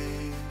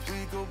waves.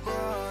 We go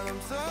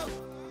bottoms up,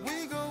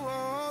 we go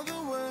all the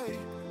way.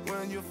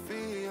 When you're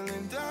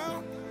feeling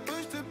down,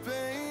 push the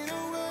pain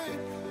away.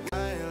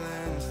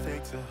 Silence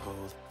takes a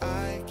hold,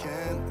 I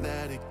can't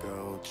let it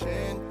go.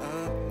 Chain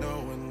up, no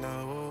one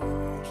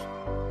knows.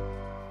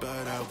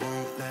 But I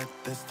won't let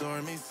the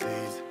stormy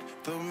seas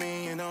throw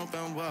me in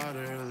open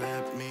water.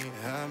 Let me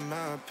have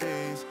my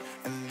peace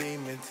and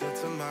leave me till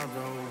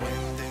tomorrow.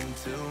 Wind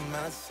into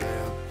my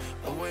sail,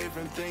 away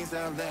from things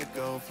I let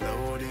go,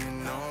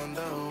 floating on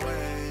the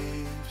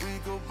waves. We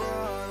go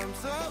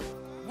bottoms up,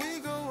 we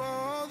go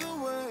all the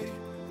way.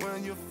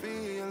 When you're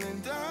feeling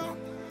down,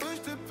 push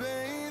the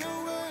pain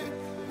away.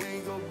 We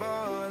go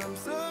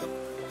bottoms up,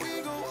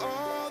 we go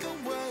all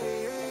the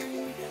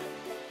way,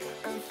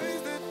 and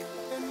face it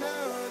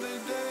another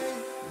day.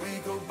 We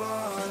go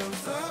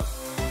bottoms up.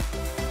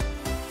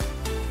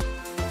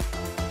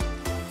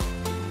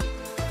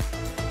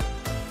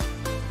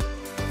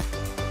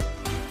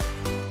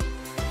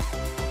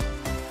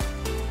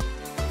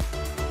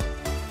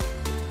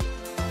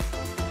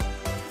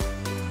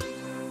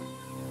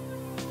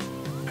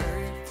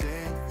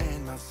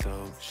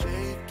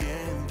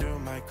 Shaking through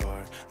my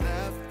car,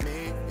 left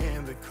me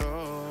in the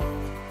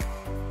cold.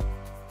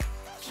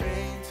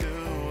 Chained to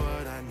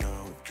what I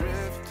know,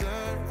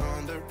 drifter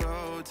on the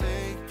road,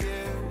 take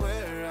it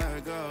where I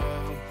go.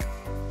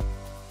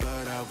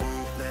 But I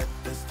won't let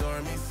the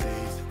stormy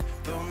seas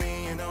throw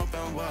me in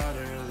open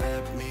water.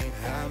 Let me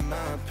have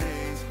my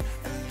peace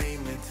and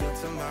leave me till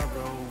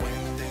tomorrow.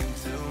 Wind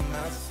into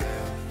my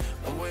sail,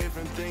 away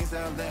from things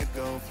I let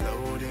go,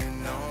 floating